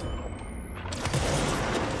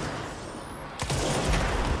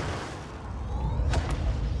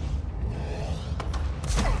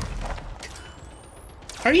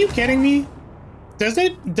 Are you kidding me? Does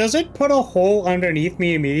it put a hole underneath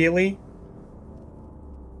me immediately?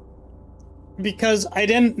 Because I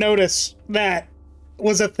didn't notice that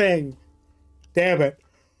was a thing. Damn it.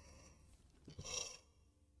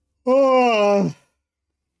 Oh.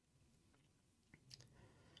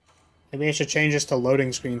 Maybe I should change this to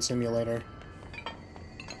loading screen simulator.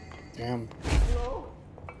 Damn. Hello?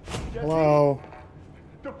 Jesse? Hello.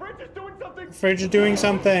 The fridge is doing something! The fridge is doing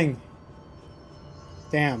something.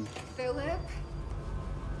 Damn. Philip?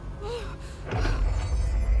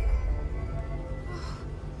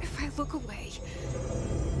 If I look away,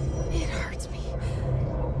 it hurts me.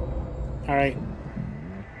 Alright.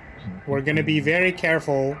 We're gonna be very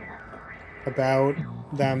careful about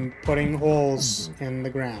them putting holes in the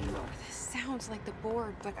ground. This sounds like the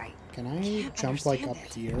board, but I Can I can't jump like up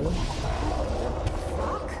understand here?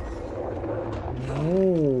 Fuck?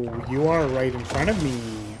 No, you are right in front of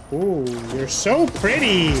me. Ooh, you're so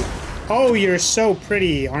pretty. Oh, you're so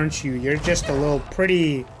pretty, aren't you? You're just a little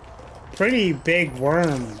pretty big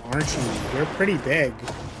worm, aren't you? You're pretty big.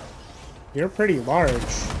 You're pretty large.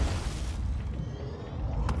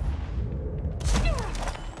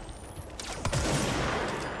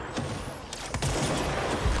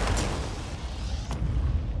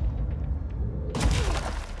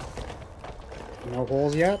 No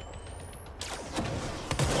holes yet?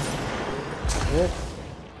 Whoa.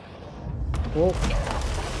 Whoa.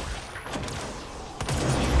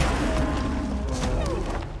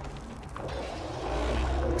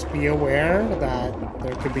 Let's be aware that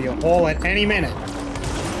there could be a hole at any minute.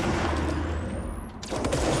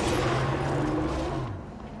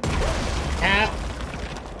 Ah.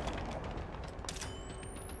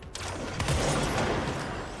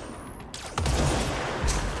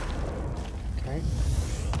 Okay.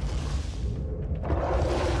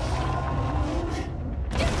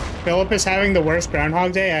 Philip is having the worst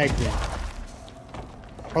Groundhog Day? I agree.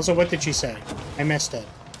 Also, what did she say? I missed it.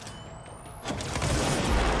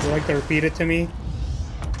 Would you like to repeat it to me?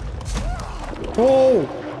 Oh!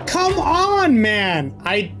 Come on, man!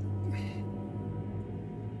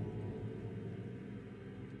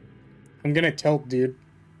 I'm gonna tilt, dude.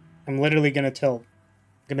 I'm literally gonna tilt.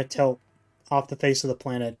 I'm gonna tilt off the face of the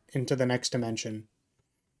planet into the next dimension.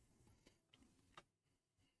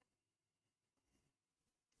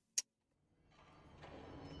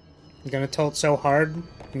 I'm gonna tilt so hard,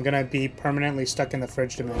 I'm gonna be permanently stuck in the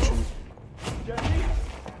fridge dimension. Jesse?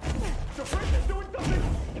 The fridge is doing something!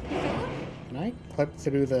 Can I clip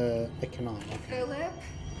through the... I cannot. Okay. Philip?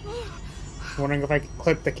 I'm wondering if I could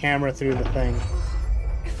clip the camera through the thing.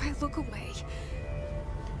 If I look away,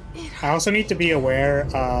 it I also need to be aware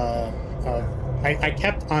of... I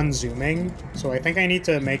kept unzooming, so I think I need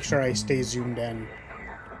to make sure I stay zoomed in.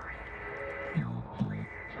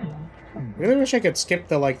 Really wish I could skip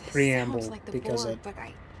the, like, preamble, like the because board, it but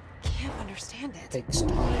I can't understand it. takes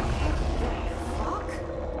time. Fuck?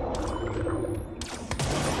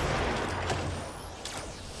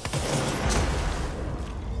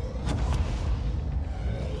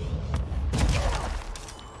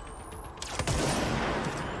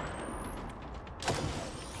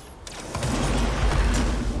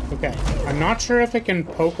 Okay, I'm not sure if it can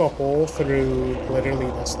poke a hole through literally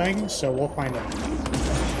this thing, so we'll find out.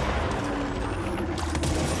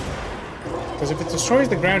 Because if it destroys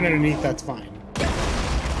the ground underneath, that's fine.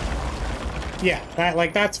 Yeah,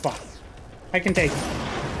 that's fine. I can take that.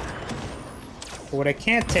 But what I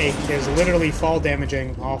can't take is literally fall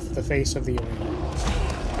damaging off the face of the arena.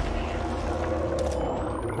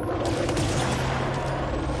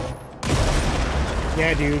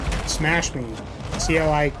 Yeah, dude, smash me. See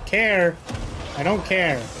how I care? I don't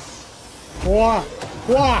care. Whoa!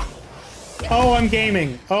 Whoa! Oh, I'm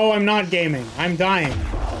gaming. Oh, I'm not gaming. I'm dying.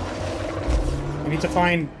 I need to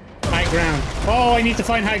find high ground. Oh, I need to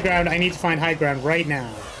find high ground. I need to find high ground right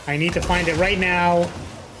now. I need to find it right now.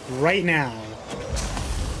 Right now.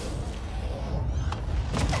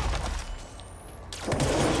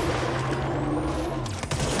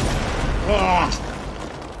 Ugh.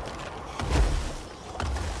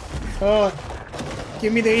 Oh,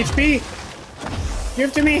 give me the HP. Give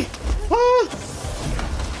it to me. Oh.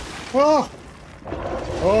 Oh.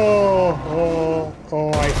 Oh.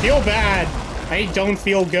 Oh. I feel bad. I don't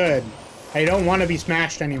feel good. I don't want to be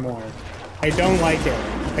smashed anymore. I don't like it.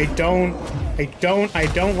 I don't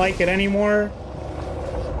like it anymore.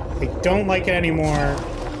 I don't like it anymore.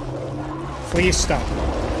 Please stop.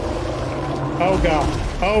 Oh god.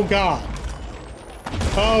 Oh god.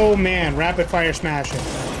 Oh man, rapid fire smashing.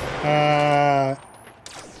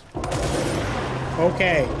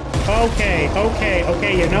 Okay.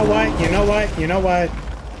 Okay, you know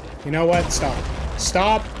what? Stop.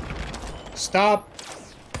 Stop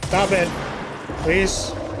it.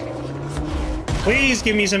 Please. Please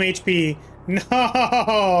give me some HP.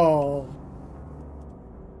 No!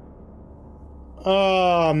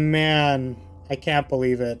 Oh man. I can't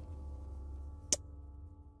believe it.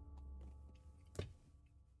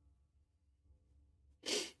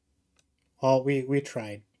 Well, we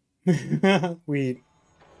tried. we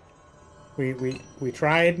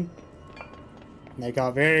tried. They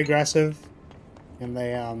got very aggressive, and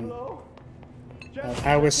they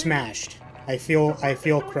I was smashed. I feel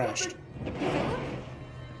crushed.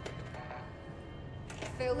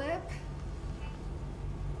 Philip?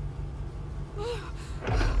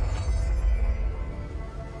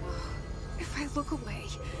 If I look away,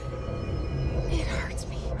 it hurts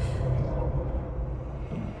me.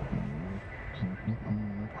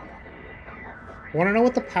 I want to know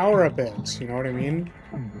what the power-up is, you know what I mean?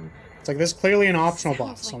 It's like, this is clearly an optional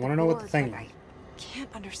boss. Like I want to know what the thing is. I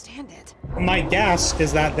can't understand it. My guess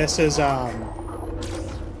is that this is,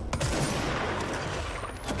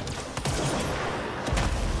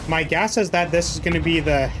 my guess is that this is going to be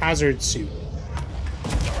the hazard suit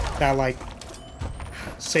that, like,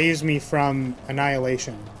 saves me from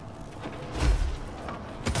annihilation.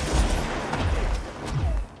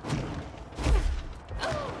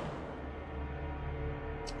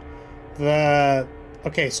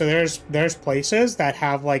 Okay, so there's places that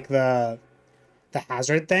have like the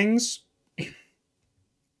hazard things.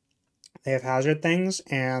 They have hazard things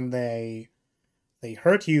and they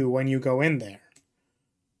hurt you when you go in there.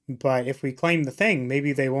 But if we claim the thing,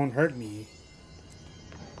 maybe they won't hurt me.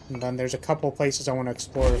 And then there's a couple places I want to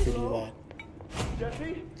explore if we do that.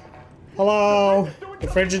 Jesse? Hello! The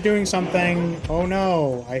fridge is doing something. Oh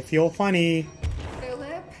no, I feel funny.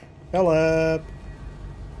 Philip? Philip!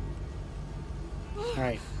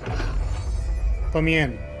 Alright. Put me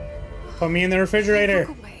in. Put me in the refrigerator.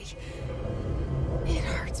 Look away. It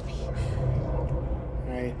hurts me.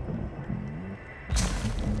 Alright.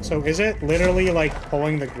 So is it literally like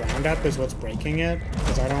pulling the ground up is what's breaking it?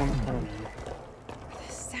 Because I don't know.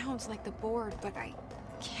 This sounds like the board, but I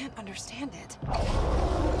can't understand it.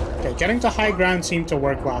 Okay, getting to high ground seemed to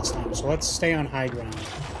work last time, so let's stay on high ground.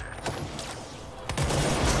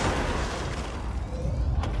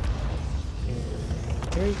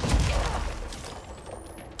 Okay.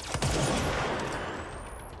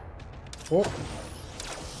 Oh.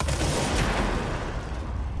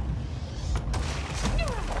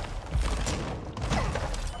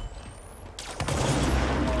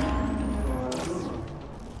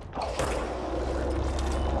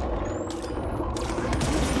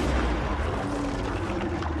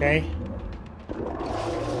 Okay.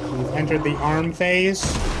 We've entered the arm phase.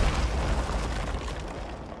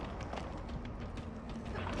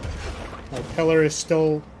 My pillar is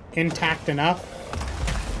still intact enough.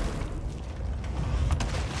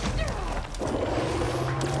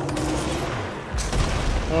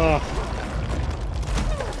 Ugh.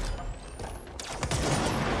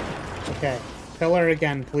 Okay. Pillar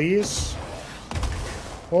again, please.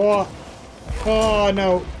 Oh. Oh,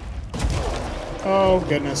 no. Oh,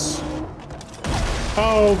 goodness.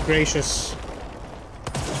 Oh, gracious.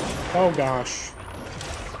 Oh, gosh.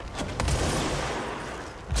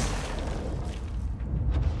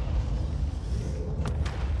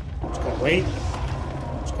 Just gotta wait.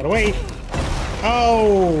 Just gotta wait.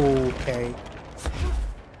 Oh, okay.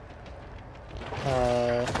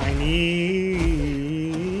 I need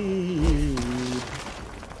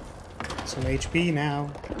some HP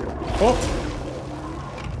now. Oh!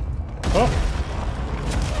 Oh!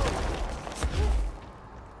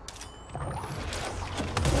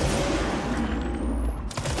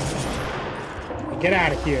 Get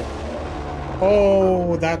out of here.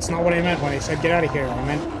 Oh, that's not what I meant when I said get out of here. I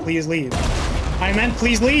meant please leave. I meant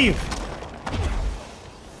please leave!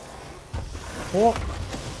 Oh.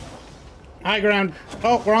 High ground.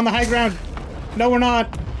 Oh, we're on the high ground. No, we're not.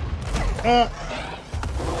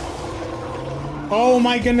 Oh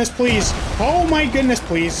my goodness, please. Oh my goodness,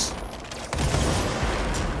 please.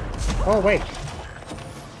 Oh, wait.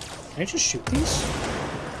 Can I just shoot these?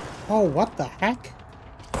 Oh, what the heck?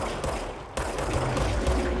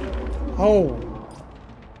 Oh.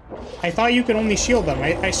 I thought you could only shield them.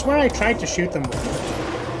 I swear I tried to shoot them before.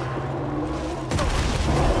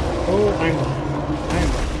 Oh, I'm done.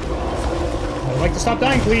 I'd like to stop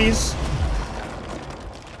dying, please.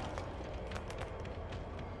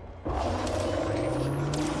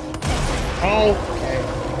 Oh, okay.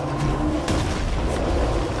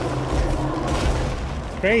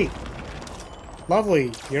 Great.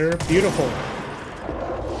 Lovely. You're beautiful.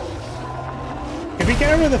 Could we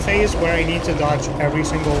get over the phase where I need to dodge every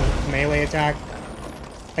single melee attack?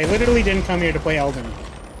 I literally didn't come here to play Elden.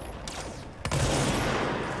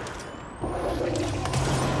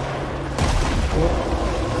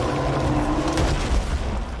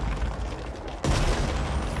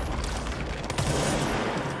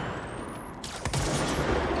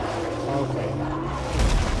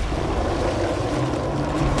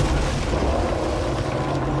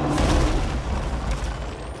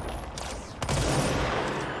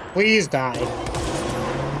 Please die.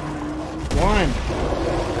 1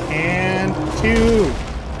 and 2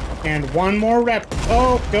 and 1 more rep.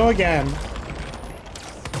 Oh, go again.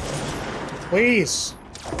 Please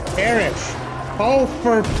perish. Oh,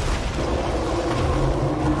 for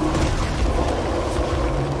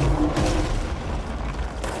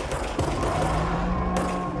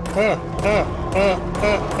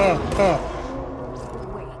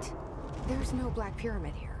Wait, there's no Black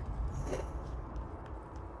Pyramid here.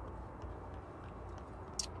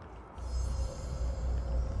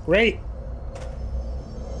 Great.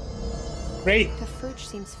 Great. The fridge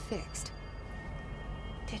seems fixed.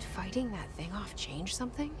 Did fighting that thing off change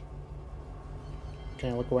something?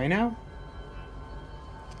 Can I look away now?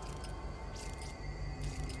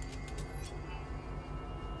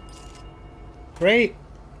 Great.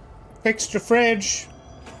 Fixed your fridge.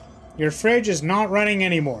 Your fridge is not running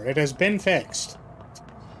anymore. It has been fixed.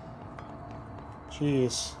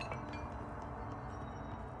 Jeez.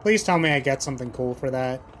 Please tell me I get something cool for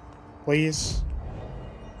that. Please.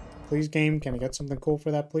 Please, game, can I get something cool for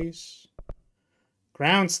that, please?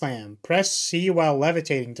 Ground slam. Press C while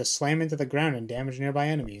levitating to slam into the ground and damage nearby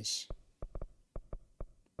enemies.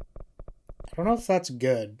 I don't know if that's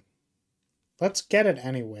good. Let's get it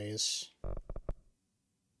anyways.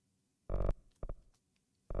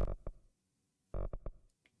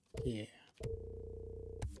 Yeah.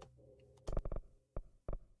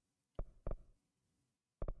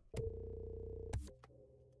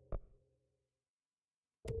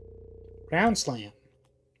 Ground slam.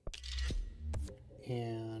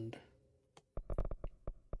 And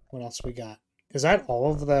what else we got? Is that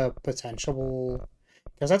all of the potential?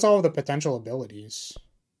 Because that's all of the potential abilities.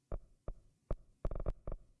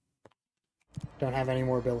 Don't have any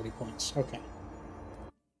more ability points. Okay.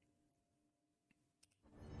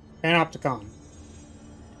 Panopticon.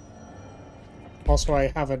 Also,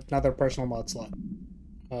 I have another personal mod slot.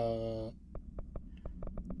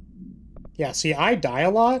 Yeah, see, I die a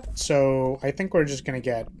lot, so I think we're just gonna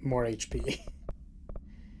get more HP.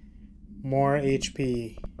 More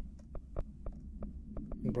HP.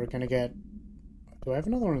 We're gonna get... Do I have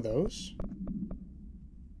another one of those?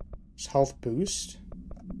 Just health boost?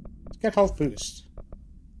 Let's get health boost.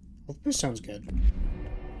 Health boost sounds good.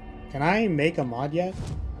 Can I make a mod yet?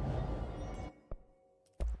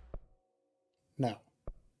 No.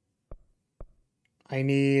 I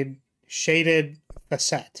need shaded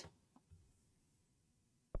facet.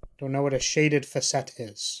 Don't know what a shaded facet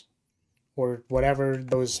is. Or whatever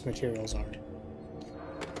those materials are.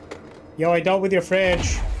 Yo, I dealt with your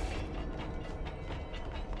fridge.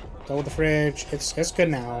 Dealt with the fridge. It's good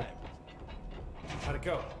now. How'd it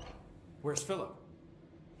go? Where's Philip?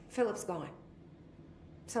 Philip's gone.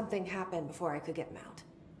 Something happened before I could get him out.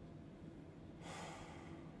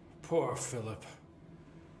 Poor Philip.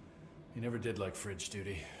 He never did like fridge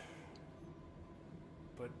duty.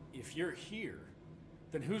 But if you're here,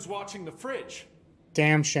 then who's watching the fridge?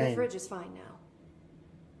 Damn The shame. fridge is fine now.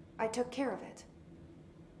 I took care of it.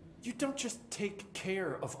 You don't just take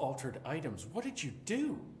care of altered items. What did you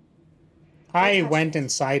do? I went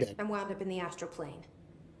inside it. I'm wound up in the astral plane.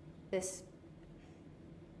 This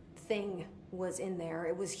thing was in there.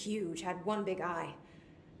 It was huge, had one big eye.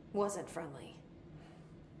 Wasn't friendly.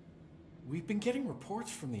 We've been getting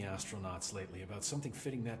reports from the astronauts lately about something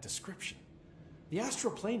fitting that description. The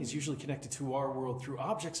astral plane is usually connected to our world through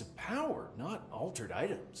objects of power, not altered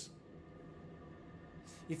items.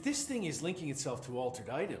 If this thing is linking itself to altered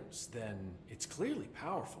items, then it's clearly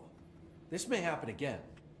powerful. This may happen again.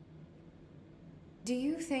 Do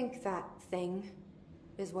you think that thing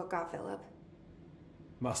is what got Philip?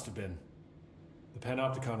 Must have been. The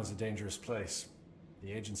Panopticon is a dangerous place.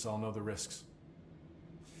 The agents all know the risks.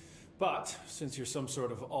 But, since you're some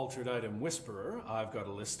sort of altered item whisperer, I've got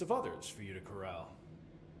a list of others for you to corral.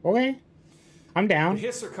 Okay. I'm down. The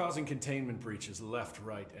Hiss are causing containment breaches left,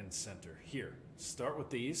 right, and center. Here, start with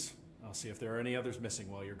these. I'll see if there are any others missing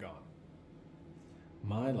while you're gone.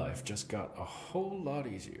 My life just got a whole lot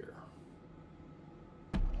easier.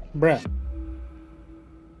 Bruh.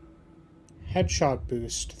 Headshot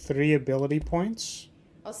boost. 3 ability points.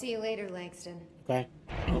 I'll see you later, Langston. Okay.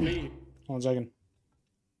 I'll be... 1 second.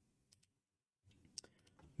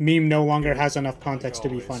 Meme no longer has enough context to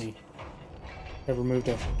be funny. I've removed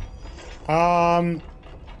it. Okay.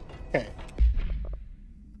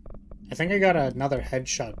 I think I got another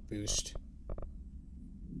headshot boost.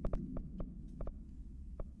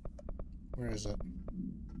 Where is it?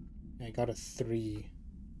 I got a 3.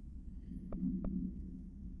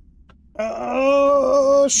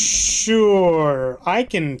 Oh, sure. I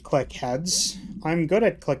can click heads. I'm good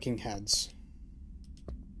at clicking heads.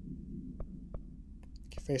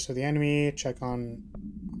 Face of the enemy. Check on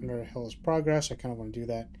under Hill's progress. I kind of want to do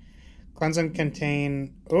that. Cleanse and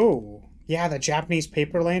contain. Oh, yeah, the Japanese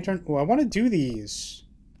paper lantern. Oh, I want to do these.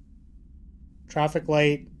 Traffic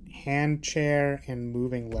light, hand chair, and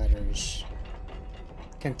moving letters.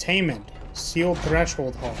 Containment. Sealed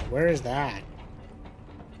threshold hall. Where is that?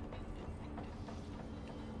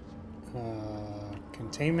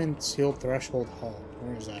 Containment, sealed threshold hall.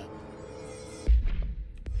 Where is that?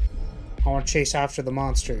 I want to chase after the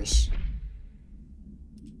monsters.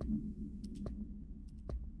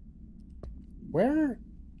 Where?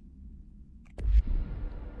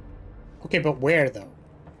 Okay, but where though?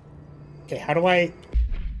 Okay, how do I...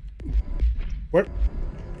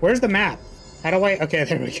 Where's the map? How do I... Okay,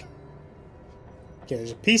 there we go. Okay,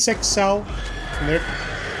 there's a P6 cell. And there...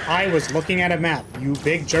 I was looking at a map. You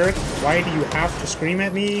big jerk. Why do you have to scream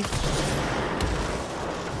at me?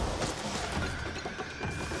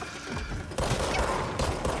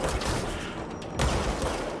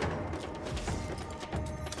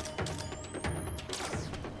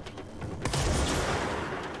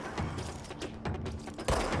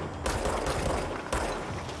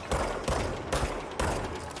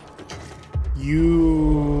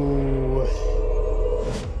 You...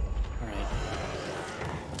 Alright.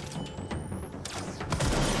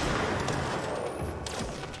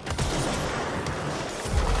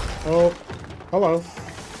 Oh, hello.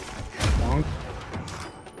 Bonk.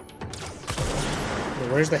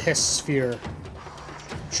 Where's the hiss sphere?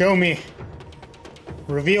 Show me.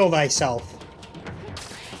 Reveal thyself.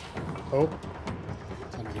 Oh.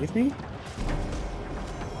 It's underneath me?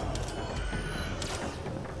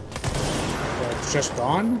 Just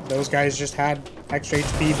gone? Those guys just had extra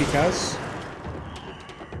HP because?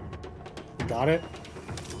 Got it?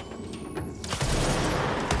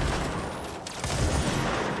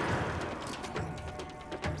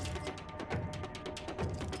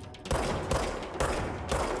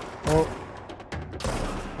 Oh.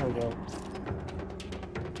 There we go.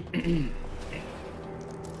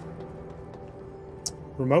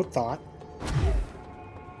 Remote thought.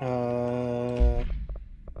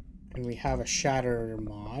 And we have a shatter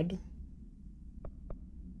mod.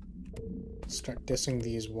 Start dissing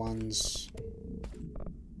these ones.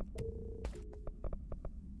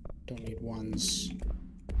 Don't need ones.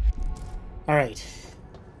 Alright.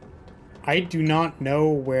 I do not know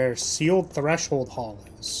where Sealed Threshold Hall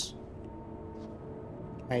is.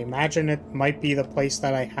 I imagine it might be the place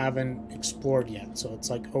that I haven't explored yet, so it's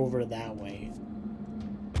like over that way.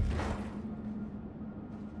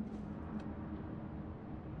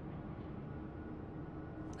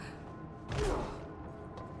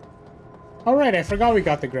 Alright, I forgot we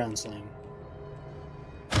got the ground slam.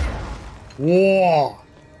 Whoa!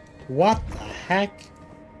 What the heck?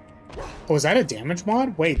 Oh, is that a damage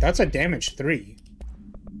mod? Wait, that's a damage 3.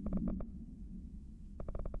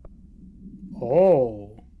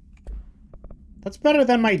 Oh. That's better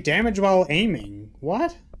than my damage while aiming.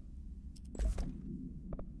 What? I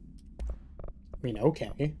mean,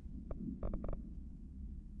 okay.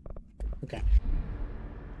 Okay.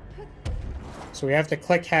 So we have to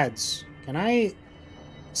click heads. Can I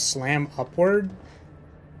slam upward?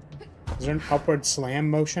 Is there an upward slam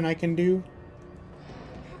motion I can do?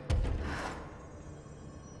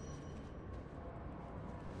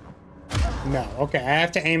 No. Okay, I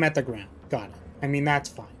have to aim at the ground. Got it. I mean, that's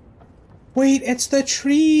fine. Wait, it's the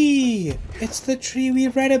tree! It's the tree. We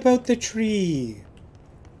read about the tree.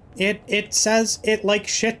 It says it, like,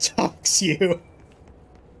 shit-talks you.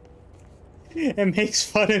 It makes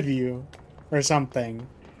fun of you. Or something.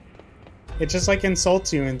 It just, like,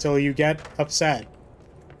 insults you until you get upset.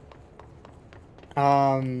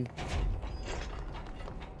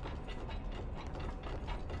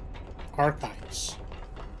 Archives.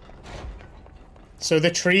 So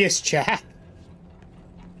the tree is chat?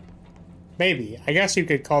 Maybe. I guess you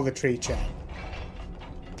could call the tree chat.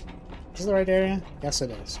 Is this the right area? Yes,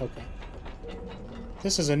 it is. Okay.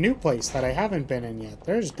 This is a new place that I haven't been in yet.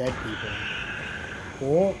 There's dead people.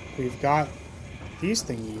 Oh, we've got these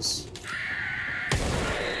thingies.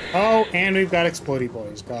 Oh, and we've got explodey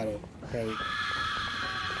boys. Got it. Okay.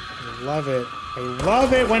 I love it. I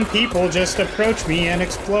love it when people just approach me and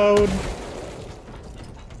explode.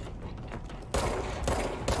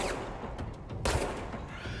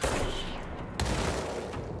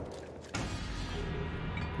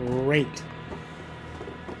 Great.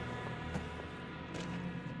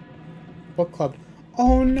 Book club.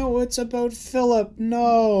 Oh no, it's about Philip.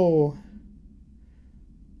 No.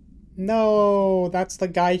 No, that's the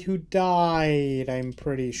guy who died, I'm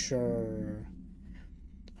pretty sure.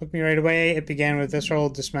 Hooked me right away. It began with visceral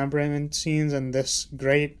dismemberment scenes and this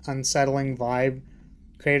great unsettling vibe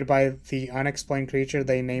created by the unexplained creature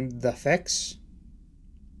they named The Fix.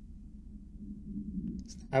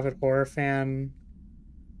 Avid horror fan.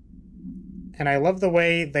 And I love the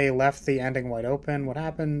way they left the ending wide open. What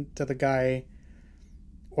happened to the guy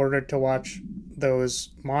ordered to watch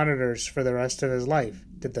those monitors for the rest of his life?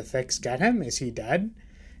 Did the Fix get him? Is he dead?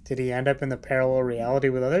 Did he end up in the parallel reality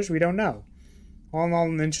with others? We don't know. All in all,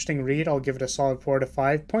 an interesting read. I'll give it a solid 4 to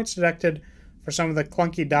 5. Points deducted for some of the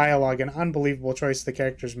clunky dialogue and unbelievable choice the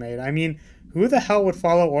characters made. I mean, who the hell would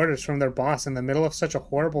follow orders from their boss in the middle of such a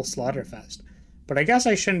horrible slaughterfest? But I guess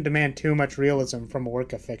I shouldn't demand too much realism from a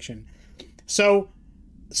work of fiction. So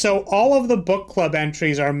all of the book club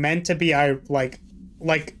entries are meant to be like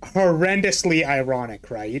horrendously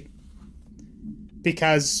ironic, right?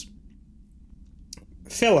 Because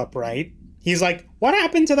Philip, right? He's like, what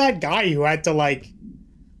happened to that guy who had to watch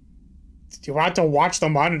the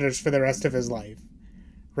monitors for the rest of his life,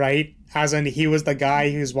 right? As in, he was the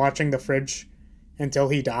guy who's watching the fridge until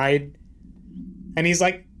he died, and he's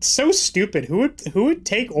like, so stupid. Who would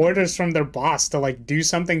take orders from their boss to like do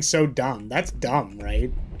something so dumb? That's dumb,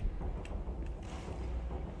 right?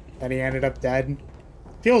 That he ended up dead.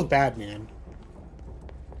 Feels bad, man.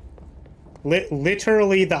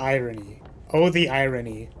 Literally the irony. Oh, the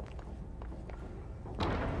irony.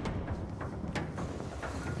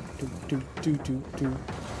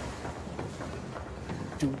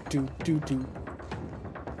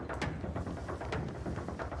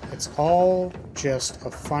 It's all just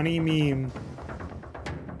a funny meme.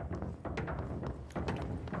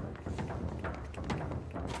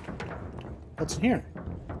 What's in here?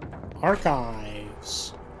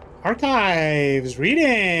 Archives. Archives!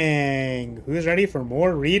 Reading! Who's ready for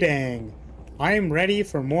more reading? I'm ready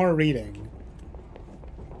for more reading.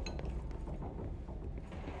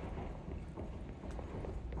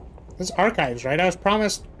 This is archives, right? I was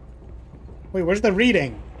promised... Wait, where's the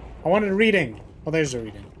reading? I wanted reading. Oh, there's the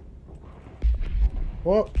reading.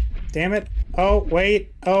 Whoa, damn it. Oh,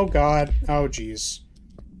 wait. Oh, God. Oh, jeez.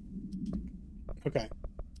 Okay.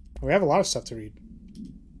 We have a lot of stuff to read.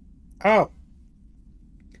 Oh.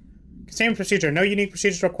 Containment procedure. No unique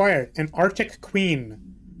procedures required. An Arctic Queen.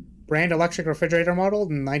 Brand electric refrigerator model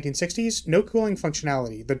in the 1960s. No cooling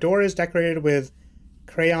functionality. The door is decorated with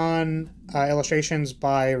crayon illustrations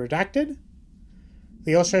by Redacted.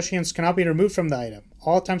 The illustrations cannot be removed from the item.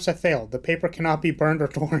 All attempts have failed. The paper cannot be burned or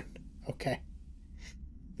torn. Okay.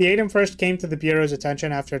 The item first came to the Bureau's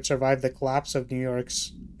attention after it survived the collapse of New York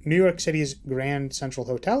City's Grand Central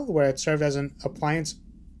Hotel, where it served as an appliance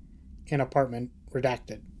in apartment,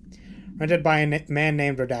 Redacted, rented by a man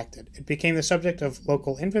named Redacted. It became the subject of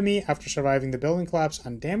local infamy after surviving the building collapse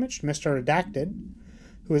undamaged. Mr. Redacted,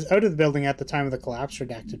 who was out of the building at the time of the collapse,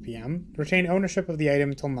 Redacted PM, retained ownership of the item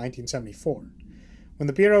until 1974. When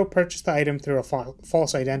the Bureau purchased the item through a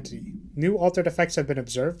false identity, new altered effects have been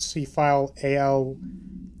observed. See file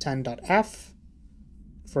AL10.F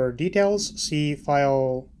for details. See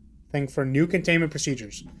file thing for new containment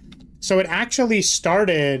procedures. So it actually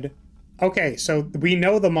started Okay, so we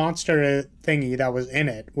know the monster thingy that was in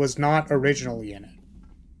it was not originally in it.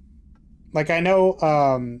 Like, I know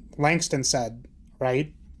Langston said,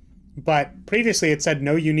 right? But previously it said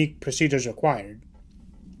no unique procedures required.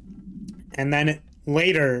 And then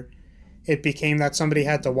later it became that somebody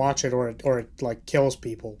had to watch it or it like kills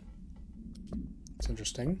people. That's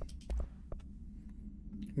interesting.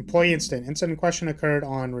 Employee incident. Incident in question occurred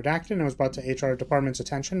on Redacted and was brought to HR department's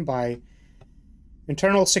attention by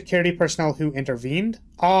internal security personnel who intervened.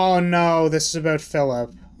 Oh no, this is about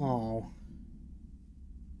Philip. Oh.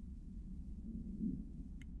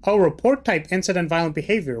 Oh, report type incident violent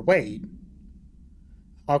behavior. Wait.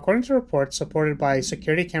 According to reports supported by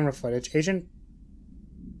security camera footage, Agent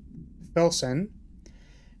Filson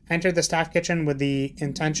entered the staff kitchen with the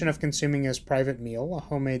intention of consuming his private meal, a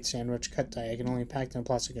homemade sandwich cut diagonally packed in a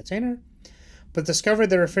plastic container, but discovered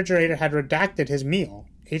the refrigerator had redacted his meal.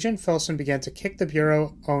 Agent Filson began to kick the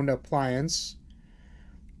bureau-owned appliance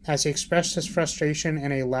as he expressed his frustration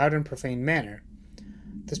in a loud and profane manner.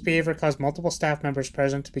 This behavior caused multiple staff members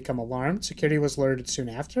present to become alarmed. Security was alerted soon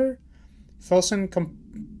after. Filson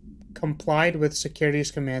complied with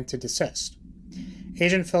security's command to desist.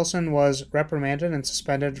 Agent Filson was reprimanded and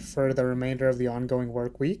suspended for the remainder of the ongoing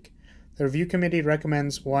work week. The review committee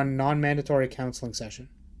recommends one non-mandatory counseling session.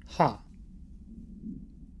 Huh.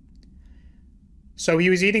 So he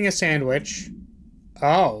was eating a sandwich.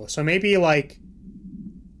 Oh, so maybe like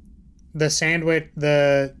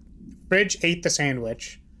the fridge ate the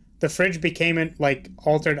sandwich. The fridge became an like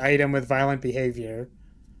altered item with violent behavior.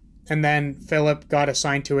 And then Philip got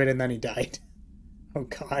assigned to it and then he died. Oh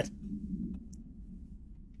god.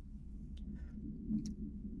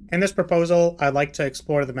 In this proposal, I'd like to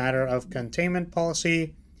explore the matter of containment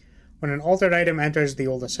policy. When an altered item enters the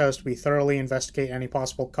oldest house, we thoroughly investigate any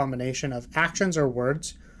possible combination of actions or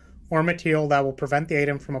words or material that will prevent the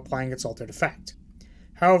item from applying its altered effect.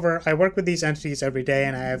 However, I work with these entities every day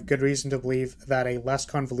and I have good reason to believe that a less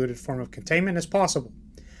convoluted form of containment is possible.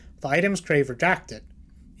 The items crave redacted.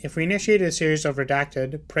 If we initiated a series of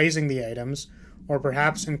redacted, praising the items, or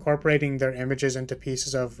perhaps incorporating their images into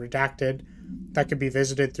pieces of redacted that could be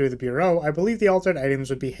visited through the Bureau, I believe the altered items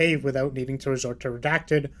would behave without needing to resort to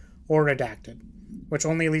redacted or redacted, which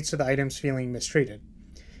only leads to the items feeling mistreated.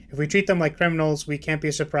 If we treat them like criminals, we can't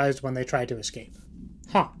be surprised when they try to escape.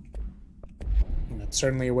 Huh. And that's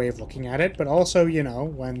certainly a way of looking at it, but also, you know,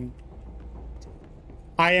 when...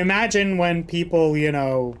 I imagine when people, you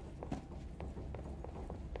know...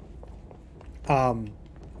 How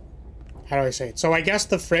do I say it? So I guess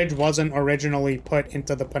the fridge wasn't originally put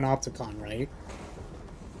into the panopticon, right?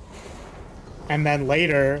 And then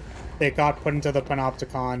later, it got put into the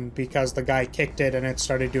panopticon because the guy kicked it and it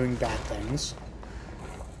started doing bad things.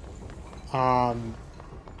 And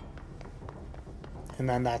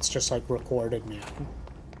then that's just like recorded now.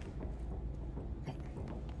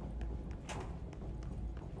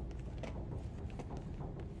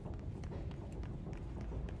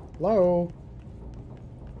 Hello?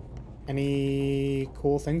 Any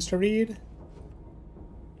cool things to read?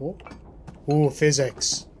 Oh. Ooh,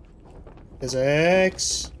 physics.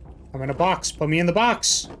 Physics. I'm in a box. Put me in the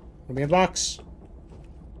box. Put me in a box.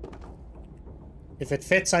 If it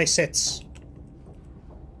fits, I sits.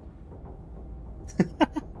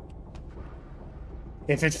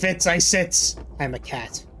 If it fits, I sits. I'm a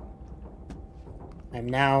cat. I am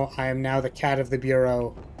now the cat of the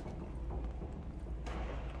Bureau.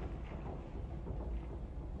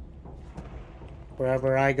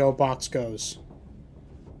 Wherever I go, box goes.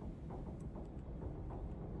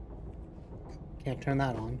 Can't turn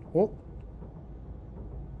that on. Whoa.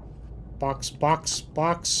 Box, box,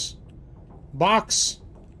 box. Box!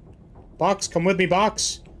 Box, come with me,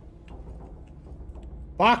 box!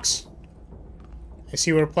 Box! I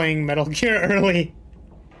see we're playing Metal Gear early.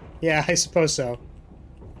 Yeah, I suppose so.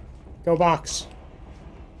 Go, box.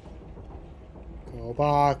 Go,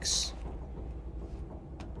 box.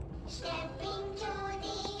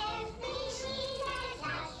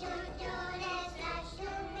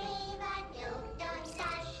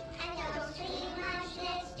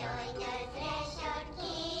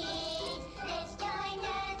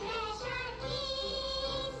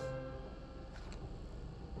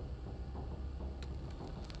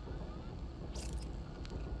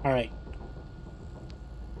 Alright.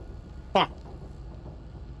 Fine.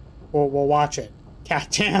 We'll watch it. Cat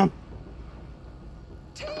Jam.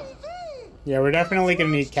 Yeah, we're definitely gonna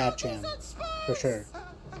need Cat Jam. For sure.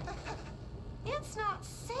 It's not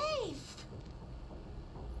safe.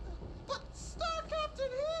 But Star Captain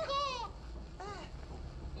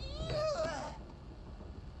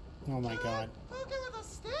Oh my god. Poke it with a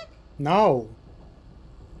stick? No.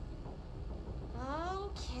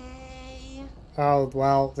 Oh,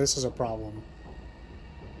 well, this is a problem.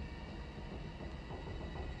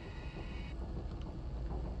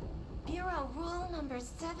 Bureau rule number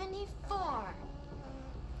 74.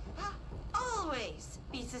 Always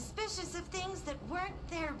be suspicious of things that weren't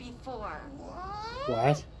there before.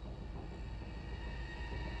 What?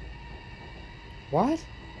 What?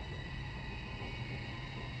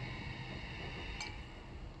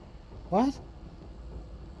 What?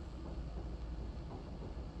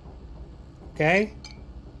 Okay.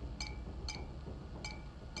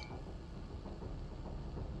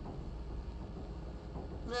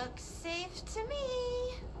 Looks safe to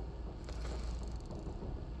me.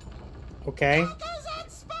 Okay. Focus on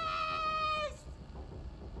space!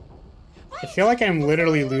 I feel like I'm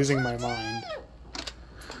literally losing my mind.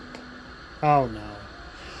 Oh no.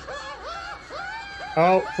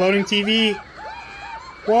 Oh, floating TV.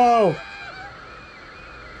 Whoa.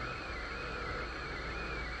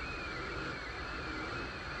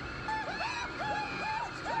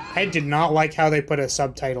 I did not like how they put a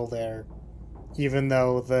subtitle there, even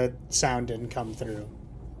though the sound didn't come through.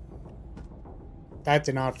 That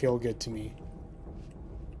did not feel good to me.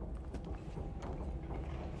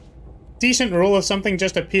 Decent rule, if something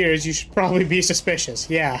just appears, you should probably be suspicious.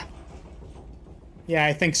 Yeah. Yeah,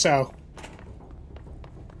 I think so.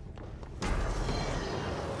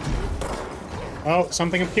 Oh,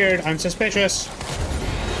 something appeared. I'm suspicious.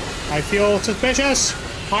 I feel suspicious.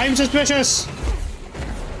 I'm suspicious.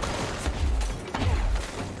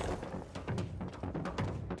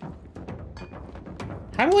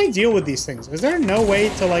 How do I deal with these things? Is there no way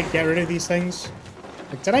to, like, get rid of these things?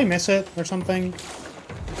 Like, did I miss it or something?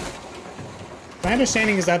 My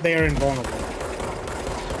understanding is that they are invulnerable.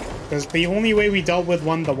 Because the only way we dealt with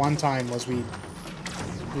one the one time was we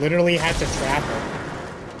literally had to trap it.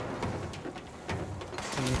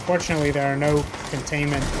 And unfortunately, there are no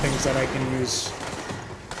containment things that I can use.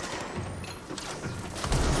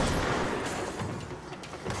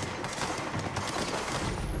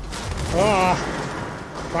 Ah!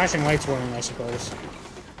 Flashing lights warning, I suppose.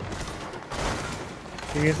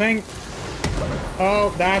 Do you think?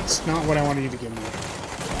 Oh, that's not what I wanted you to give me.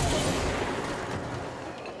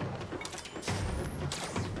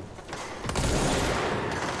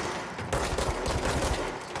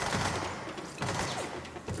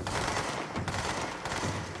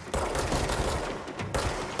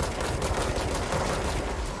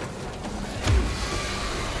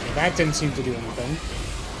 That didn't seem to do anything.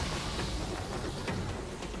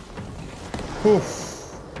 Oof.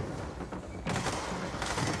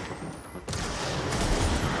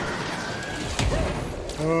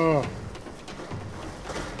 Oh.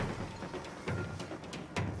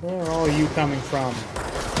 Where are all you coming from?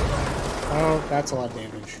 Oh, that's a lot of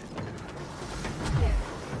damage.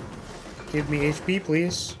 Give me HP,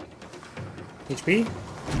 please. HP?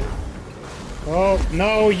 Oh,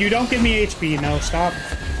 no, you don't give me HP. No, stop.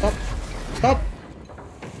 Stop. Stop.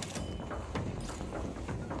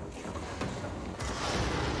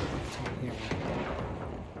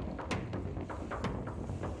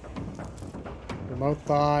 Remote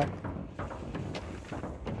thought.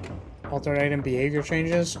 Altered item behavior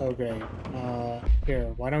changes? Oh, great.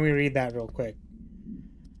 Here, why don't we read that real quick?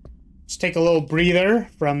 Just take a little breather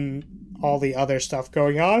from all the other stuff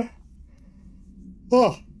going on.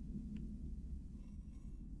 Oh.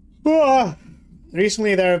 Ah.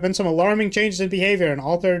 Recently, there have been some alarming changes in behavior and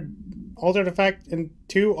altered effect in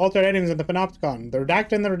 2 altered items in the Panopticon. The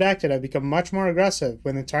Redacted and the Redacted have become much more aggressive,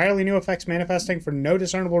 with entirely new effects manifesting for no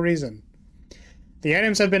discernible reason. The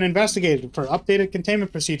items have been investigated for updated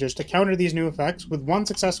containment procedures to counter these new effects, with one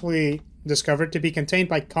successfully discovered to be contained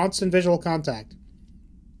by constant visual contact.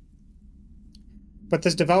 But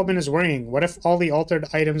this development is worrying. What if all the altered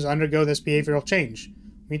items undergo this behavioral change?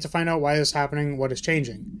 We need to find out why this is happening, what is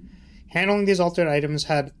changing. Handling these altered items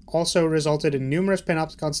had also resulted in numerous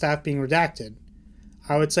Panopticon staff being redacted.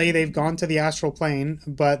 I would say they've gone to the astral plane,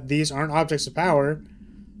 but these aren't objects of power.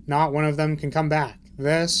 Not one of them can come back.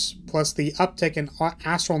 This, plus the uptick in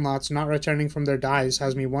astronauts not returning from their dives,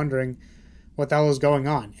 has me wondering what the hell is going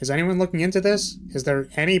on. Is anyone looking into this? Is there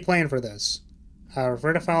any plan for this?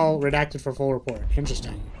 Refer to file redacted for full report.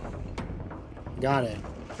 Interesting. Got it.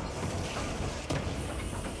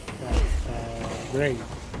 Great.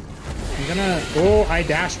 I'm gonna... Oh, I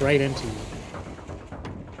dashed right into you.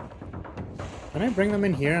 Can I bring them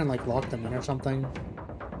in here and, like, lock them in or something?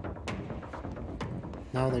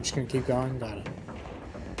 No, they're just gonna keep going? Got it.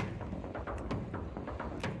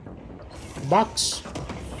 Box!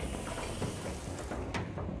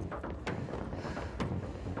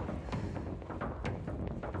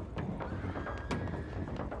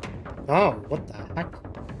 Oh, what the heck?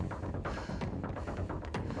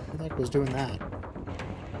 Who the heck was doing that?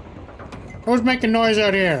 Who's making noise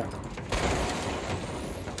out here?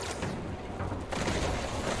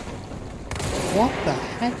 What the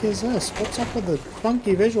heck is this? What's up with the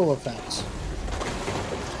funky visual effects?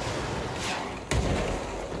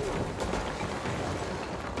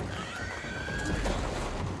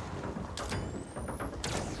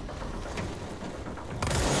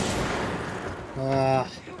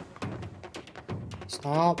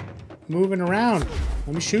 Stop moving around.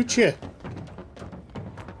 Let me shoot you.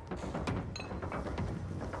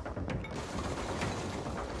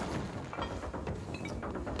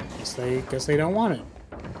 Guess they don't want it.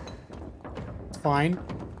 It's fine.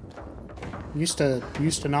 Used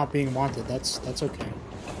to not being wanted. That's okay.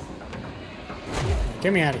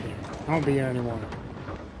 Get me out of here. I won't be here anymore.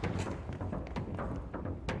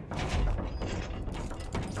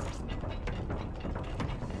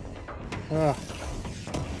 Ugh.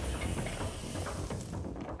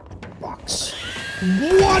 Box.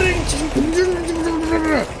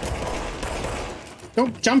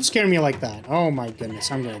 Don't jump scare me like that. Oh my goodness,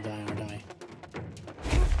 I'm gonna die or die.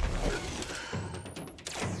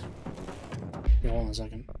 Okay, hold on a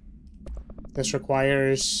second. This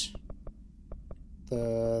requires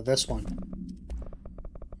this one.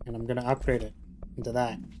 And I'm gonna upgrade it into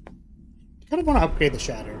that. I kind of want to upgrade the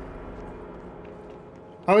shatter.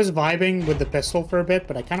 I was vibing with the pistol for a bit,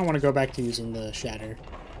 but I kind of want to go back to using the shatter.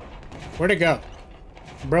 Where'd it go?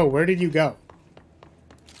 Bro, where did you go?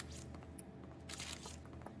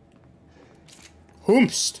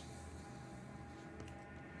 Whomst?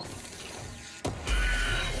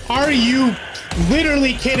 Are you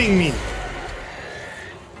literally kidding me?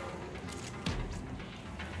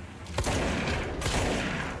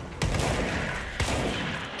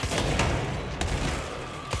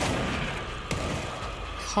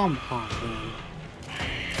 Come on, man.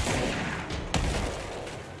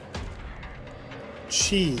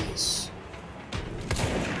 Jeez.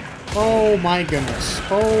 Oh my goodness.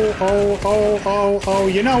 Oh.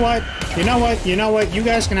 You know what? You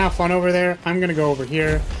guys can have fun over there. I'm gonna go over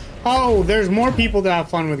here. Oh, there's more people to have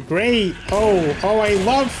fun with. Great. Oh, I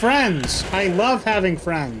love friends. I love having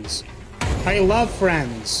friends. I love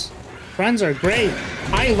friends. Friends are great.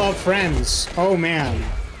 I love friends. Oh man.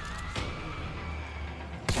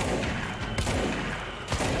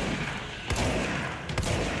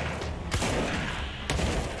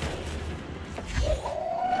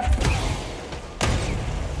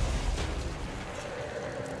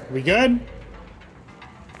 We good?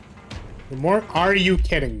 More? Are you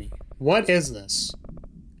kidding me? What is this?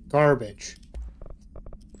 Garbage.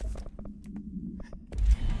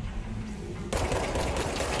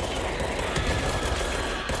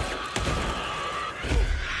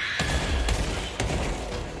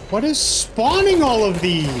 What is spawning all of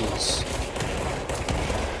these?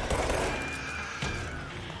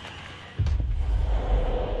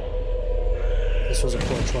 This was a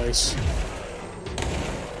poor choice.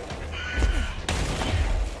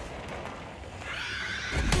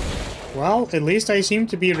 Well, at least I seem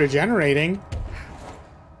to be regenerating.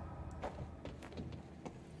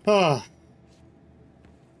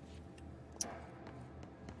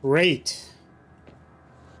 Great.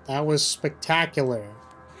 That was spectacular.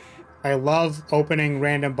 I love opening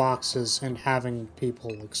random boxes and having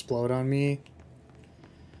people explode on me.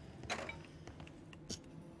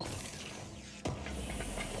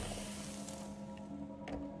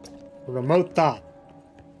 Remote thought.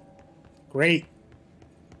 Great.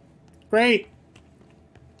 Great.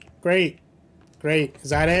 Great. Great. Is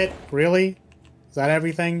that it? Really? Is that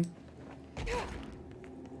everything?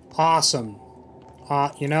 Awesome.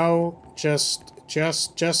 You know, just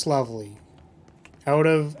lovely. Out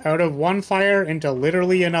of one fire into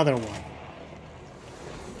literally another one.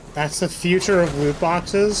 That's the future of loot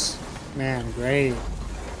boxes? Man, great.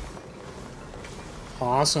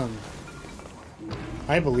 Awesome.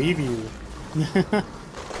 I believe you.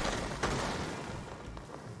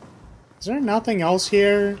 Is there nothing else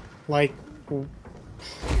here? Like,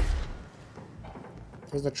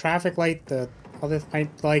 there's the traffic light, the other,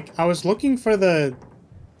 I was looking for the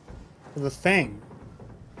thing.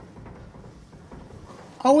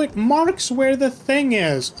 Oh, it marks where the thing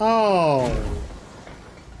is. Oh.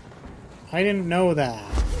 I didn't know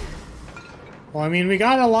that. Well, I mean, we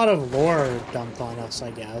got a lot of lore dumped on us,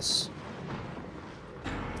 I guess.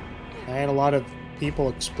 I had a lot of people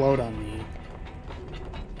explode on me.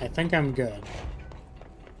 I think I'm good.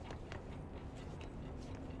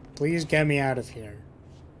 Please get me out of here.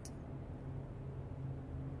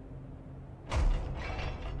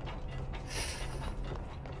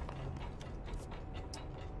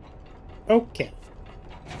 Okay.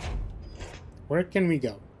 Where can we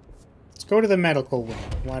go? go to the medical wing.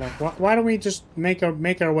 Why don't we just make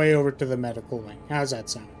our way over to the medical wing? How's that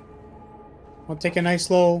sound? We'll take a nice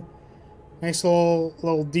little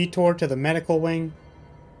detour to the medical wing.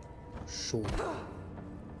 Sure.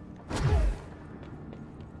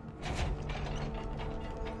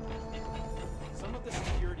 Some of the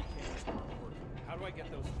security cameras aren't working. How do I get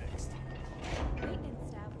those fixed?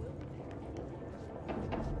 Maintenance staff will.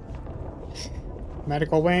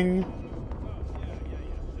 Medical wing.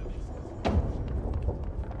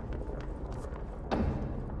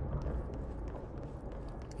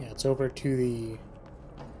 Yeah, it's over to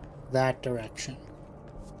that direction.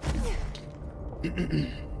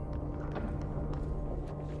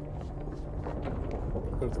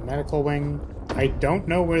 Go to the medical wing. I don't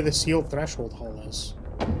know where the sealed threshold hall is.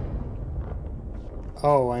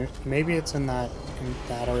 Oh, maybe it's in that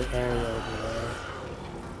area over there.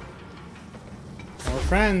 More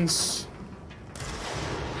friends.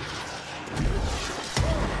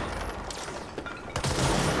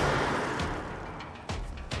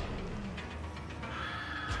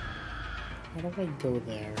 How do I go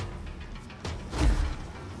there?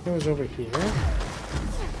 It was over here.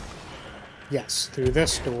 Yes, through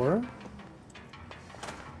this door.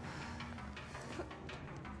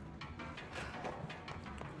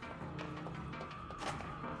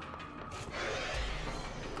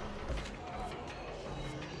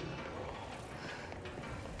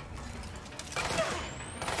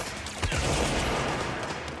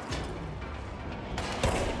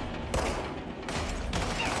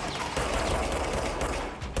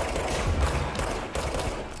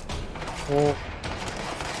 Oh.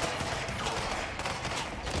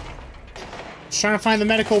 Just trying to find the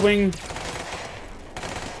medical wing.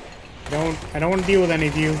 I don't want to deal with any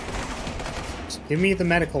of you. Just give me the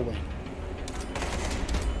medical wing.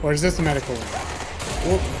 Or is this the medical wing?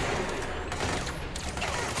 Whoop.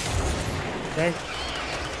 Okay.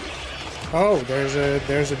 Oh,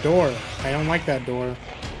 there's a door. I don't like that door.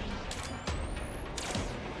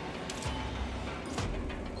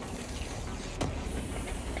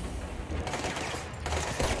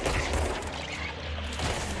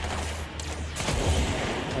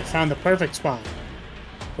 Found the perfect spot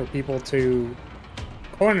for people to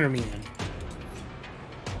corner me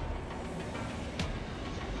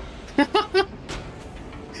in.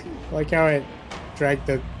 Like how it dragged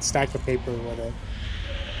the stack of paper with it.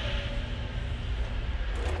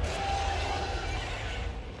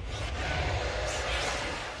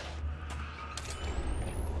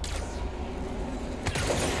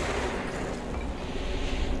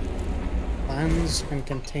 Cleanse and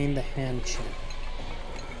contain the hand chip.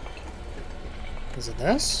 Is it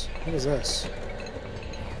this? What is this?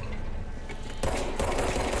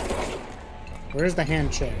 Where's the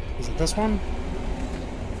hand chair? Is it this one?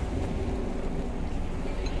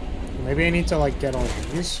 Maybe I need to, like, get all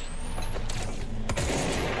these.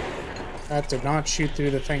 That did not shoot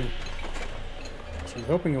through the thing. So I'm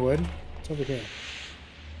hoping it would. It's over here.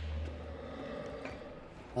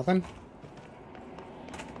 Nothing?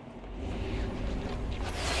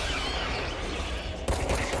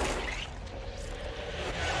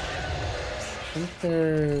 I think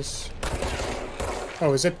there's...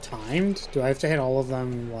 Oh, is it timed? Do I have to hit all of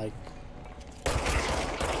them, like...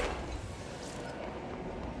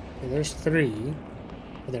 Okay, there's 3.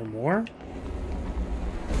 Are there more?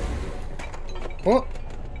 Oh!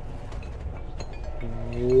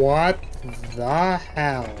 What the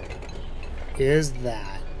hell is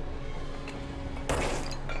that?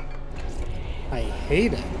 I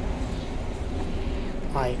hate it.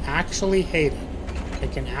 I actually hate it. I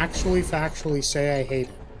can actually factually say I hate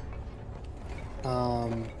it.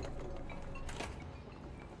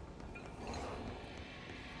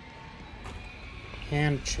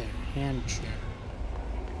 Hand chair, hand chair.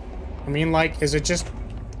 I mean, like, is it just...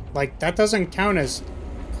 Like, that doesn't count as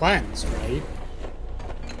cleanse, right?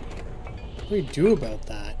 What do we do about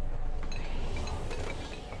that?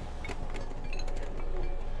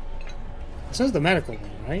 It says the medical wing,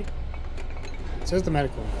 right? It says the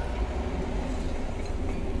medical wing.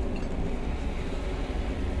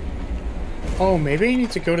 Oh, maybe I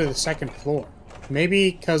need to go to the 2nd floor.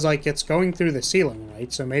 Maybe, because, like, it's going through the ceiling,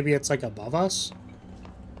 right? So maybe it's, like, above us?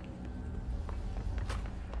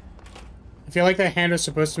 I feel like that hand was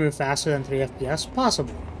supposed to move faster than 3 FPS.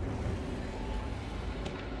 Possibly.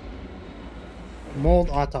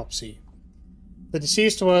 Mold autopsy. The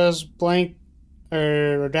deceased was blank...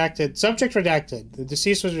 redacted. Subject redacted. The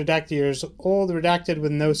deceased was redacted years old, redacted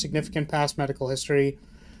with no significant past medical history.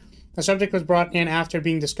 The subject was brought in after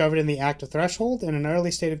being discovered in the active threshold in an early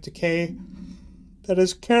state of decay that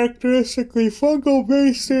is characteristically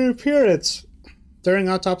fungal-based in appearance. During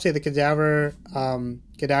autopsy, the cadaver's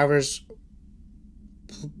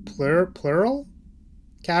plural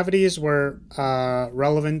cavities were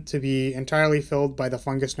relevant to be entirely filled by the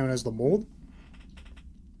fungus known as the mold,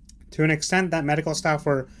 to an extent that medical staff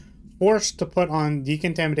were forced to put on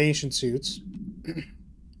decontamination suits.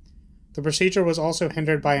 The procedure was also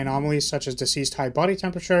hindered by anomalies such as deceased high body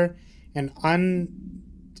temperature and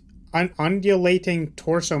undulating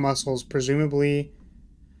torso muscles, presumably,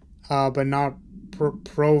 but not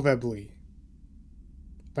probably,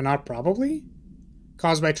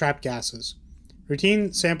 caused by trapped gases.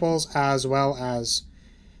 Routine samples as well as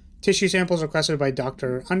tissue samples requested by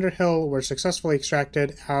Dr. Underhill were successfully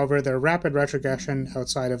extracted. However, their rapid retrogression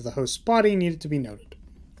outside of the host's body needed to be noted.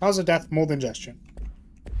 Cause of death, mold ingestion.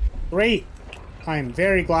 Great! I am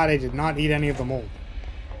very glad I did not eat any of the mold.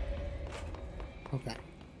 Okay.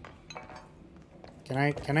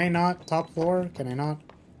 Can I not? Top floor? Can I not?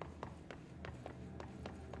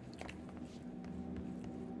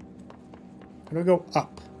 I'm gonna go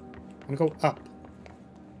up. I'm gonna go up.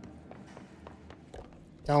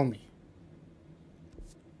 Tell me.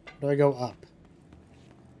 Where do I go up?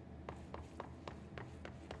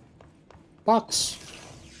 Box.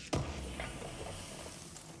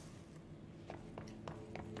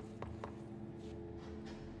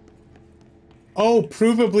 Oh,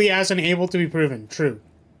 provably as unable to be proven. True.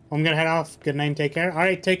 I'm gonna head off. Good night and take care.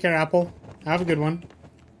 Alright, take care, Apple. Have a good one.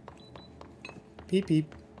 Peep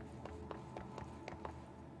peep.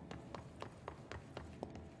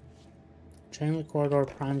 Transit corridor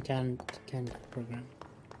prime can program.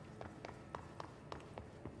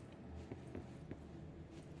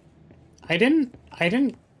 I didn't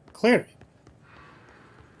clear it.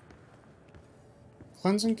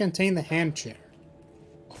 Cleansing contain the hand chair.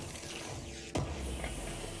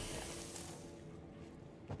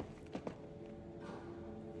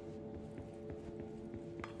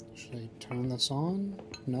 Should I turn this on?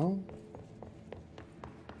 No?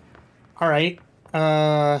 Alright.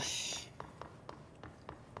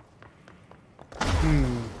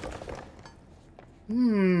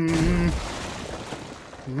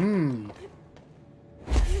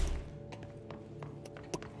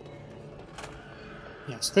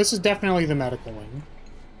 Yes, this is definitely the medical wing.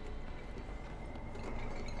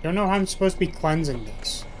 Don't know how I'm supposed to be cleansing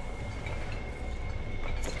this.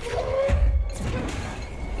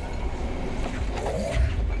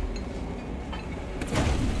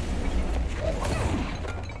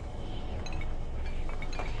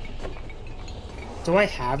 Do I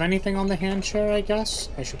have anything on the hand chair, I guess?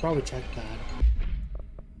 I should probably check that.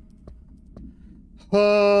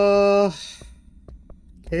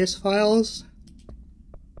 Case files.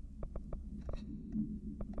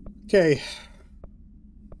 Okay.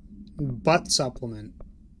 Butt supplement.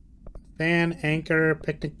 Fan, anchor,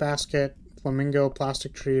 picnic basket, flamingo,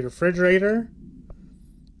 plastic tree, refrigerator.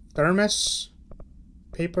 Thermos.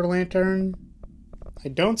 Paper lantern. I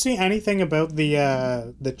don't see anything about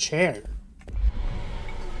the chair.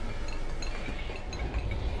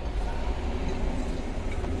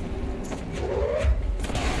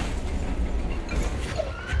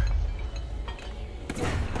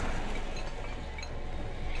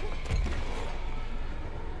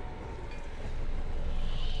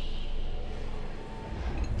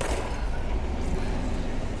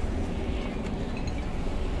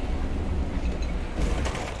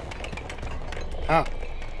 Oh.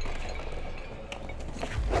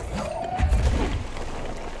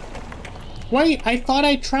 Wait, I thought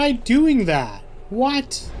I tried doing that.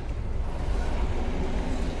 What?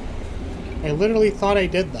 I literally thought I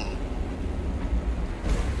did that.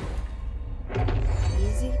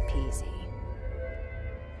 Easy peasy.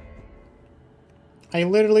 I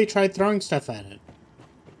literally tried throwing stuff at it.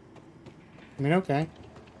 I mean, okay.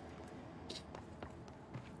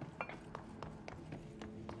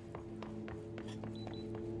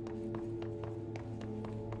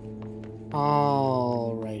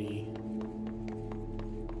 Alrighty.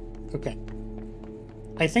 Okay.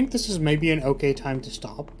 I think this is maybe an okay time to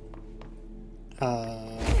stop.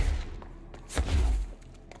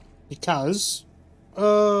 Because I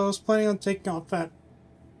was planning on taking off at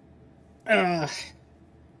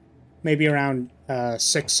maybe around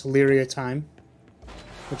 6 Lyria time,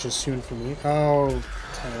 which is soon for me. Oh,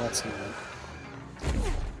 okay, let's see.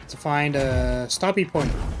 To find a stoppy point.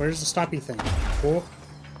 Where's the stoppy thing? Oh.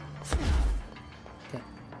 Okay.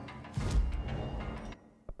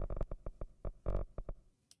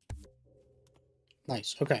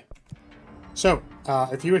 Nice. Okay. So,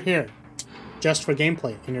 if you were here just for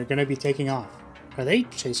gameplay and you're gonna be taking off, are they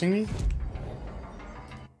chasing me?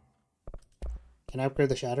 Can I upgrade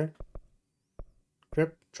the shatter?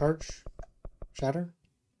 Grip, charge. Shatter?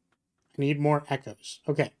 I need more echoes.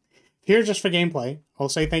 Okay. Here, just for gameplay, I'll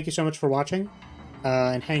say thank you so much for watching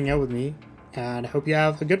and hanging out with me, and I hope you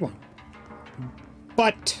have a good one.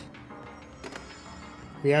 But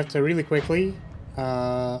we have to really quickly...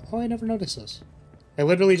 oh, I never noticed this. I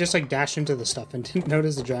literally just like dashed into the stuff and didn't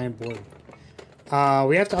notice the giant board.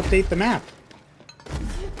 We have to update the map.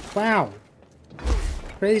 Wow.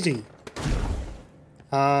 Crazy.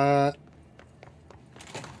 Damn it.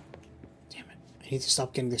 I need to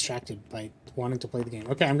stop getting distracted by wanting to play the game.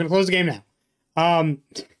 Okay, I'm gonna close the game now.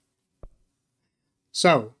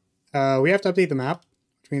 So, we have to update the map,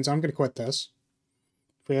 which means I'm gonna quit this.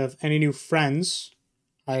 If we have any new friends,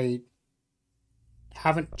 I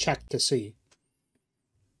haven't checked to see.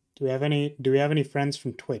 Do we have any friends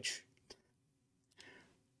from Twitch?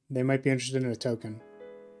 They might be interested in a token.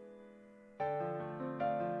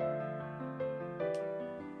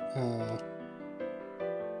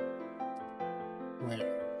 Where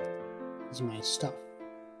is my stuff?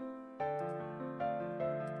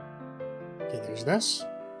 Okay, there's this.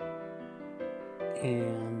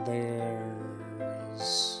 And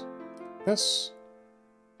there's this.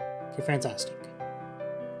 Okay, fantastic.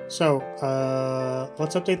 So,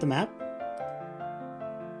 let's update the map.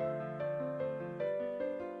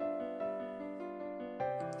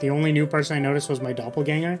 The only new person I noticed was my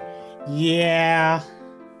doppelganger. Yeah,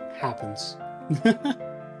 happens.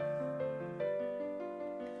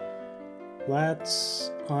 Let's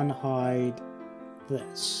unhide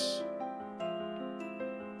this.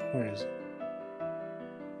 Where is it?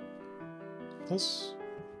 This?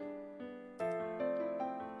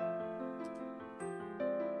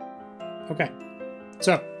 Okay.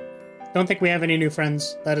 So, don't think we have any new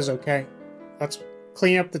friends. That is okay. Let's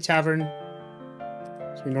clean up the tavern,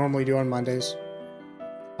 as we normally do on Mondays.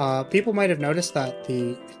 People might have noticed that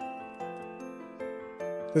the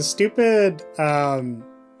stupid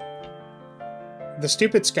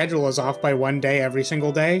schedule is off by one day every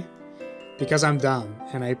single day because I'm dumb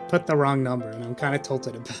and I put the wrong number and I'm kind of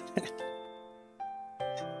tilted about it.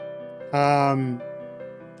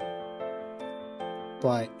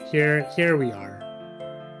 But here we are.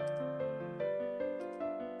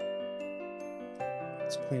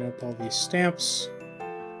 Let's clean up all these stamps.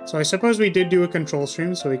 So I suppose we did do a control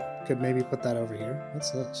stream, so we could maybe put that over here. What's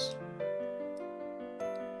this? I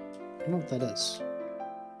don't know what that is.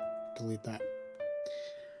 Delete that.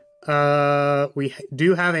 We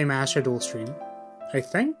do have a Master Duel stream, I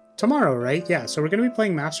think. Tomorrow, right? Yeah, so we're going to be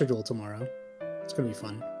playing Master Duel tomorrow. It's going to be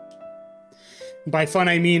fun. By fun,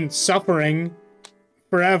 I mean suffering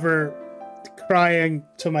forever, crying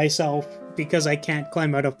to myself because I can't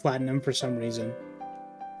climb out of Platinum for some reason.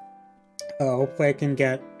 Hopefully I can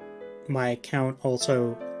get my account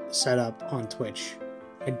also set up on Twitch.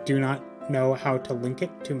 I do not know how to link it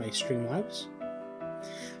to my Streamlabs.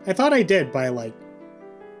 I thought I did by, like,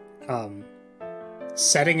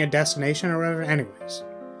 setting a destination or whatever. Anyways.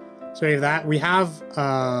 So we have that. We have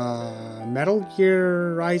Metal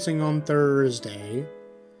Gear Rising on Thursday.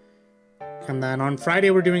 And then on Friday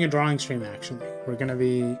we're doing a drawing stream, actually. We're gonna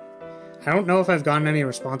be... I don't know if I've gotten any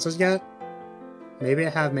responses yet. Maybe I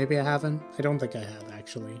have, maybe I haven't. I don't think I have,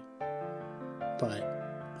 actually. But,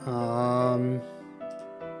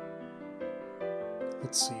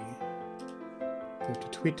 let's see. Go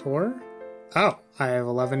to Twittor. Oh, I have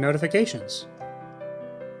 11 notifications.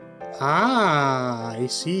 Ah, I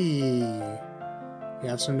see. We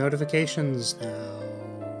have some notifications now.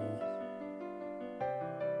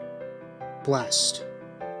 Blessed.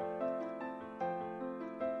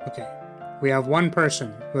 Okay. We have one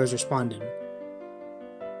person who has responded.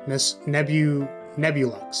 Miss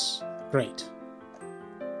Nebulux. Great.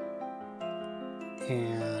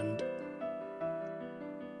 And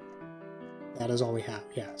that is all we have.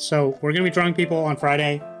 Yeah. So we're going to be drawing people on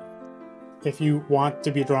Friday. If you want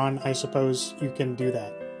to be drawn, I suppose you can do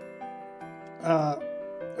that.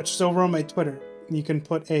 It's just over on my Twitter. You can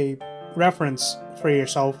put a reference for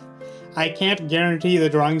yourself. I can't guarantee the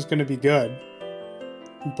drawing's going to be good,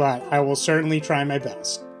 but I will certainly try my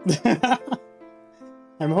best.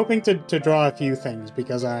 I'm hoping to draw a few things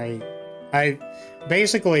because I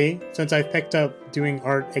basically, since I've picked up doing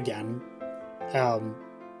art again,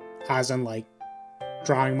 as in like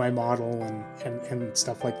drawing my model and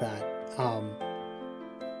stuff like that,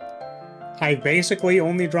 I've basically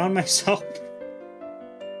only drawn myself,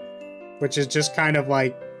 which is just kind of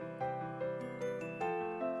like,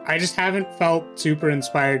 I just haven't felt super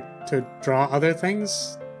inspired to draw other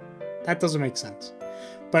things. That doesn't make sense.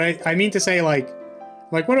 But I mean to say, like,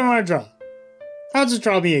 what do I want to draw? I'll just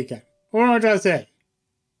draw me again. What do I want to draw today?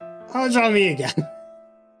 I'll draw me again.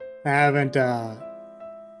 I haven't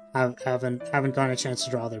I haven't gotten a chance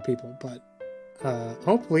to draw other people, but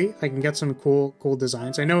hopefully I can get some cool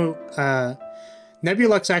designs. I know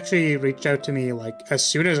Nebulux actually reached out to me like as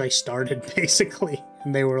soon as I started, basically,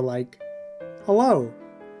 and they were like, "Hello,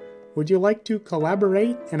 would you like to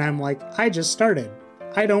collaborate?" And I'm like, "I just started.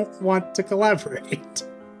 I don't want to collaborate."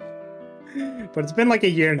 But it's been like a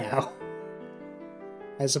year now.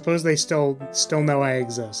 I suppose they still know I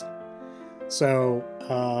exist. So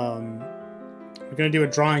we're gonna do a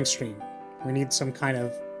drawing stream. We need some kind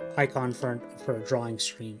of icon for a drawing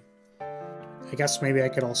stream. I guess maybe I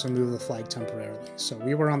could also move the flag temporarily. So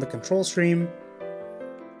we were on the control stream.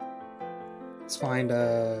 Let's find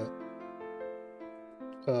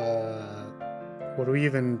what do we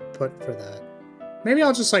even put for that? Maybe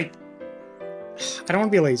I'll just like, I don't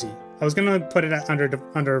want to be lazy. I was gonna put it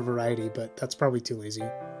under variety, but that's probably too lazy.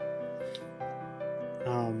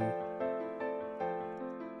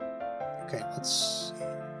 Okay, let's see.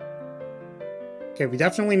 Okay, we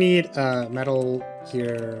definitely need Metal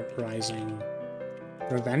Gear Rising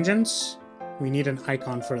Revengeance. We need an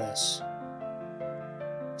icon for this.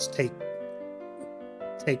 Let's take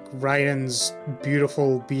Raiden's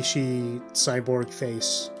beautiful Bishi cyborg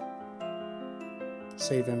face.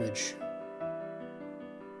 Save image.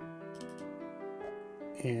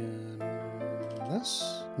 And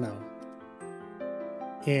this? No.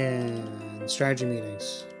 In strategy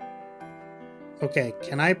meetings. Okay,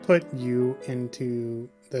 can I put you into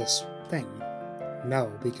this thing?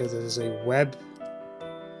 No, because it is a web.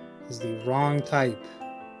 This is the wrong type.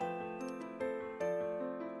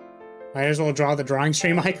 Might as well draw the drawing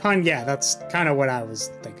stream icon? Yeah, that's kind of what I was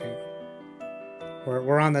thinking.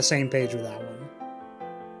 We're on the same page with that one.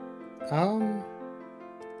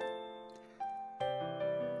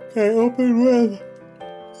 Okay, open web.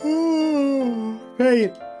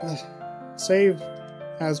 Paint. Save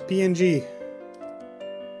as PNG.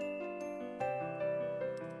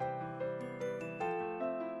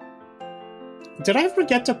 Did I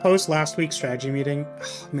forget to post last week's strategy meeting?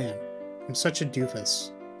 Oh, man, I'm such a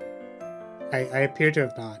doofus. I appear to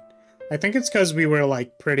have not. I think it's because we were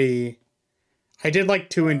like pretty... I did like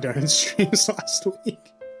 2 endurance streams last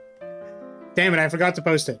week. Damn it, I forgot to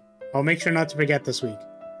post it. I'll make sure not to forget this week.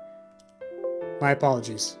 My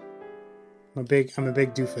apologies. I'm a big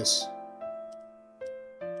doofus.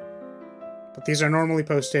 But these are normally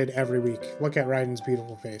posted every week. Look at Raiden's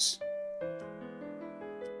beautiful face.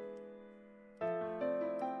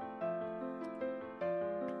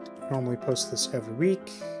 Normally post this every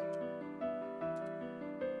week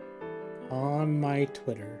on my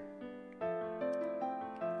Twitter.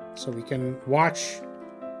 So we can watch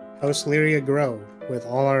House Lyria grow with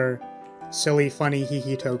all our silly, funny,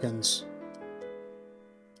 hee-hee tokens.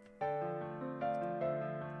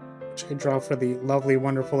 Which I draw for the lovely,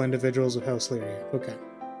 wonderful individuals of House Lyria. Okay.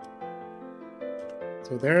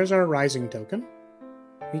 So there's our rising token.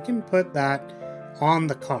 We can put that on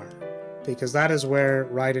the car, because that is where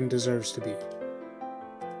Raiden deserves to be.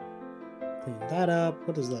 Clean that up.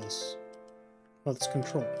 What is this? Oh, it's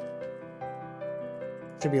control.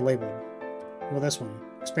 Should be labeled. Well, this one.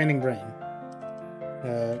 Expanding brain.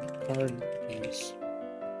 Card games.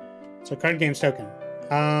 So card games token.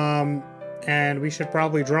 And we should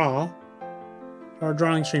probably draw our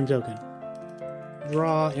drawing stream token.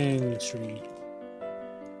 Drawing stream.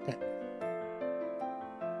 Okay.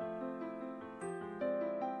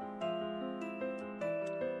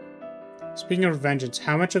 Speaking of vengeance,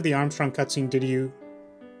 how much of the Armstrong cutscene did you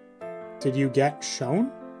get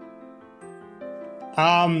shown?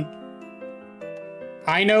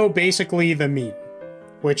 I know basically the meme,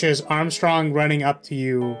 which is Armstrong running up to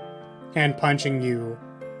you and punching you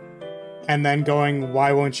and then going,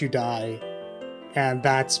 "Why won't you die?" And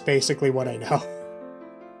that's basically what I know.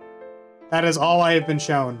 That is all I have been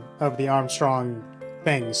shown of the Armstrong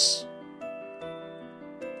things.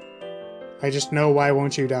 I just know, "Why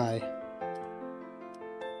won't you die?"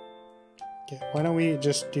 Okay, why don't we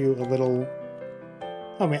just do a little...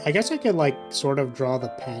 Oh, man, I guess I could, like, sort of draw the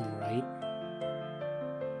pen, right?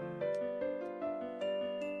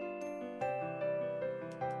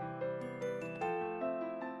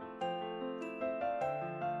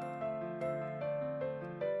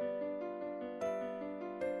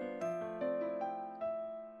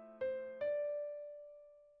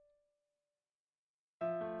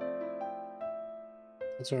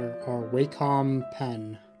 That's our Wacom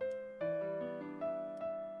pen.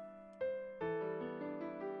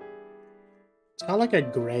 It's got like a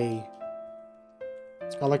gray...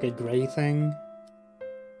 It's got like a gray thing.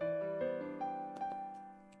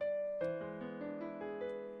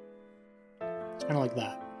 It's kind of like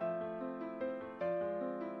that.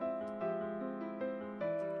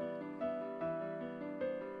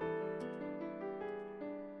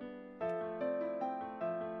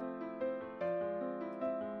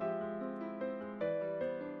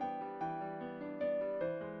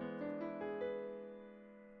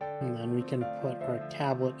 And then we can put our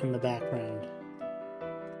tablet in the background.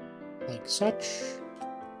 Like such.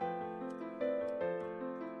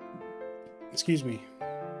 Excuse me.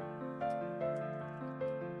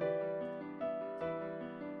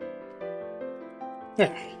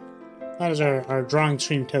 There. That is our drawing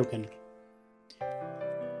stream token.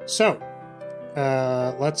 So,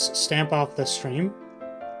 let's stamp off this stream.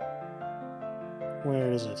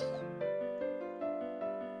 Where is it?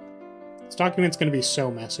 This document's going to be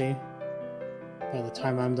so messy by the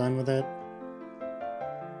time I'm done with it.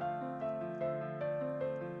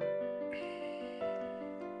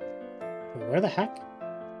 Wait, where the heck?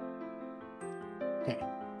 Okay.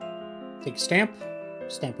 Take a stamp,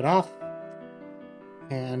 stamp it off.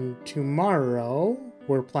 And tomorrow,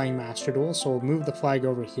 we're playing Master Duel, so we'll move the flag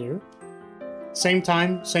over here. Same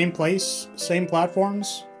time, same place, same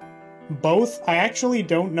platforms. Both. I actually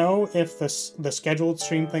don't know if the scheduled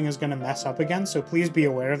stream thing is going to mess up again, so please be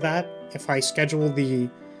aware of that. If I schedule the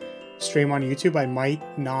stream on YouTube, I might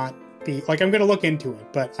not be... Like, I'm going to look into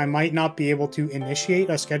it, but I might not be able to initiate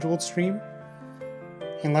a scheduled stream.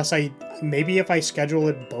 Unless I... Maybe if I schedule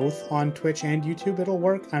it both on Twitch and YouTube, it'll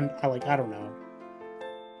work. I don't know.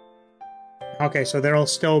 Okay, so there'll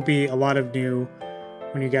still be a lot of new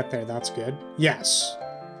when you get there. That's good. Yes.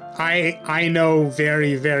 I know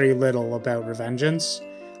very, very little about Revengeance.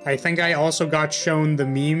 I think I also got shown the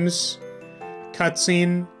memes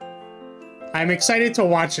cutscene. I'm excited to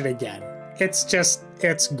watch it again. It's just,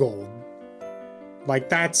 it's gold. Like,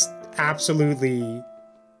 that's absolutely...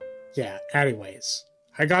 Yeah, anyways.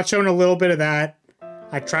 I got shown a little bit of that.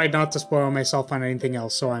 I tried not to spoil myself on anything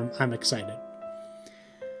else, so I'm excited.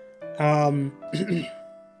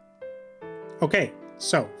 Okay,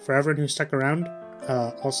 so for everyone who stuck around,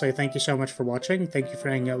 I'll say thank you so much for watching. Thank you for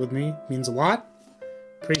hanging out with me. It means a lot.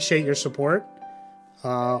 Appreciate your support.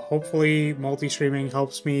 Hopefully multi-streaming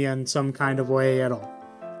helps me in some kind of way at all.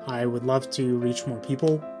 I would love to reach more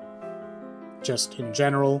people, just in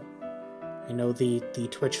general. I know the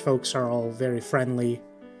Twitch folks are all very friendly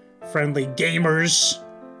gamers.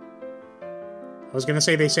 I was gonna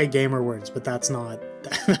say they say gamer words, but that's not.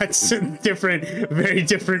 That's a different, very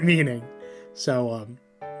different meaning. So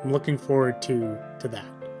I'm looking forward to that.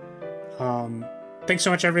 Thanks so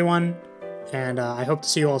much, everyone, and I hope to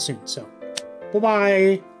see you all soon. So,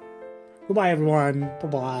 bye-bye. Goodbye, everyone.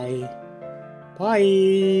 Bye-bye.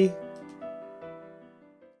 Bye.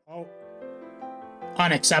 Oh.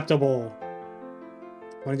 Unacceptable.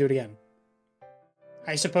 I want to do it again.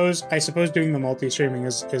 I suppose doing the multi-streaming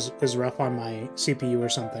is rough on my CPU or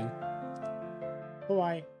something.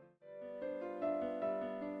 Bye-bye.